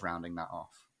way of rounding that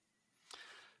off.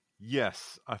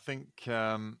 Yes, I think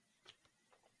you're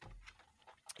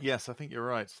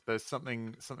right. There's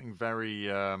something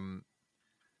very I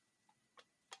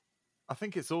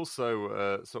think it's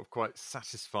also sort of quite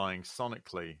satisfying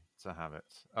sonically to have it,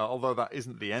 although that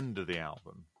isn't the end of the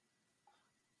album.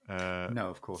 No,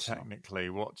 of course technically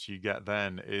not. What you get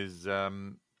then is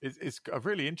it's a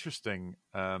really interesting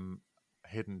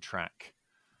hidden track.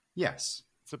 Yes,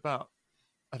 it's about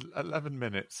 11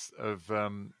 minutes of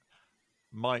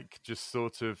Mike just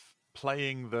sort of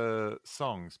playing the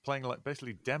songs, playing like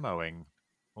basically demoing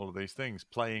all of these things,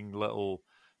 playing little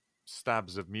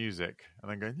stabs of music and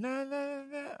then going la, la,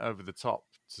 la, over the top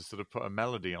to sort of put a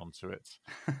melody onto it.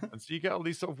 And so you get all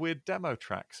these sort of weird demo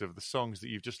tracks of the songs that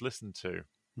you've just listened to,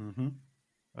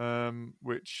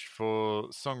 which for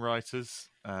songwriters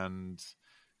and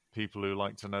people who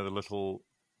like to know the little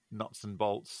nuts and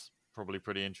bolts, probably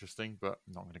pretty interesting, but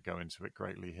I'm not going to go into it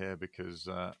greatly here because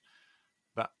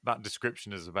that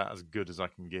description is about as good as I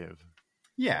can give.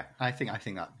 Yeah, I think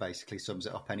that basically sums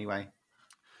it up anyway.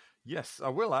 Yes, I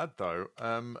will add though,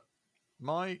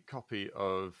 my copy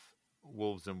of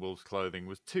Wolves in Wolves Clothing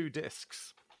was 2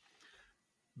 discs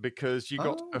because you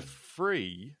got a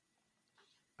free.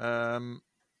 You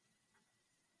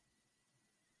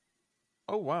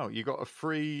got a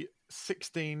free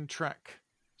 16-track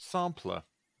sampler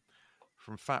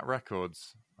from Fat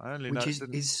Records. Which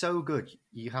is so good.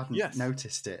 You hadn't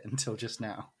noticed it until just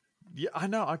now. Yeah, I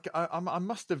know. I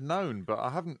must have known, but I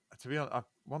haven't. To be honest,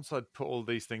 once I'd put all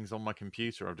these things on my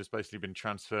computer, I've just basically been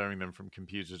transferring them from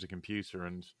computer to computer.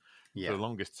 And for the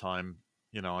longest time,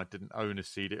 I didn't own a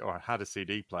CD, or I had a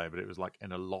CD player, but it was like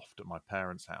in a loft at my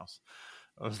parents' house.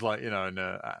 I was like, in an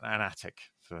attic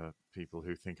for people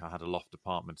who think I had a loft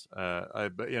apartment.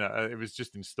 But it was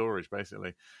just in storage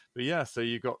basically. But yeah, so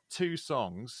you got 2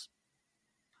 songs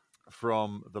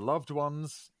from The Loved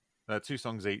Ones. 2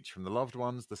 songs each from The Loved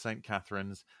Ones, The St.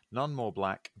 Catharines, None More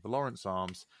Black, The Lawrence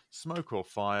Arms, Smoke or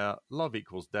Fire, Love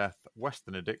Equals Death,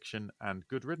 Western Addiction, and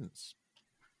Good Riddance.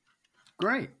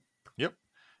 Great. Yep.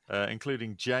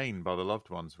 Including Jane by The Loved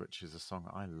Ones, which is a song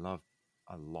I love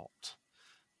a lot.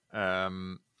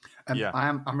 I'm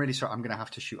really sorry. I'm going to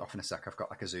have to shoot off in a sec. I've got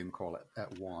like a Zoom call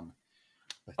at 1.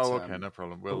 But, okay, no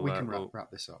problem. We can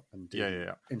wrap this up and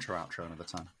do intro, outro another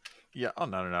time. Yeah. Oh,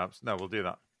 no. We'll do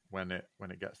that when it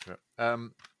gets to it.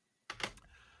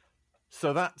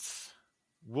 So that's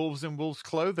Wolves in Wolves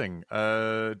Clothing.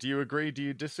 Do you agree? Do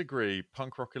you disagree?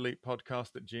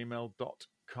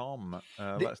 punkrockelitepodcast@gmail.com.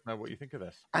 Let us know what you think of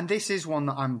this. And this is one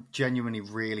that I'm genuinely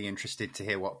really interested to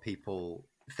hear what people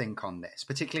think on this,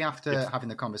 particularly after having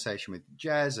the conversation with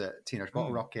Jez at Teenage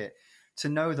Bottle Rocket. To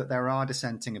know that there are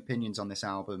dissenting opinions on this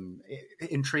album,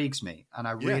 it intrigues me, and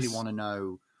I really want to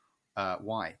know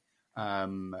why.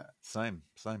 Same.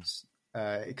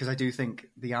 Because I do think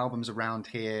the albums around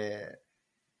here,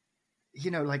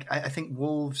 I think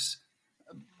Wolves,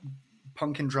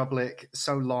 Punk in Drublic,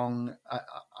 So Long,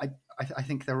 I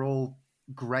think they're all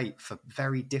great for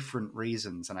very different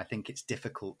reasons, and I think it's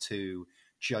difficult to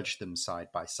judge them side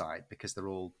by side because they're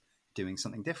all doing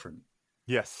something different.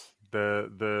 Yes,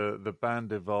 the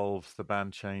band evolves, the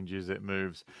band changes, it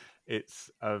moves. It's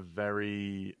a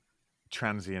very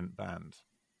transient band.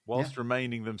 Whilst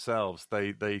remaining themselves,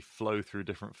 they flow through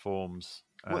different forms.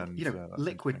 And,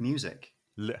 liquid music.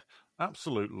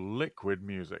 Absolute liquid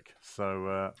music.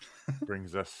 So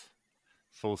brings us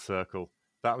full circle.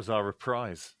 That was our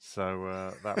reprise.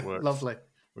 So that works. Lovely.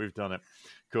 We've done it.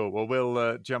 Cool. Well,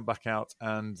 we'll jump back out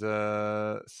and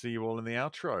see you all in the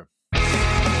outro.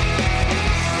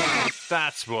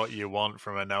 That's what you want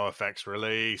from a NoFX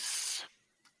release.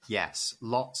 Yes,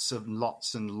 lots and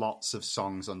lots of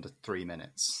songs under 3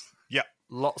 minutes. Yep,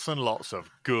 lots and lots of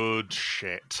good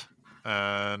shit.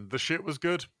 And the shit was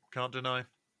good, can't deny.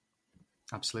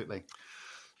 Absolutely.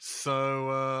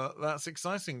 So that's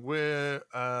exciting. We're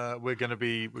going to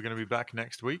be back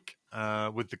next week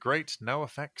with the great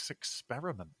NoFX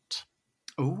experiment.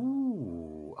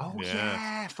 Oh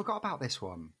yeah, forgot about this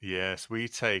one. Yes, we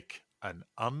take an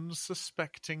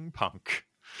unsuspecting punk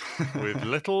with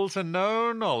little to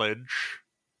no knowledge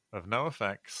of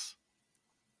NoFX,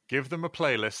 give them a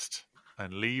playlist,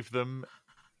 and leave them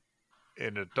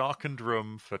in a darkened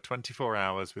room for 24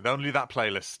 hours with only that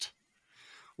playlist.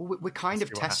 Well, we're kind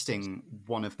of testing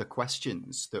one of the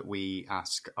questions that we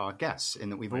ask our guests,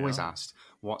 in that we've always asked,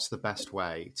 what's the best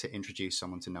way to introduce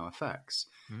someone to NoFX?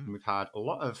 And we've had a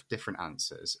lot of different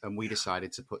answers, and we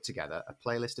decided to put together a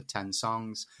playlist of 10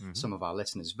 songs. Some of our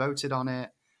listeners voted on it.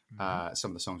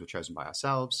 Some of the songs were chosen by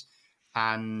ourselves.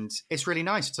 And it's really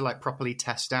nice to properly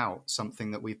test out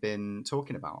something that we've been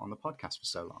talking about on the podcast for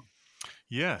so long.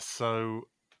 Yeah, so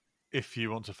if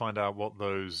you want to find out what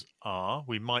those are,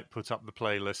 we might put up the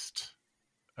playlist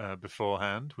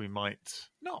beforehand. We might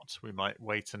not. We might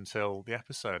wait until the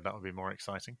episode. That would be more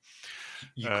exciting.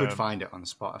 You could find it on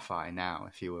Spotify now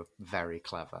if you were very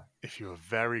clever. If you were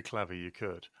very clever, you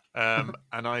could. And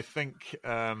I think...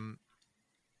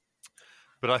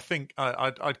 But I think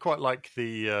I'd quite like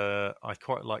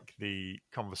the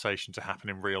conversation to happen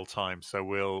in real time. So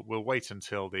we'll wait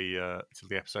until the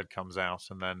episode comes out,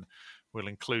 and then we'll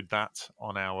include that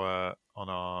on our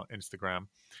Instagram.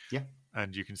 Yeah,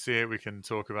 and you can see it. We can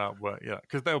talk about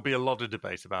because there'll be a lot of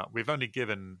debate about. We've only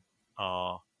given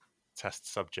our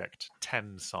test subject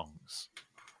 10 songs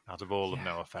out of all of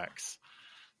NoFX.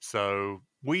 So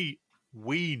we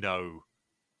know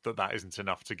that isn't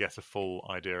enough to get a full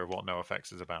idea of what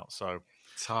NoFX is about. So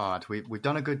it's hard. We've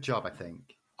done a good job, I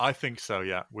think. I think so,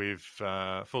 yeah. We've,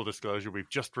 full disclosure, we've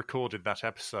just recorded that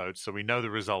episode, so we know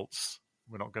the results.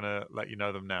 We're not going to let you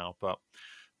know them now, but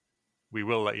we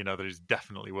will let you know that it's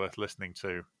definitely worth listening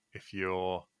to if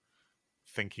you're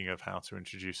thinking of how to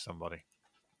introduce somebody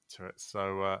to it.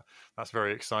 So that's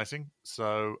very exciting.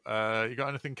 So you got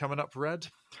anything coming up, Red?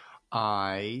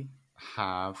 I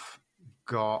have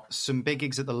got some big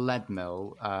gigs at the Lead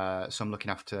Mill. So I'm looking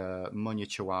after Munya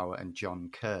Chihuahua and John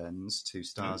Kearns, two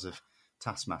stars of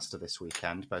Taskmaster this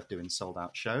weekend, both doing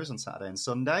sold-out shows on Saturday and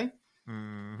Sunday.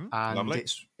 Mm-hmm. And Lovely.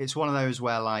 it's one of those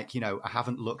where, like, I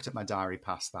haven't looked at my diary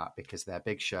past that because they're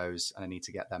big shows and I need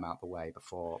to get them out the way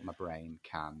before my brain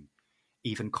can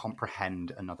even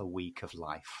comprehend another week of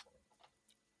life.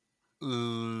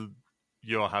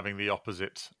 You're having the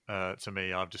opposite to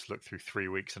me. I've just looked through 3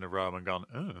 weeks in a row and gone,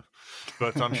 oh.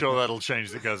 But I'm sure that'll change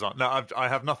as it goes on. No, I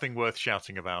have nothing worth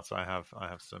shouting about. I have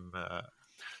some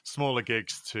smaller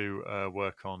gigs to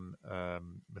work on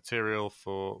material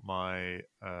for my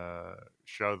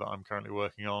show that I'm currently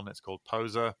working on. It's called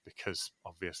Poser because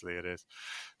obviously it is.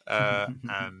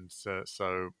 And so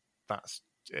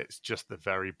it's just the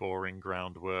very boring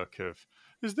groundwork of,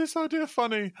 is this idea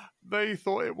funny? They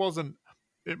thought it wasn't.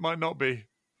 It might not be.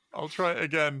 I'll try it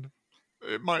again.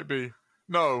 It might be.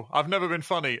 No, I've never been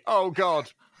funny. Oh,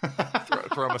 God.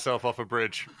 Throw myself off a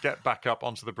bridge. Get back up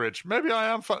onto the bridge. Maybe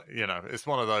I am fun. It's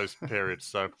one of those periods.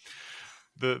 So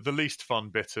the least fun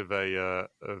bit of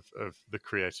of the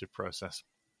creative process.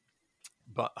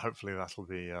 But hopefully that'll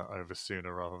be over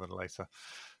sooner rather than later.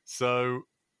 So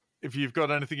if you've got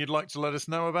anything you'd like to let us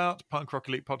know about,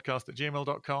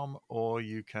 punkrockelitepodcast@gmail.com, or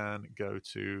you can go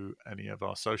to any of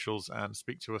our socials and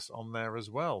speak to us on there as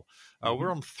well.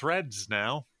 We're on Threads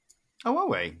now. Oh, are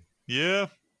we? Yeah.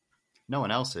 No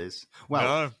one else is. Well,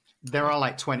 no. There are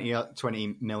like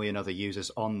 20 million other users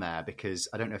on there because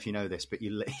I don't know if you know this, but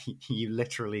you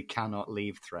literally cannot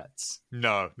leave Threads.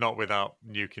 No, not without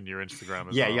nuking your Instagram as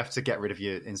well. Yeah, you have to get rid of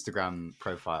your Instagram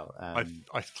profile. I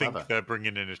think they're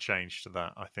bringing in a change to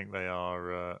that. I think they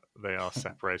are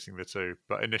separating the two.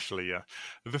 But initially, yeah.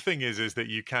 The thing is that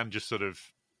you can just sort of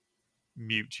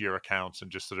mute your account and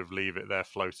just sort of leave it there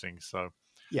floating. So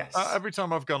yes, every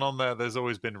time I've gone on there, there's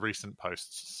always been recent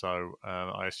posts. So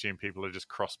I assume people are just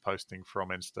cross-posting from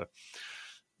Insta.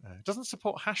 It doesn't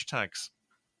support hashtags.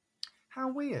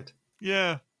 How weird.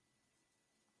 Yeah.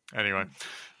 Anyway,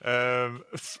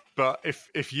 but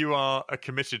if you are a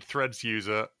committed Threads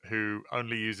user who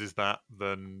only uses that,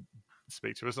 then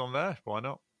speak to us on there. Why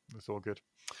not? It's all good.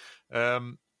 Let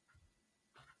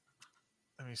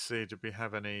me see. Did we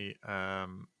have any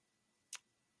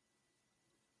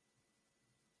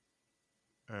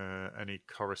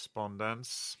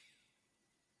correspondence?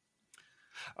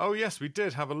 Oh yes, we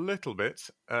did have a little bit.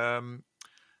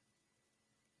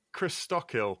 Chris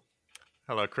Stockhill.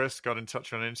 Hello, Chris. Got in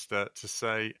touch on Insta to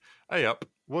say, hey up,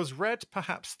 was Red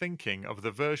perhaps thinking of the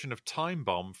version of Time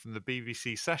Bomb from the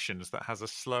BBC Sessions that has a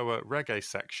slower reggae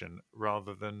section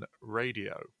rather than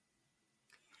radio?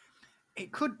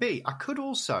 It could be. I could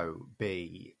also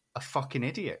be a fucking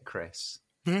idiot, Chris.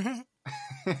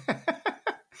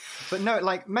 But no,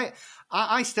 like,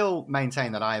 I still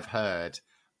maintain that I've heard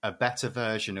a better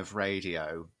version of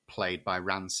radio played by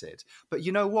Rancid. But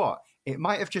you know what? It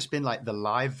might have just been like the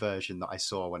live version that I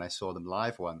saw when I saw them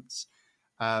live once.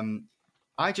 I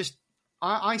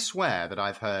swear that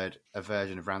I've heard a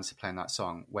version of Rancid playing that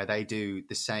song where they do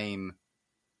the same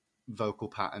vocal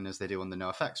pattern as they do on the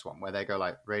NoFX one, where they go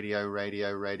like radio,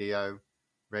 radio, radio,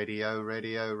 radio,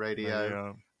 radio,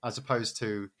 radio, as opposed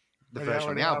to the version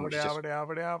of the album. Which just,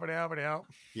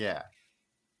 yeah.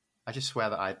 I just swear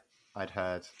that I'd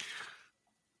heard.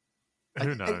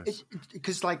 Who knows?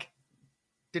 Because, like,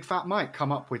 did Fat Mike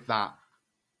come up with that,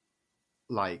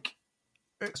 like,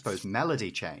 I suppose,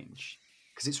 melody change?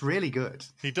 Because it's really good.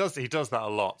 He does that a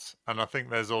lot. And I think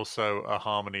there's also a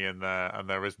harmony in there, and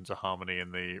there isn't a harmony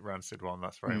in the Rancid one.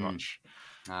 That's very much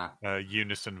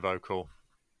unison vocal.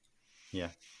 Yeah.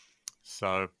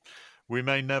 So we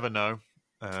may never know.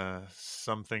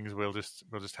 Some things we'll just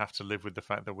have to live with the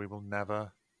fact that we will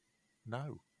never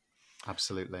know.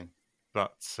 Absolutely.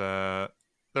 But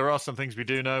there are some things we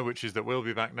do know, which is that we'll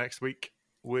be back next week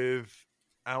with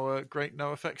our great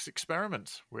NoFX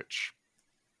experiment, which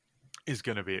is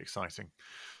going to be exciting.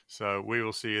 So we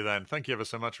will see you then. Thank you ever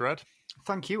so much, Red.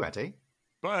 Thank you, Eddie.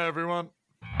 Bye, everyone.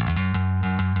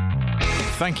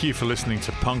 Thank you for listening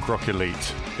to Punk Rock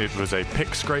Elite. It was a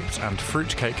Pick Scraped and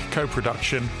Fruitcake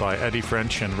co-production by Eddie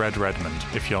French and Red Redmond.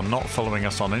 If you're not following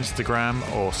us on Instagram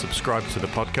or subscribe to the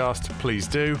podcast, please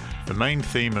do. The main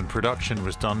theme and production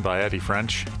was done by Eddie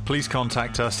French. Please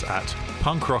contact us at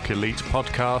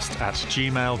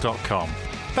punkrockelitepodcast@gmail.com.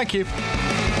 Thank you.